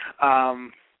don't know.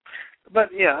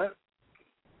 But yeah,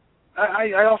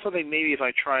 I also think maybe if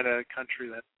I tried a country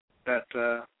that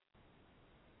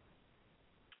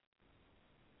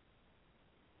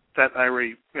I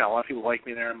already, a lot of people like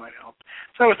me there, it might help.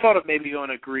 So I thought of maybe going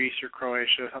to Greece or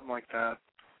Croatia, something like that.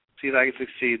 See if I can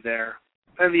succeed there.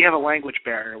 And you have a language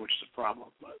barrier, which is a problem.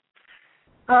 But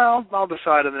I'll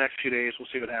decide in the next few days. We'll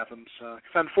see what happens.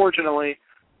 Because unfortunately,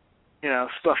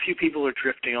 still a few people are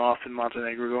drifting off in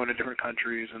Montenegro, going to different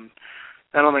countries, and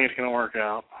I don't think it's going to work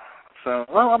out. So,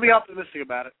 I'll be optimistic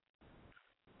about it.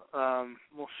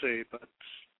 We'll see, but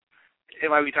it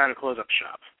might be time to close up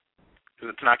shop because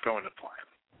it's not going to plan.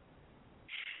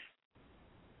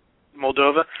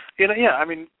 Moldova, I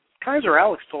mean, Kaiser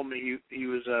Alex told me he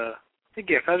was,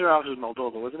 Kaiser Alex was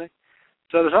Moldova, wasn't he?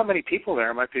 So there's not many people there.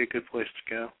 It might be a good place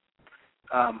to go.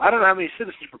 I don't know how many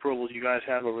citizenship approvals you guys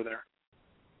have over there.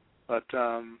 But,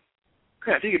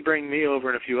 yeah, if you could bring me over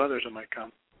and a few others, I might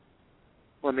come.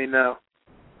 Let me know.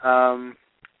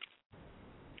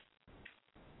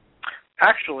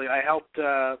 Actually, I helped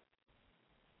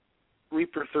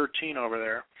Reaper 13 over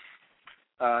there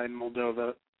in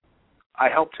Moldova. I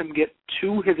helped him get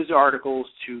 2 of his articles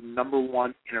to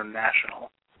 #1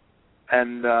 international.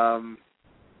 And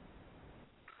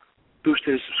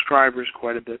boosted his subscribers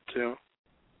quite a bit, too.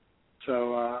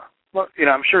 So, well, you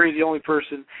know, I'm sure he's the only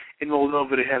person in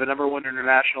Moldova to have a #1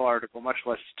 international article, much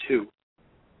less 2.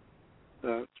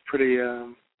 So it's pretty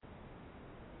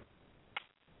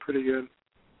good.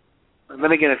 And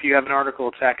then again, if you have an article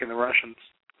attacking the Russians,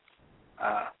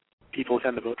 people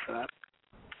tend to vote for that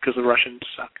because the Russians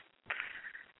suck.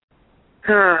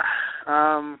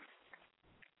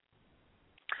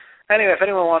 Anyway, if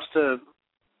anyone wants to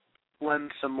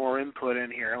lend some more input in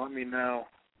here, let me know.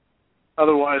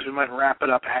 Otherwise, we might wrap it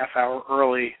up a half hour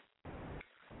early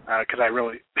because I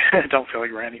really don't feel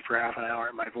like ranting for half an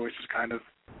hour. My voice is kind of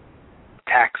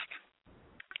taxed.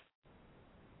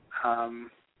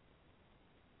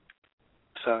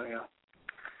 So, yeah.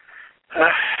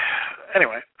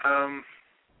 Anyway, I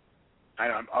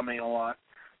know I'm umming a lot,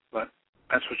 but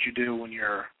that's what you do when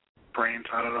your brain's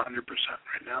not at 100%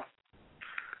 right now.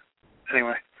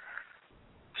 Anyway,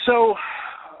 so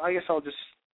I guess I'll just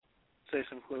say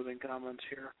some closing comments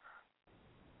here.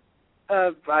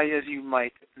 As you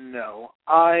might know,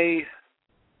 I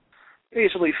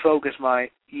basically focus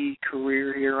my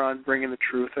e-career here on bringing the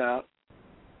truth out,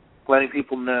 letting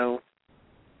people know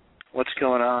what's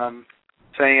going on,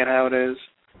 saying it how it is,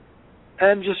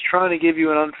 and just trying to give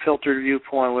you an unfiltered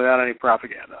viewpoint without any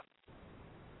propaganda.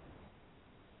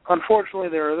 Unfortunately,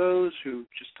 there are those who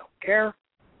just don't care,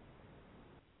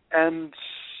 and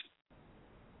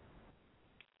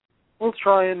we'll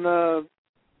try and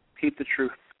keep the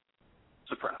truth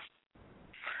suppressed.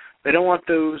 They don't want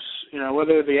those, you know,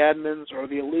 whether the admins or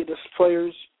the elitist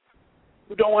players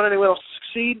who don't want anyone else to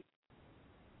succeed,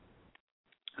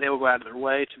 they will go out of their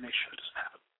way to make sure it doesn't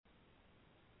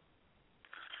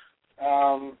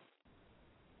happen.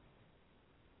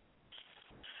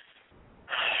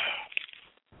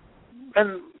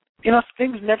 And, you know,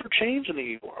 things never change in the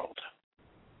e-world.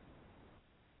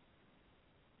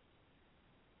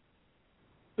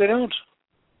 They don't.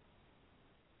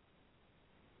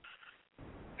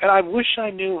 And I wish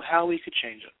I knew how we could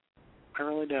change it. I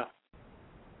really do.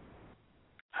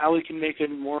 How we can make it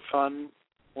more fun,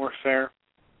 more fair.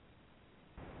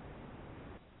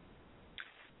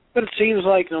 But it seems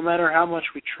like no matter how much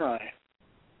we try,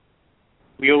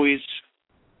 we always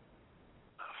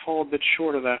fall a bit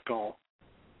short of that goal.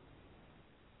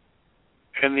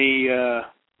 And the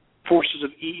forces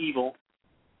of evil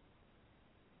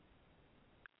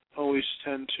always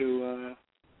tend to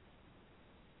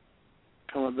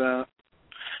come about.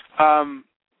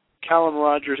 Callum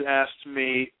Rogers asked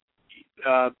me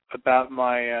about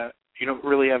my, you don't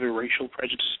really have a racial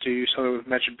prejudice, do you? Something we've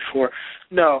mentioned before.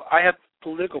 No, I have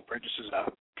political prejudices.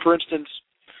 For instance,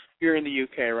 you're in the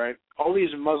UK, right? All these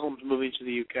Muslims moving to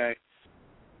the UK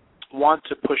want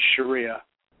to push Sharia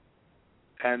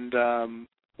and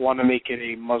want to make it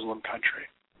a Muslim country.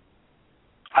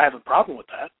 I have a problem with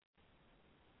that,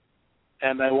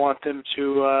 and I want them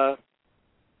to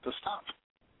stop.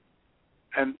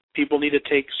 And people need to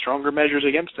take stronger measures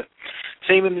against it.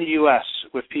 Same in the U.S.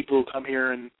 with people who come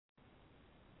here and,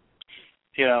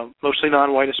 you know, mostly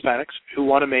non-white Hispanics who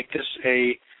want to make this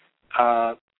a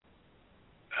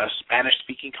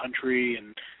Spanish-speaking country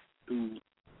and who,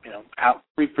 you know,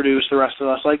 out-reproduce the rest of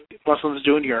us like Muslims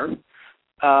do in Europe.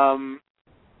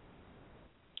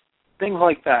 Things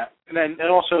like that. And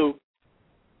also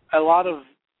a lot of,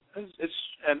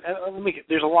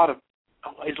 there's a lot of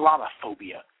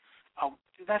Islamophobia.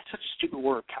 That's such a stupid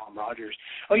word, Callum Rogers.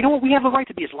 Oh, you know what? We have a right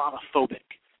to be Islamophobic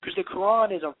because the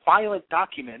Quran is a violent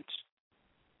document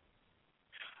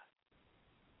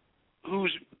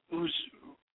whose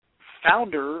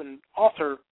founder and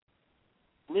author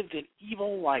lived an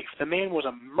evil life. The man was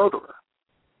a murderer.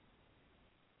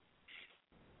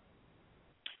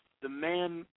 The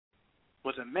man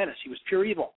was a menace. He was pure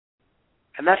evil.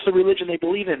 And that's the religion they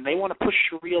believe in. They want to push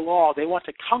Sharia law. They want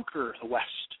to conquer the West.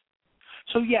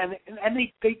 So, yeah, and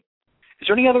they is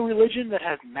there any other religion that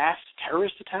has mass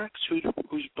terrorist attacks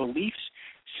whose beliefs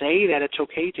say that it's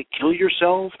okay to kill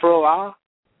yourself for Allah,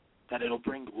 that it'll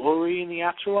bring glory in the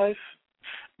afterlife?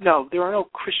 No, there are no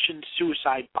Christian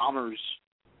suicide bombers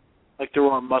like there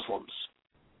are Muslims.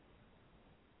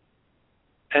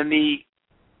 And the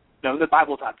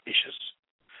Bible's not vicious.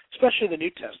 especially the New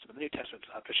Testament. The New Testament's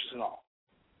not vicious at all.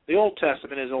 The Old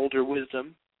Testament is older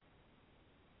wisdom,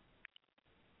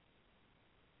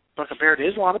 but compared to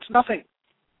Islam, it's nothing.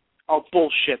 Oh,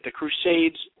 bullshit. The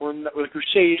Crusades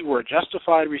were a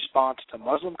justified response to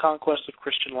Muslim conquest of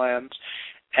Christian lands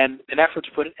and an effort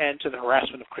to put an end to the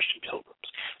harassment of Christian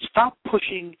pilgrims. Stop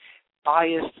pushing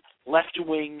biased,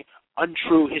 left-wing,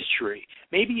 untrue history.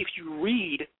 Maybe if you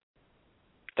read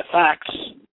the facts,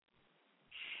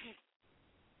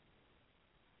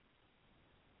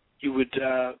 you would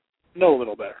know a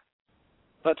little better.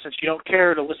 But since you don't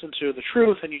care to listen to the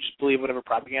truth and you just believe whatever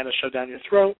propaganda shoved down your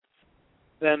throat,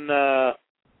 then not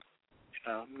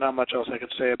much else I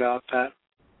could say about that.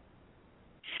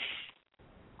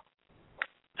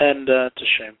 And it's a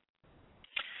shame.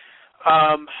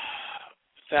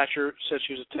 Thatcher said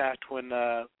she was attacked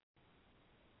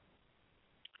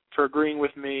for agreeing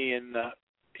with me in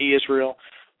Israel.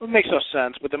 It makes no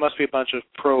sense, but there must be a bunch of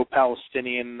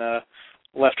pro-Palestinian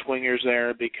left-wingers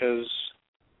there, because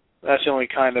that's the only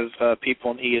kind of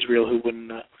people in Israel who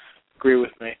wouldn't agree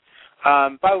with me.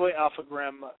 By the way, Alpha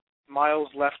Graham, Miles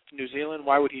left New Zealand.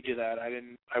 Why would he do that? I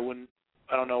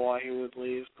don't know why he would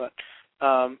leave, but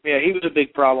yeah, he was a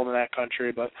big problem in that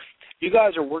country. But you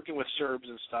guys are working with Serbs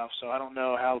and stuff, so I don't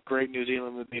know how great New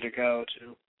Zealand would be to go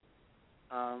to.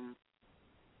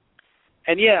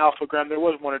 And yeah, Alpha Graham, there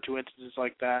was one or two instances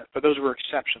like that, but those were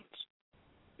exceptions.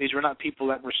 These were not people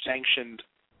that were sanctioned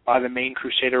by the main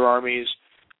Crusader armies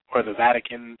or the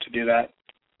Vatican to do that.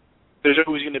 There's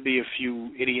always going to be a few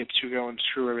idiots who go and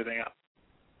screw everything up.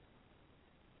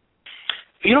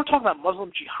 But you don't talk about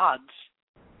Muslim jihads.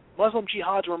 Muslim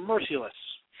jihads were merciless.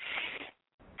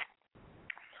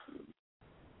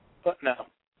 But no,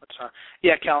 that's not.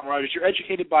 Yeah, Callum Rogers, you're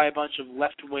educated by a bunch of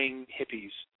left-wing hippies.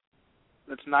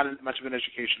 That's not much of an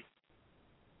education.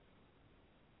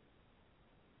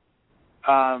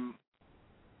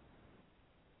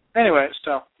 Anyway,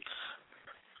 so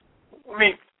let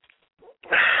me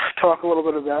talk a little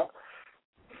bit about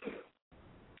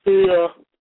the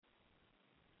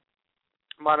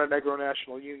Montenegro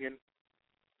National Union.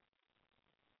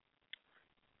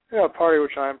 Yeah, a party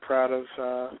which I'm proud of,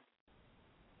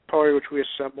 party which we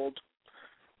assembled to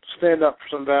stand up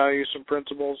for some values, some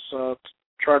principles,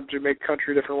 try to make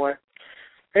country a different way.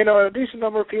 You know, a decent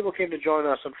number of people came to join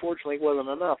us. Unfortunately, it wasn't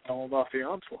enough to hold off the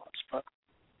onslaughts. But,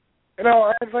 you know,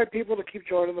 I invite people to keep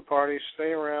joining the party,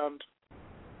 stay around.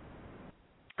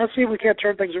 Let's see if we can't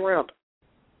turn things around.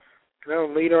 You know,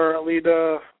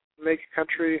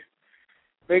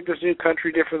 make this new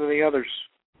country different than the others.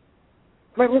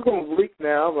 It might look a little bleak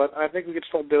now, but I think we can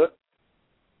still do it.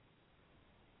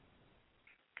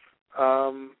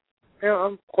 You know,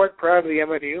 I'm quite proud of the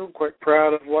MNU. I'm quite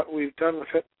proud of what we've done with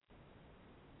it.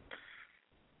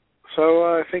 So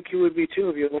I think you would be too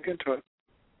if you look into it.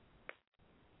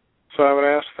 So I would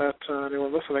ask that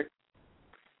anyone listening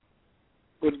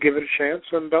would give it a chance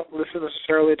and don't listen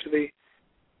necessarily to the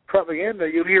propaganda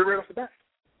you hear right off the bat.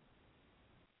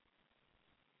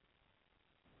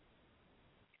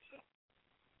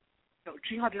 No,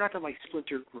 jihad are not like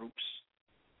splinter groups.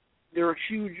 There are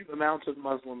huge amounts of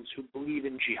Muslims who believe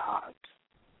in jihad.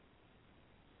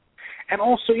 And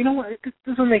also, you know what? It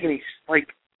doesn't make any, like,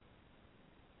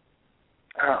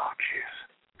 oh,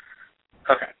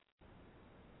 jeez. Okay.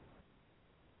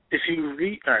 If you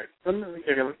read, all right, let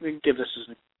me give this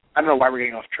as, I don't know why we're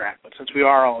getting off track, but since we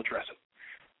are, I'll address it.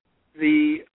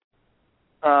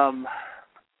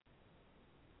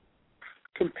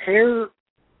 Compare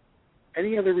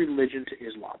any other religion to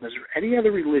Islam. Is there any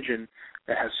other religion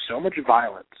that has so much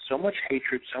violence, so much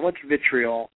hatred, so much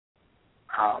vitriol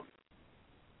as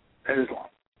Islam?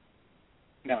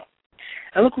 No.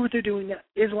 And look what they're doing now.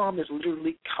 Islam is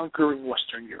literally conquering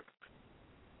Western Europe.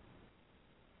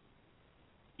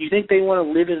 You think they want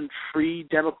to live in free,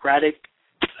 democratic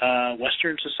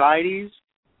Western societies?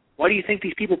 Why do you think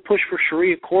these people push for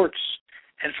Sharia courts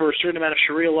and for a certain amount of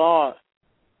Sharia law?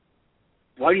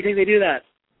 Why do you think they do that?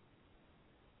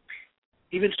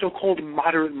 Even so-called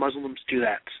moderate Muslims do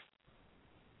that.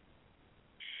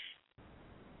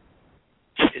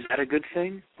 Is that a good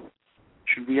thing?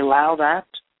 Should we allow that?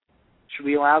 Should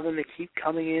we allow them to keep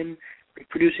coming in,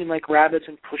 reproducing like rabbits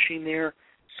and pushing their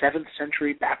 7th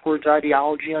century backwards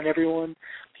ideology on everyone?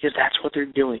 Because that's what they're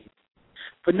doing.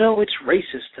 But no, it's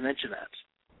racist to mention that.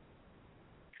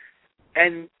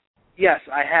 And yes,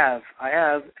 I have,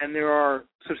 and there are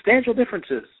substantial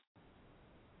differences.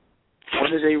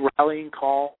 One is a rallying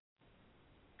call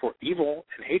for evil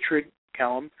and hatred,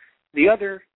 Callum. The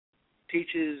other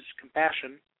teaches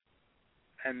compassion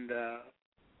and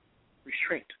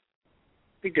restraint.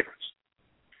 Big difference.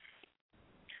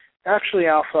 Actually,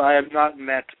 Alpha, I have not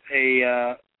met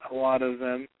a lot of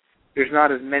them. There's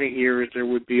not as many here as there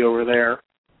would be over there.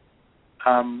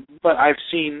 But I've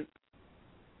seen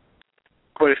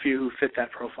quite a few who fit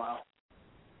that profile.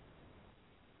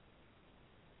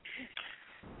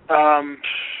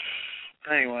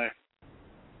 Anyway.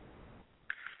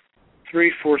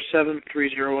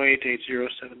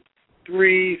 347-308-8073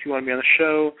 if you want to be on the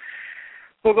show.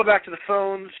 We'll go back to the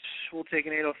phones. We'll take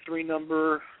an 803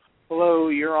 number. Hello,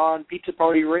 you're on Pizza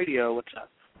Party Radio. What's up?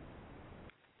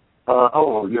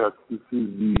 Hello, yes, this is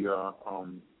the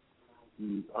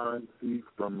RNC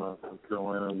from South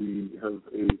Carolina. We have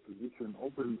a position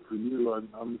open for you.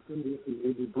 I'm assuming this is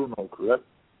A.J. Bruno, correct?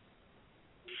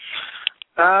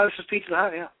 This is Pizza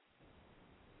Hut, yeah.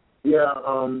 Yeah,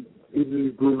 A.J.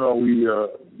 Bruno,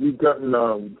 we've gotten,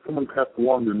 someone passed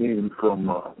along their name from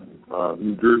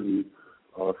New Jersey,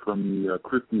 from the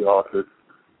Christie office.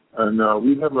 And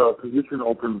we have a position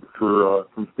open for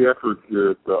some staffers here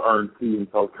at the RNC in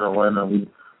South Carolina. We'd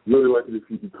really like it if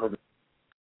you could cover.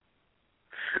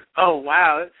 Oh,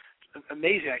 wow. That's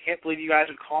amazing. I can't believe you guys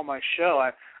would call my show.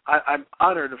 I'm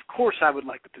honored. Of course I would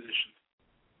like the position.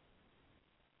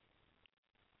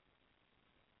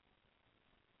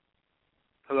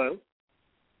 Hello?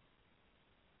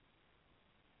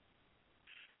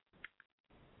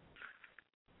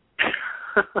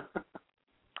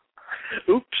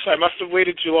 Oops, I must have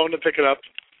waited too long to pick it up.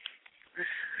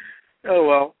 Oh,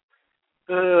 well.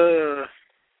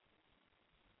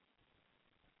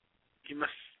 You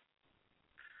must...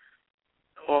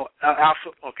 Well,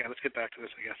 Alpha... Okay, let's get back to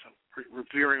this, I guess. We're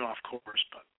veering off course,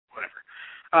 but whatever.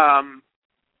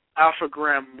 Alpha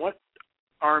Graham, what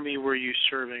army were you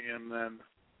serving in then?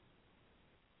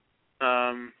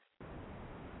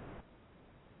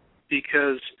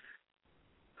 Because...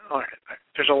 All right,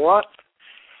 there's a lot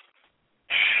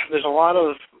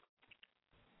of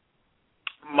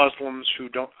Muslims who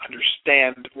don't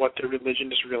understand what their religion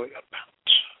is really about.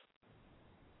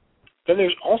 Then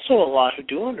there's also a lot who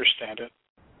do understand it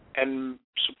and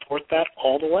support that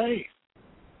all the way.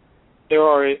 There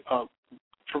are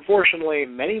proportionally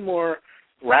many more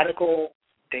radical,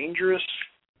 dangerous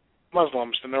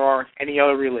Muslims than there are in any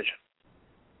other religion.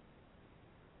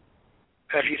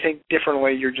 And if you think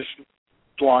differently, you're just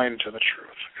blind to the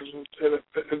truth, because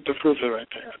the proof is right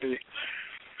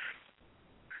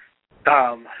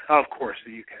there. Of course,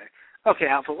 the UK. Okay,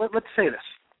 Alpha, let's say this.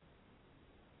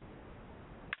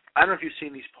 I don't know if you've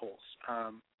seen these polls.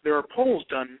 There are polls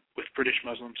done with British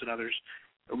Muslims and others,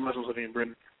 or Muslims living in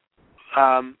Britain,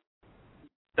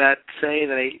 that say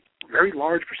that a very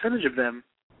large percentage of them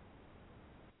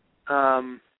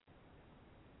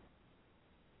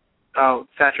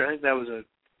Thatcher, I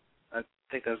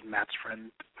think that was Matt's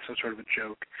friend, some sort of a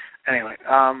joke. Anyway,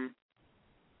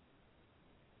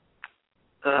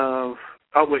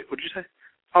 wait, what did you say?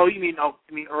 Oh, you mean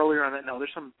earlier on that? No,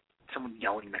 there's someone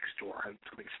yelling next door,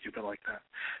 something stupid like that.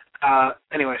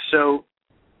 Anyway, so,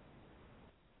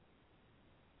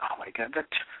 oh my God, that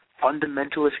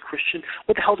fundamentalist Christian.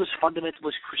 What the hell does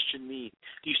fundamentalist Christian mean?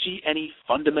 Do you see any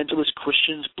fundamentalist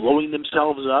Christians blowing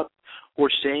themselves up, or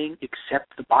saying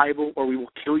accept the Bible or we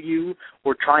will kill you,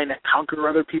 or trying to conquer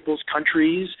other people's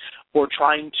countries, or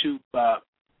trying to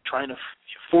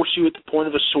force you at the point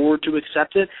of a sword to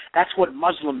accept it? That's what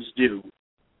Muslims do.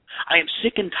 I am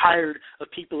sick and tired of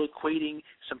people equating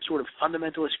some sort of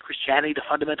fundamentalist Christianity to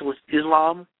fundamentalist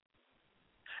Islam.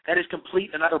 That is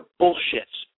complete and utter bullshit.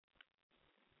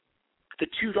 The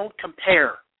two don't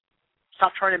compare.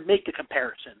 Stop trying to make the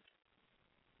comparison.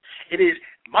 It is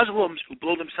Muslims who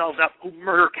blow themselves up, who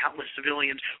murder countless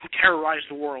civilians, who terrorize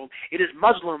the world. It is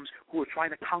Muslims who are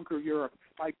trying to conquer Europe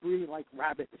by breeding like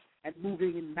rabbits and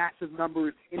moving in massive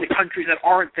numbers into countries that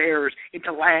aren't theirs,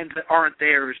 into lands that aren't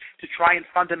theirs, to try and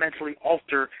fundamentally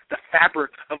alter the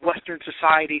fabric of Western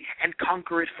society and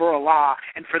conquer it for Allah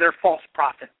and for their false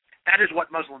prophet. That is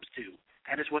what Muslims do.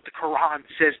 That is what the Quran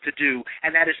says to do,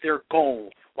 and that is their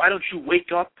goal. Why don't you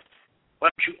wake up? Why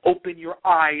don't you open your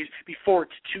eyes before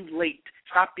it's too late?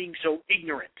 Stop being so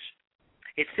ignorant.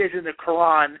 It says in the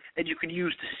Quran that you can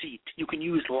use deceit, you can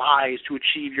use lies to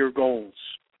achieve your goals.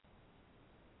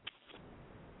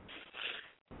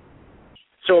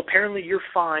 So apparently you're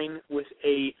fine with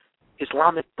a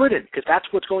Islamic Britain, because that's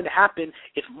what's going to happen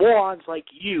if morons like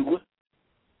you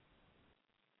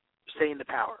stay in the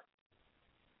power.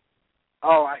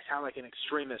 Oh, I sound like an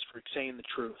extremist for saying the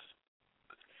truth.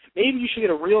 Maybe you should get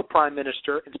a real prime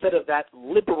minister instead of that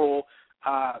liberal,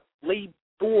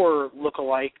 Labour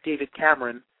lookalike, David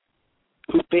Cameron,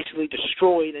 who basically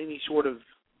destroyed any sort of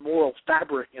moral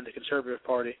fabric in the Conservative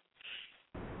Party.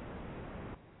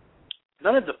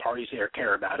 None of the parties there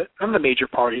care about it. None of the major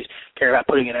parties care about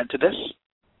putting an end to this.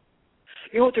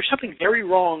 You know what? There's something very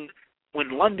wrong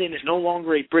when London is no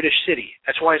longer a British city.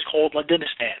 That's why it's called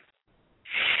Londonistan.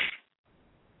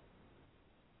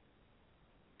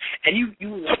 And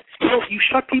you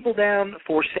shut people down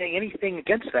for saying anything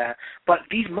against that, but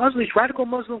these radical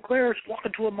Muslim clerics walk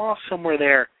into a mosque somewhere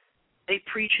there. They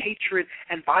preach hatred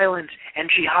and violence and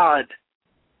jihad.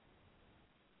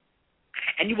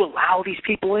 And you allow these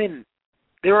people in.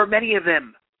 There are many of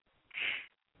them.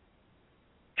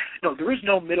 No, there is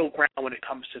no middle ground when it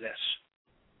comes to this.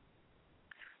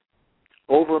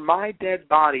 Over my dead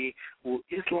body will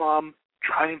Islam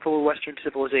triumph over Western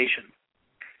civilization.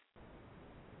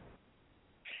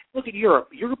 Look at Europe.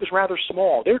 Europe is rather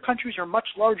small. Their countries are much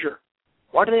larger.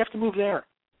 Why do they have to move there?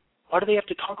 Why do they have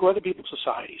to conquer other people's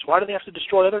societies? Why do they have to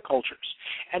destroy other cultures?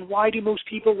 And why do most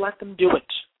people let them do it?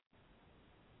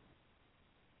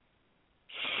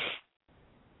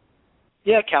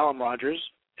 Yeah, Callum Rogers,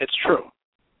 it's true.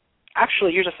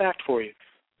 Actually, here's a fact for you.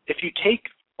 If you take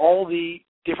all the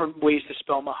different ways to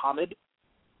spell Muhammad,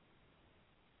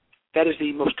 that is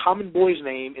the most common boy's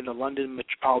name in the London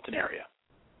metropolitan area.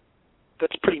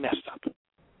 That's pretty messed up.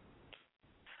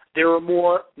 There are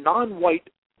more non-white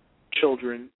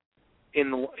children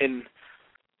in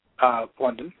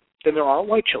London than there are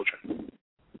white children.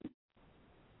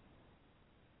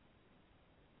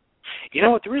 You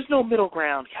know what? There is no middle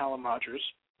ground, Callum Rogers,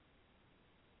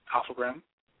 Alphagram.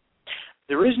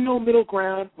 There is no middle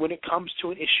ground when it comes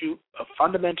to an issue of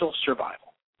fundamental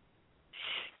survival.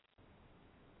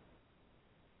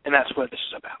 And that's what this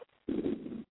is about.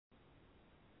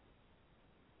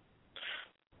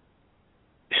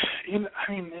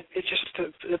 I mean, it's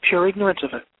just the pure ignorance of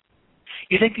it.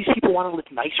 You think these people want to live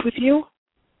nice with you?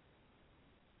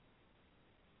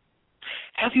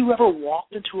 Have you ever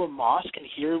walked into a mosque and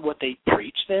hear what they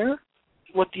preach there?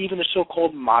 What even the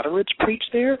so-called moderates preach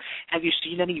there? Have you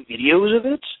seen any videos of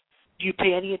it? Do you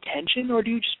pay any attention, or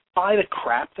do you just buy the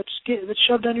crap that's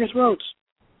shoved down your throats?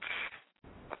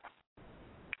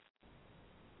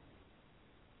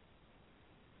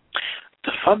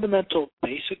 The fundamental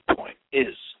basic point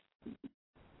is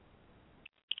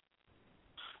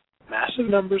massive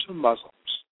numbers of Muslims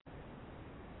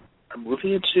are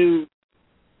moving into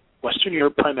Western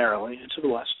Europe primarily, into the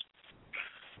West.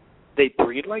 They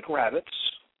breed like rabbits.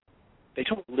 They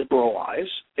don't liberalize.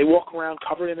 They walk around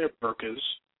covered in their burqas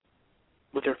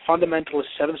with their fundamentalist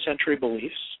 7th century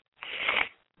beliefs.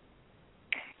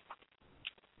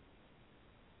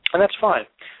 And that's fine.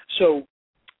 So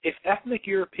if ethnic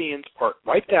Europeans are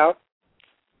wiped out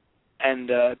and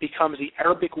becomes the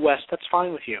Arabic West, that's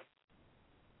fine with you.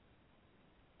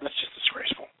 That's just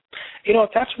disgraceful. You know, if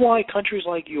that's why countries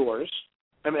like yours,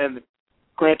 and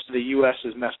granted the U.S.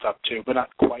 is messed up too, but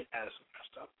not quite as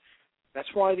messed up, that's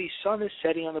why the sun is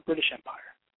setting on the British Empire.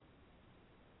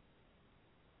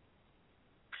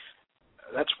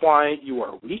 That's why you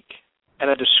are weak and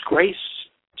a disgrace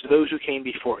to those who came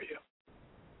before you.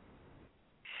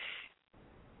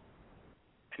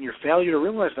 And your failure to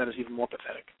realize that is even more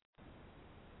pathetic.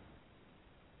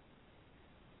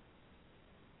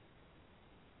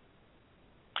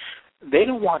 They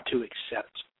don't want to accept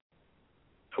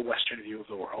a Western view of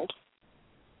the world.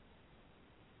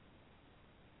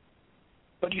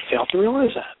 But you fail to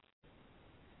realize that.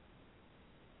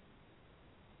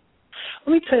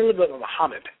 Let me tell you a little bit about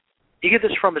Muhammad. You get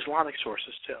this from Islamic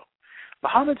sources, too.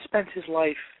 Muhammad spent his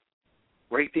life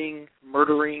raping,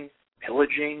 murdering,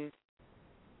 pillaging.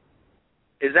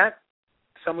 Is that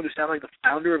someone who sounds like the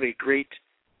founder of a great,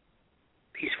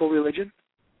 peaceful religion?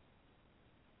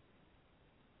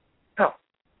 No.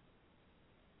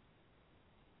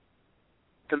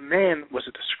 The man was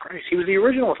a disgrace. He was the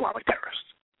original Islamic terrorist.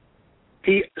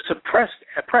 He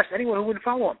oppressed anyone who wouldn't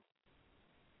follow him.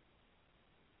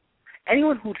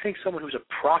 Anyone who thinks someone who's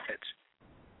a prophet,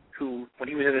 who, when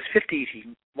he was in his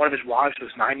 50s, one of his wives was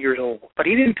 9 years old, but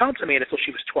he didn't consummate until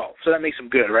she was 12, so that makes him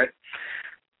good, right?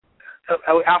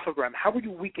 Alphagram, how were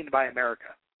you weakened by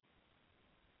America?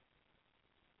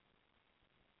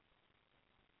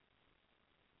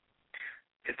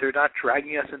 If they're not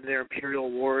dragging us into their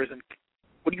imperial wars, and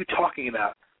what are you talking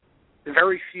about?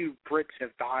 Very few Brits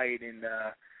have died in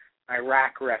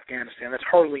Iraq or Afghanistan. That's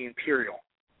hardly imperial.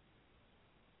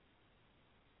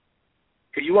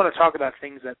 If you want to talk about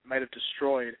things that might have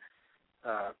destroyed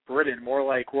Britain, more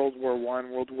like World War I,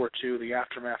 World War II, the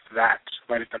aftermath of that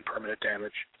might have done permanent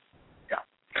damage.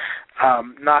 Yeah.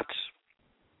 Not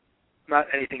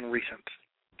anything recent.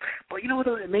 But you know what?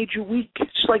 It made you weak.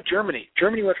 It's just like Germany.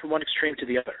 Germany went from one extreme to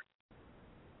the other.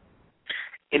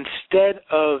 Instead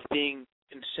of being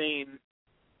insane,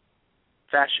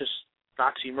 fascist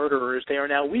Nazi murderers. They are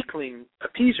now weakling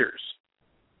appeasers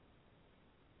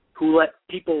who let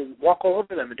people walk all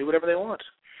over them and do whatever they want.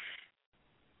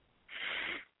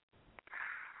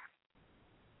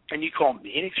 And you call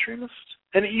me an extremist?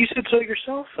 And you said so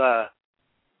yourself.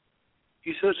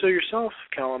 You said so yourself,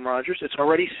 Callum Rogers. It's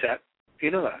already set.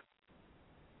 You know that.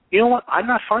 You know what? I'm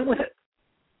not fine with it.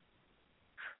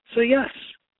 So yes,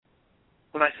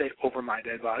 when I say over my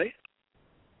dead body,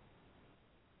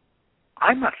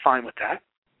 I'm not fine with that.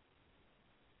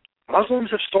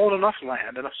 Muslims have stolen enough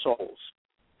land, enough souls.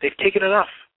 They've taken enough.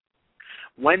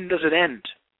 When does it end?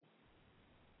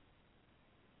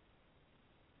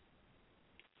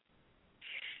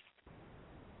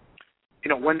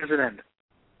 When does it end?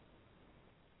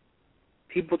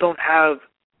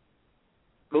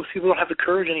 Most people don't have the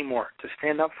courage anymore to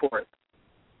stand up for it.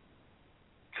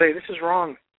 Say, this is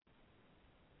wrong.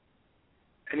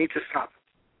 It needs to stop.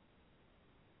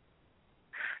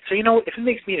 So, if it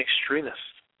makes me an extremist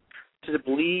to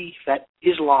believe that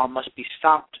Islam must be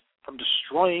stopped from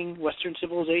destroying Western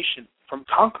civilization, from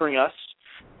conquering us,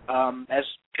 as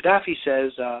Gaddafi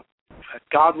says,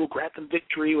 God will grant them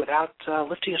victory without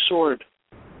lifting a sword.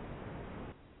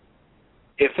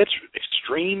 If it's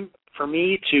extreme for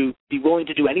me to be willing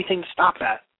to do anything to stop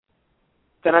that,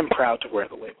 then I'm proud to wear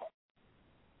the label.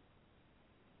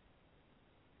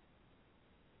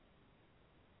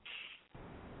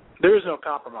 There is no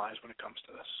compromise when it comes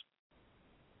to this.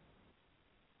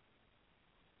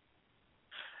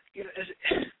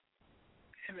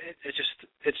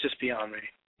 It's just beyond me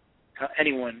how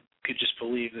anyone could just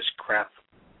believe this crap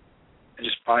and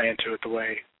just buy into it the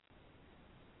way.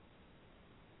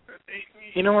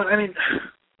 You know what? I mean,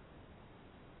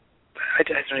 I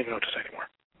don't even know what to say anymore.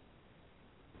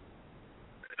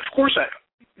 Of course,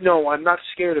 I'm not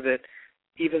scared of it,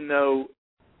 even though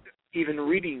even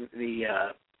reading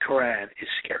the Quran is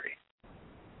scary.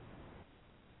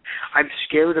 I'm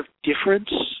scared of difference.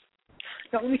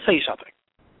 Now, let me tell you something.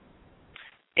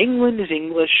 England is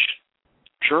English,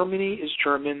 Germany is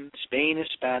German, Spain is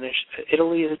Spanish,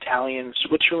 Italy is Italian,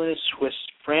 Switzerland is Swiss,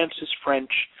 France is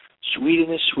French,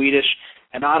 Sweden is Swedish,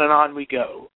 and on we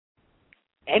go.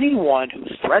 Anyone who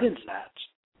threatens that,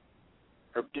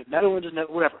 or Netherlands is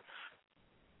whatever,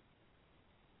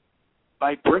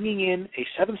 by bringing in a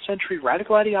 7th century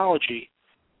radical ideology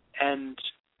and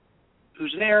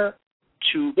who's there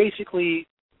to basically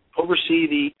oversee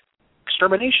the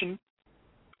extermination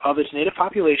of its native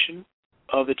population,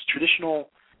 of its traditional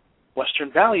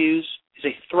Western values, is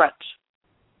a threat.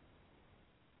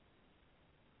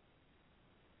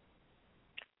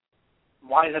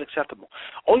 Why is that acceptable?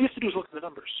 All you have to do is look at the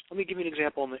numbers. Let me give you an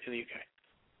example in the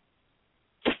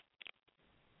UK.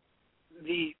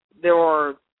 There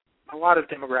are a lot of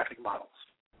demographic models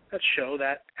that show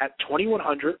that at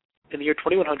 2100, in the year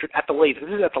 2100, at the latest,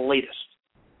 this is at the latest,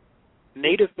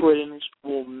 native Britons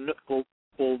will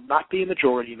not be a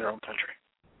majority in their own country.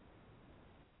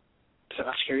 Does that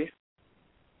not scare you?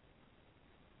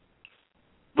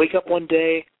 Wake up one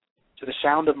day to the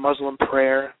sound of Muslim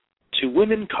prayer, to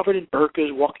women covered in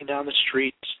burqas walking down the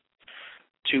streets,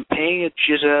 to paying a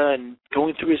jizya and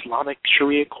going through Islamic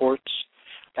Sharia courts.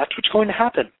 That's what's going to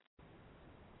happen.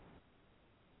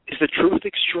 Is the truth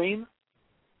extreme?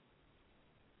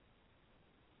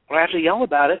 Well, I have to yell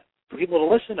about it for people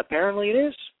to listen. Apparently it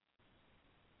is.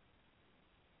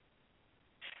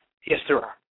 Yes, there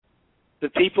are. The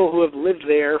people who have lived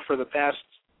there for the past,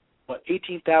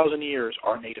 18,000 years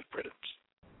are native Britons.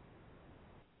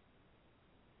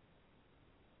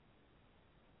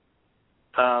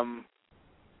 Um,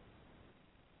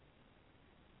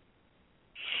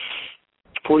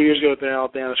 40 years ago, in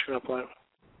Alabama, screwing up line.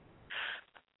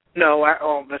 No,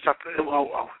 that's not.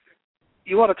 Well,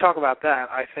 you want to talk about that?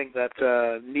 I think that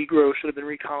Negroes should have been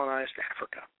recolonized to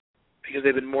Africa because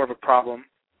they've been more of a problem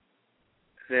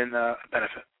than a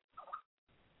benefit.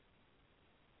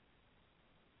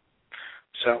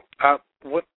 So,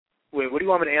 what do you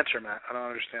want me to answer, Matt? I don't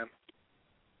understand.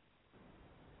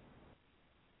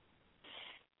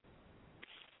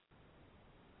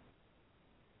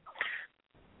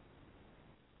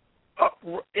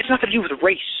 It's nothing to do with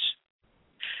race.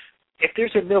 If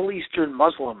there's a Middle Eastern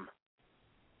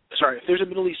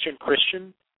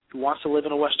Christian who wants to live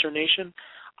in a Western nation,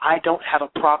 I don't have a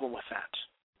problem with that.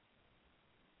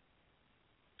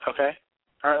 Okay?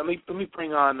 All right, let me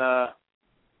bring on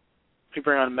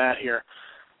Matt here.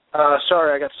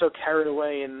 Sorry, I got so carried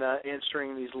away in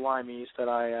answering these limeys that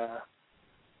I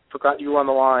forgot you were on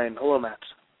the line. Hello, Matt.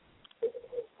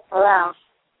 Hello.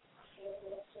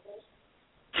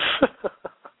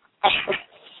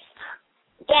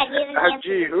 Yeah, he didn't answer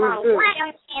Gee, the phone. who's this? Why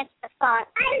don't you answer the phone?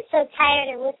 I'm so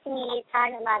tired of listening to you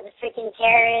talking about the freaking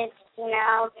terrorists, you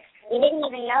know. We didn't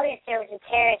even notice there was a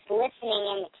terrorist listening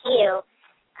in the queue.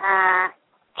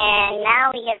 And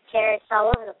now we have terrorists all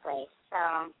over the place.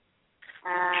 So,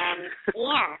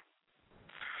 yeah.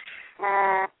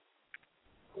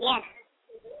 Yeah.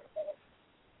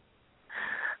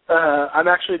 I'm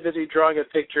actually busy drawing a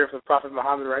picture of the Prophet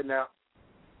Muhammad right now.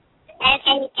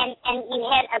 And you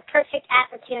had a perfect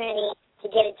opportunity to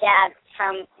get a job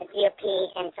from a GOP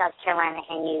in South Carolina,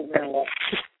 and you ruined it.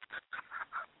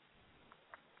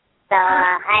 So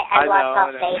I've lost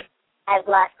all faith. I've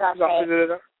lost all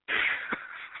faith.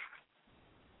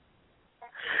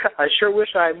 I sure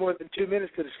wish I had more than 2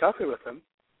 minutes to discuss it with him.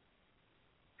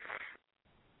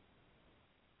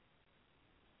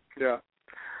 Yeah.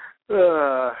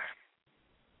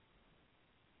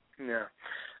 Yeah.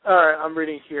 All right, I'm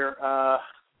reading here.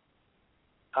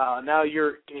 Now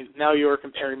you're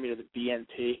comparing me to the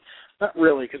BNP. Not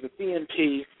really, because the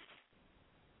BNP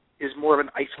is more of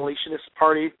an isolationist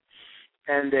party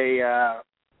and a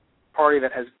party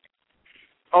that has.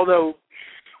 Although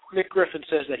Nick Griffin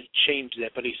says that he changed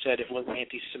it, but he said it was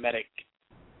anti-Semitic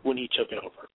when he took it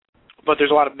over. But there's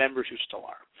a lot of members who still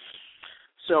are.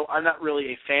 So I'm not really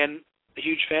a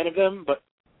huge fan of them, but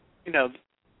you know.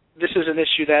 This is an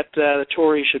issue that the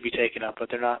Tories should be taking up, but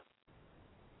they're not.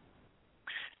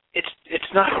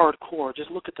 It's not hardcore. Just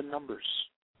look at the numbers.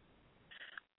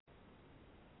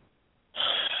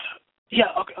 Yeah,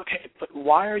 okay, but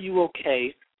why are you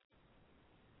okay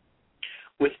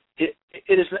with it?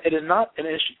 It is not an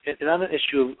issue. It's not an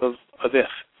issue of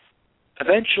if.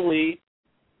 Eventually,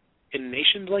 in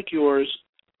nations like yours,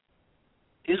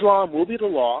 Islam will be the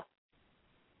law,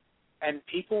 and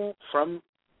people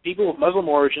of Muslim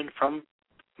origin from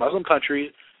Muslim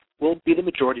countries will be the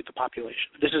majority of the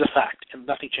population. This is a fact, and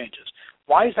nothing changes.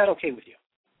 Why is that okay with you?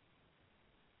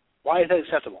 Why is that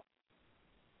acceptable?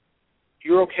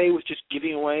 You're okay with just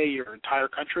giving away your entire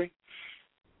country?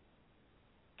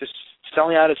 Just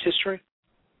selling out its history?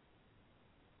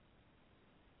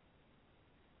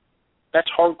 That's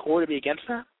hardcore to be against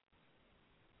that?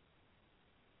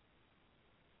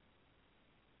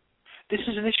 This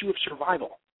is an issue of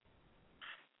survival.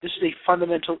 This is a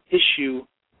fundamental issue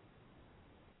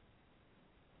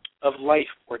of life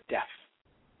or death.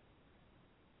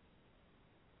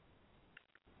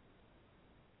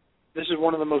 This is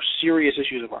one of the most serious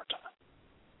issues of our time.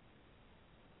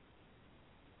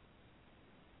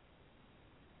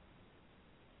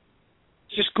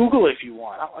 Just Google it if you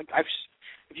want.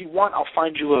 If you want, I'll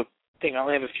find you a thing. I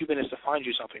only have a few minutes to find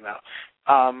you something now.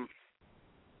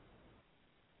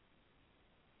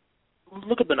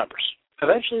 Look at the numbers.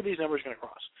 Eventually, these numbers are going to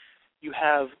cross. You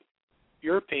have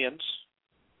Europeans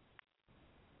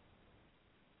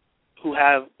who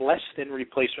have less than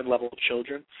replacement level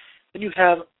children, and you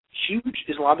have huge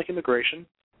Islamic immigration,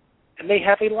 and they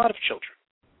have a lot of children.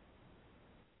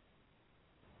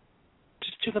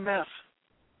 Just do the math.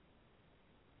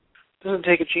 It doesn't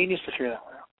take a genius to figure that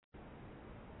one out.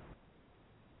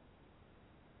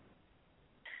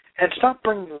 And stop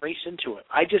bringing race into it.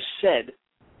 I just said,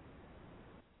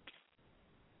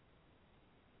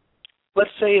 let's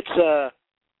say it's an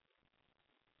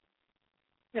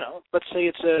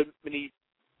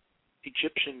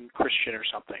Egyptian Christian or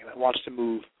something that wants to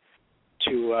move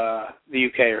to the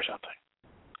UK or something.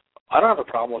 I don't have a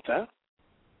problem with that.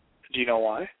 Do you know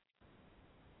why?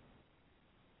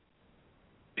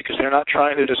 Because they're not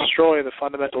trying to destroy the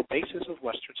fundamental basis of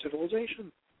Western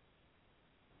civilization.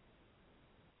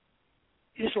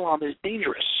 Islam is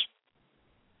dangerous.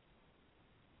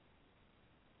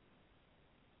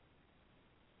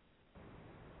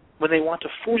 When they want to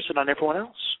force it on everyone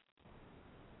else.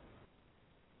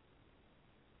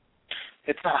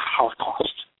 It's not a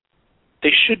Holocaust.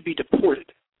 They should be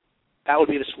deported. That would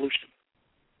be the solution.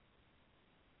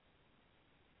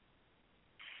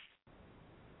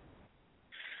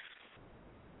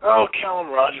 Oh, Callum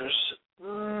Rogers.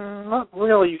 Not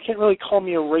really. You can't really call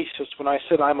me a racist when I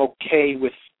said I'm okay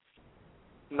with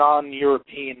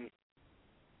non-European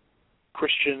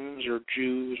Christians or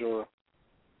Jews or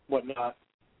whatnot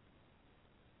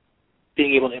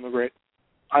being able to immigrate.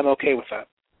 I'm okay with that.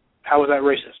 How is that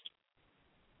racist?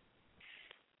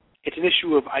 It's an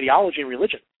issue of ideology and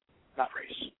religion, not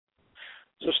race.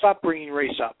 So stop bringing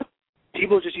race up.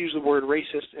 People just use the word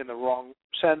racist in the wrong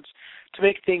sense to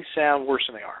make things sound worse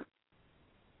than they are,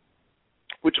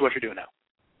 which is what you're doing now.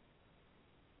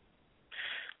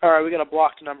 All right, we got a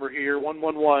blocked number here,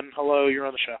 111. Hello, you're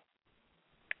on the show.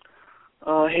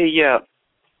 Hey, yeah.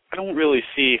 I don't really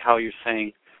see how you're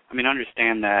saying. I mean, I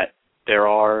understand that there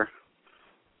are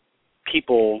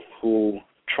people who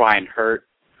try and hurt,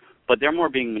 but they're more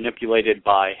being manipulated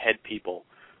by head people.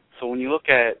 So when you look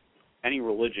at any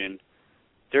religion,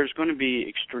 there's going to be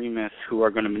extremists who are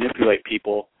going to manipulate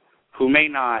people who may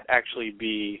not actually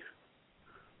be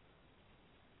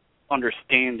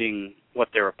understanding what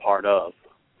they're a part of.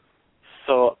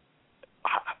 So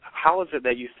how is it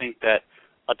that you think that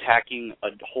attacking a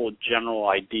whole general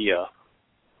idea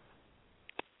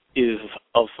is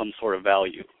of some sort of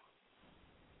value?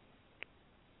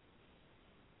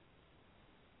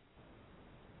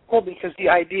 Well, because the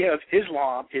idea of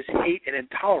Islam is hate and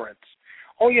intolerance.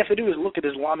 All you have to do is look at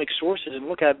Islamic sources and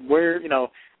look at where,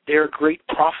 their great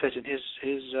prophet and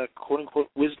his quote-unquote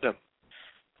wisdom.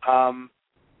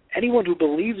 Anyone who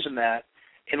believes in that,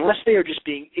 unless they are just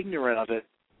being ignorant of it,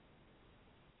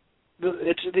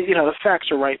 the facts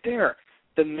are right there.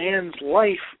 The man's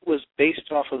life was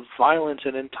based off of violence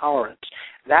and intolerance.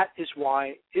 That is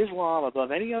why Islam,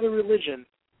 above any other religion,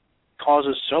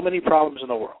 causes so many problems in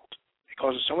the world. It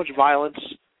causes so much violence.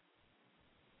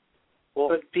 Well,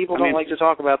 but people don't like to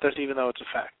talk about this, even though it's a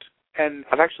fact. And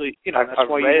I've actually,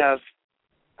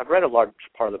 I've read a large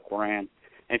part of the Quran, and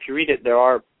if you read it, there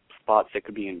are spots that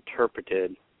could be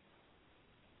interpreted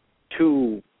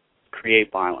to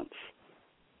create violence.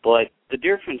 But the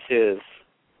difference is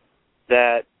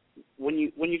that when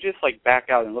you just back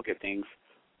out and look at things,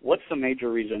 what's the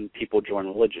major reason people join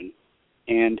religion?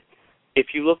 And if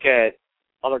you look at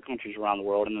other countries around the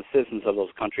world and the citizens of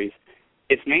those countries,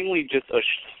 it's mainly just a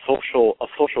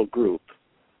social group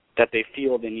that they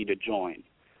feel they need to join.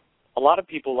 A lot of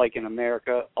people, like in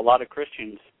America, a lot of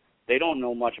Christians, they don't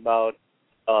know much about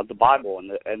the Bible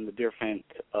and the different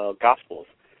Gospels.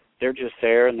 They're just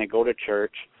there and they go to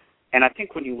church. And I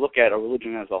think when you look at a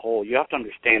religion as a whole, you have to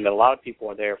understand that a lot of people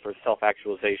are there for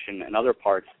self-actualization and other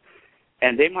parts,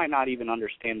 and they might not even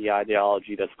understand the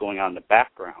ideology that's going on in the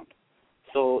background.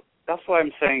 So that's why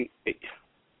I'm saying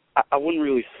I wouldn't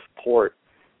really support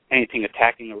anything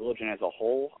attacking the religion as a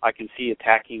whole. I can see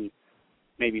attacking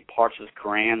maybe parts of the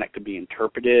Quran that could be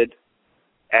interpreted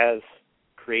as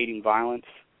creating violence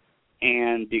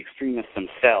and the extremists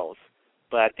themselves.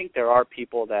 But I think there are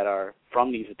people that are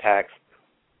from these attacks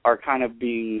are kind of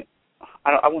being,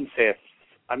 I wouldn't say,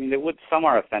 some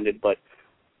are offended, but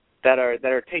that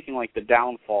are taking the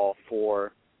downfall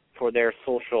for their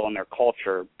social and their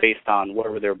culture based on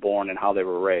where they're born and how they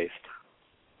were raised.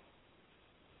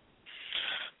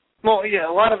 Well, yeah,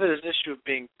 a lot of it is an issue of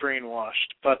being brainwashed,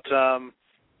 but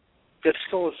it's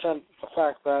still a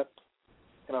fact that,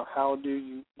 how do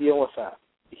you deal with that?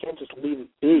 You can't just leave it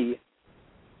be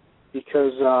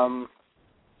because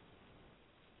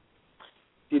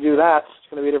you do that, it's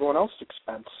going to be at everyone else's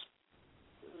expense.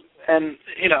 And,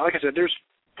 like I said, there's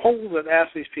polls that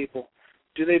ask these people,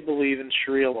 do they believe in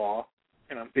Sharia law,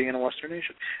 being in a Western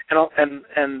nation?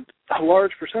 And a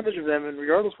large percentage of them, and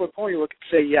regardless of what poll you look at,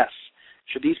 say yes.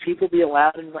 Should these people be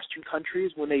allowed in Western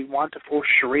countries when they want to force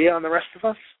Sharia on the rest of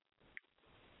us?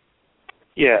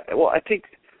 Yeah, well, I think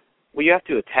what you have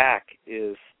to attack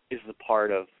is the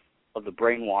part of the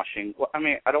brainwashing. Well,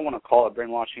 I don't want to call it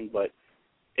brainwashing, but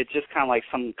it's just kind of like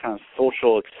some kind of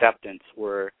social acceptance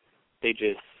where they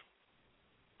just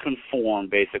conform,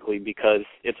 basically, because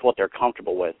it's what they're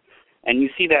comfortable with. And you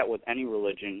see that with any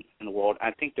religion in the world.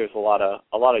 I think there's a lot of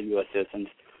U.S. citizens.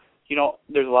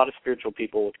 There's a lot of spiritual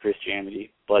people with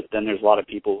Christianity, but then there's a lot of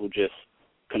people who just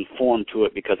conform to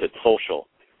it because it's social.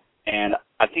 And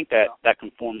I think that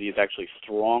conformity is actually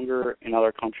stronger in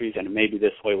other countries, and it may be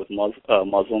this way with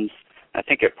Muslims. I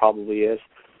think it probably is.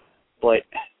 But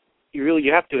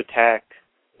you have to attack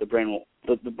the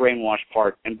brainwash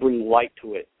part and bring light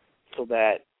to it so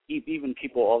that even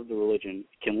people of the religion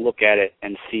can look at it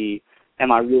and see,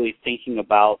 am I really thinking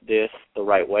about this the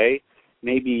right way?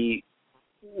 Maybe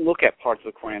look at parts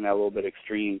of the Quran that are a little bit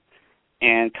extreme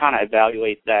and kind of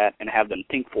evaluate that and have them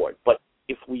think for it. But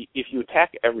if you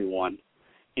attack everyone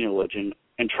in religion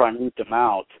and try and root them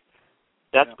out,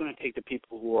 that's going to take the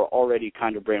people who are already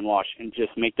kind of brainwashed and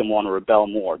just make them want to rebel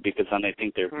more because then they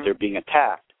think they're being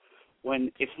attacked.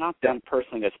 When it's not them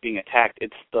personally that's being attacked,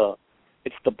 it's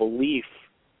the belief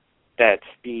that's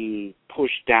being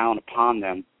pushed down upon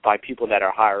them by people that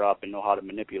are higher up and know how to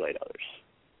manipulate others.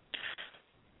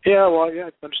 Yeah, well,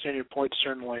 I understand your point,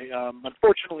 certainly.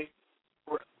 Unfortunately,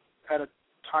 we're at a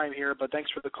time here, but thanks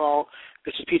for the call.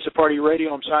 This is Pizza Party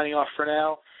Radio. I'm signing off for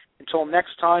now. Until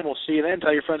next time, we'll see you then.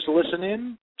 Tell your friends to listen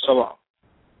in. So long.